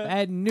coffee shop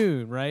at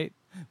noon, right?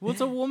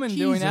 What's a woman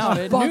doing Jesus out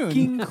at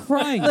fucking noon?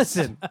 Christ.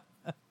 Listen,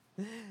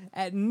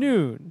 at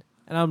noon,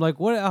 and I'm like,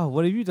 "What? Oh,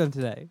 what have you done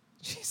today?"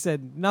 She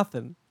said,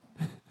 "Nothing."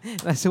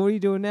 And I said, "What are you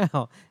doing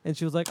now?" And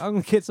she was like, "I'm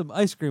gonna get some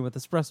ice cream with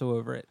espresso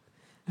over it."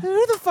 And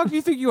who the fuck do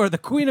you think you are, the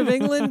Queen of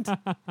England?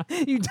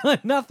 You've done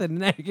nothing, and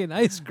now you're getting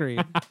ice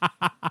cream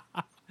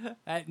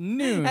At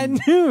noon. at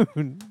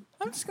noon.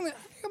 I'm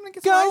gonna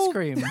get Go. some ice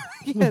cream.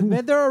 Yeah,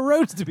 man, there are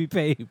roads to be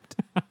paved.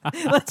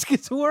 Let's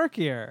get to work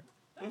here.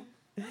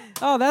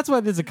 Oh, that's why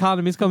this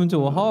economy's coming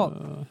to a halt.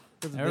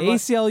 The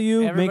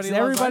ACLU everybody makes loves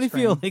everybody ice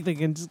feel cream. like they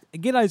can just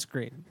get ice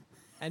cream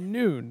at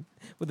noon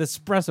with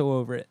espresso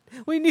over it.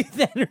 We need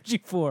the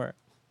energy for.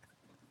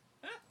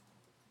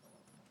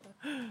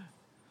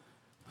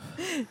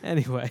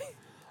 Anyway,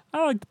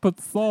 I like to put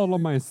salt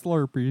on my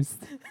Slurpees.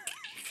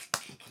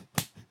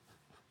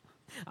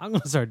 I'm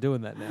gonna start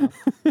doing that now.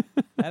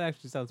 That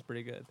actually sounds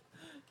pretty good.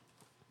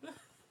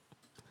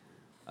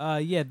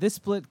 Yeah, this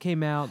split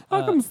came out.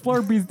 How come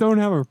Slurpees don't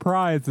have a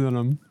prize in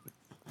them?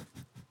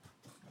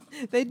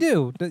 They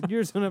do.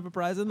 Yours don't have a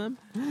prize in them?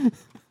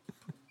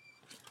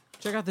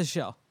 Check out this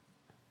shell.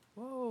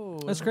 Whoa.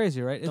 That's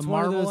crazy, right? The It's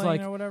one of those marbling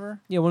like or whatever.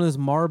 yeah, one of those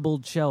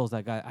marbled shells.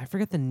 That guy, I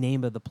forget the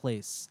name of the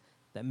place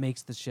that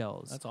makes the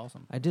shells. That's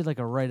awesome. I did like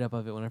a write up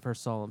of it when I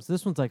first saw them. So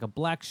this one's like a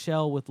black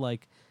shell with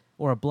like,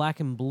 or a black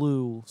and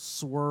blue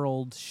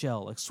swirled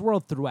shell, like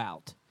swirled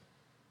throughout.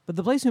 But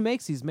the place who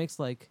makes these makes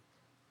like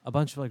a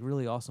bunch of like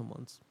really awesome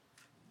ones.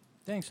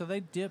 Dang, so they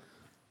dip.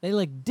 They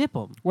like dip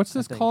them. What's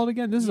this called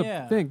again? This is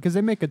Yeah. a thing because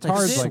they make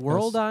guitars like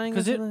swirl this. dyeing or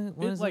Because it, something?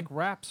 What it is like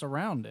wraps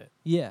around it.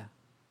 Yeah.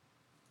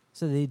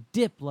 So they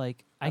dip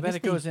like I bet guess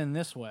it they- goes in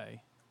this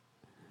way.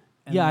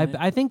 And Yeah, then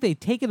I think they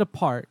take it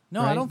apart.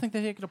 no, right? I don't think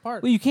they take it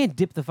apart. Well, you can't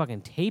dip the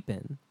fucking tape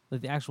in,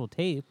 like the actual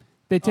tape.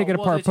 They take it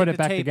well, apart, they put take it the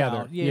back tape together.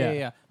 out.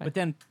 Yeah. But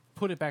then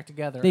put it back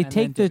together. They and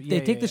take then the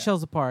dip- take the yeah.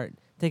 shells apart,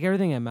 take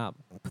everything out,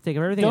 take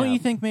everything Don't out. you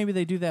think maybe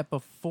they do that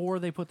before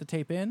they put the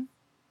tape in?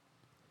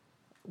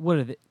 What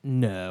are they?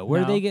 No,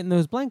 where are No. they getting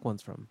those blank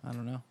ones from? I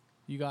don't know.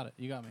 You got it.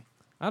 You got me.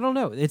 I don't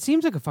know. It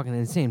seems like a fucking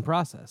insane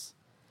process.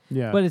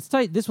 Yeah. But it's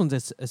tight. This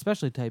one's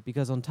especially tight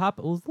because on top,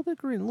 it was a little bit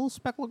green, a little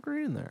speckle of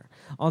green there.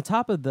 On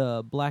top of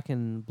the black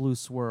and blue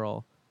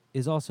swirl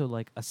is also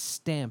like a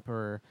stamp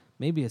or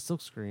maybe a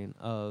silk screen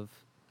of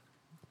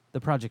the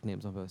project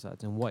names on both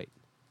sides in white.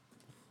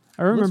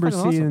 I remember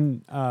fucking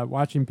seeing,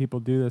 watching people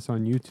do this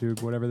on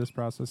YouTube, whatever this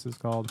process is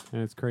called,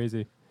 and it's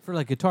crazy. For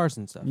like guitars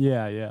and stuff.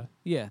 Yeah, yeah.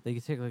 Yeah, they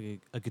could take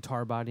like a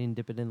guitar body and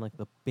dip it in like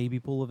the baby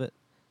pool of it.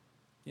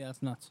 Yeah,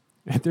 that's nuts.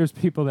 There's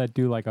people that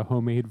do like a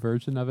homemade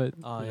version of it.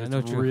 Oh, and yeah, I it's know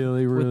what you-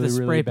 really, with really, the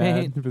really spray bad.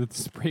 paint. With the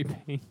spray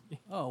paint.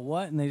 Oh,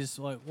 what? And they just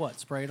like what?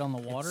 Spray it on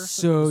the water?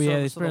 So The yeah, they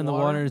surface of spray it in the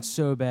water. It's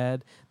so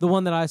bad. The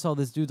one that I saw,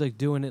 this dude's like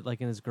doing it like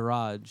in his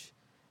garage,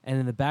 and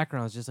in the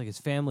background is just like his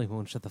family who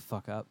won't shut the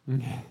fuck up.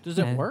 Does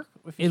it And work?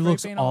 If you It spray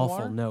looks paint on the awful.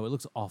 water? No, it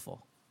looks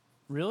awful.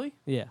 Really?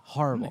 Yeah, I'm gonna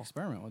horrible.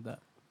 experiment with that.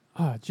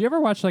 Did you ever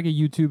watch like a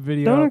YouTube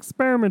video? Don't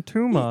experiment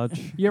too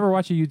much. You ever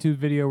watch a YouTube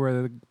video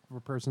where the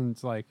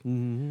person's like,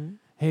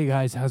 "Hey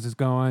guys, how's this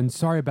going?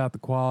 Sorry about the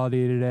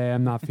quality today.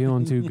 I'm not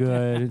feeling too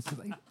good." It's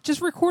like,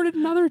 just record it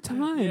another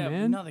time, Yeah,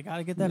 man. no, they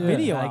gotta get that Yeah.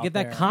 video I out get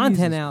that there.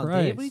 content Jesus out,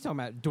 Christ. Dave. What are you talking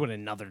about? Do it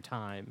another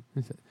time.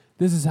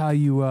 This is how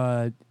you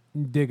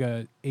dig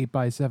a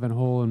 8x7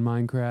 hole in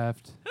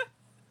Minecraft.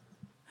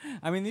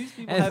 I mean, these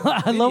people And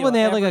have I love when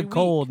they have like a every week.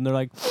 cold and they're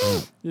like,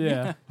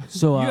 Yeah.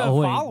 so You have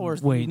wait,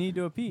 followers that wait. you need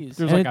to appease.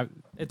 There's And like a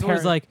It's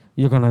always like,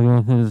 You're gonna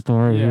go through the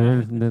story Yeah. here.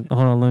 And then,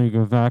 hold on, let me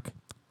go back.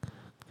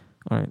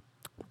 All right.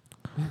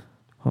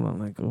 Hold on,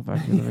 let me go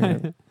back in a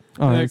minute.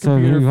 All The right, so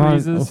computer you want-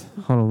 freezes.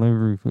 oh, hold on, let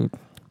me reboot.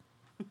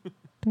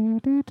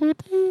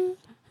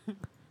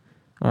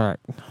 All right.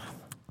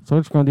 So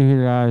what you're gonna do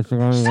here, guys? You're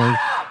gonna like,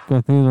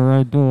 go through the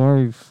right door.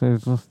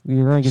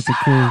 You're gonna get the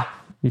key.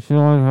 You should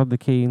always have the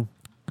key.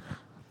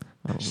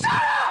 I don't know.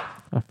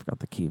 I forgot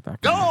the key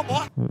back. Go,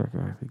 boy!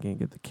 I can't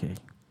get the key.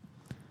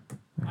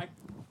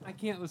 I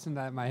can't listen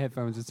to that in my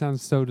headphones. It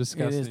sounds so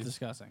disgusting. It is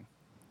disgusting.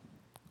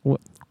 What?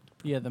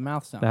 Yeah, the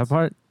mouth sounds. That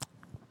part?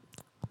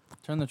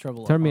 Turn the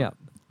treble up. turn me on up.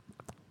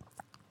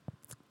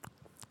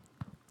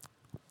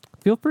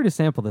 Feel free to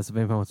sample this if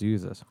anyone wants to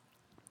use this. it.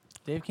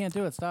 Dave can't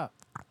do it. Stop.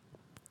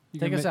 You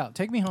Take can us out.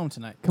 Take me home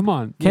tonight. Come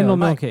on. Candle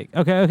Yeah, milk Mike. cake.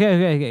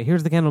 Okay.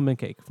 Here's the candle milk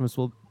cake from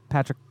Swill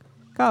Patrick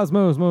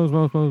Cosmos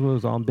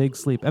on Big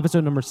Sleep,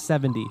 episode number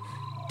 70.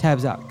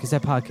 Tabs out,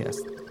 Cassette Podcast.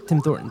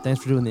 Tim Thornton,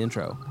 thanks for doing the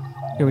intro.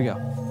 Here we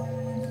go.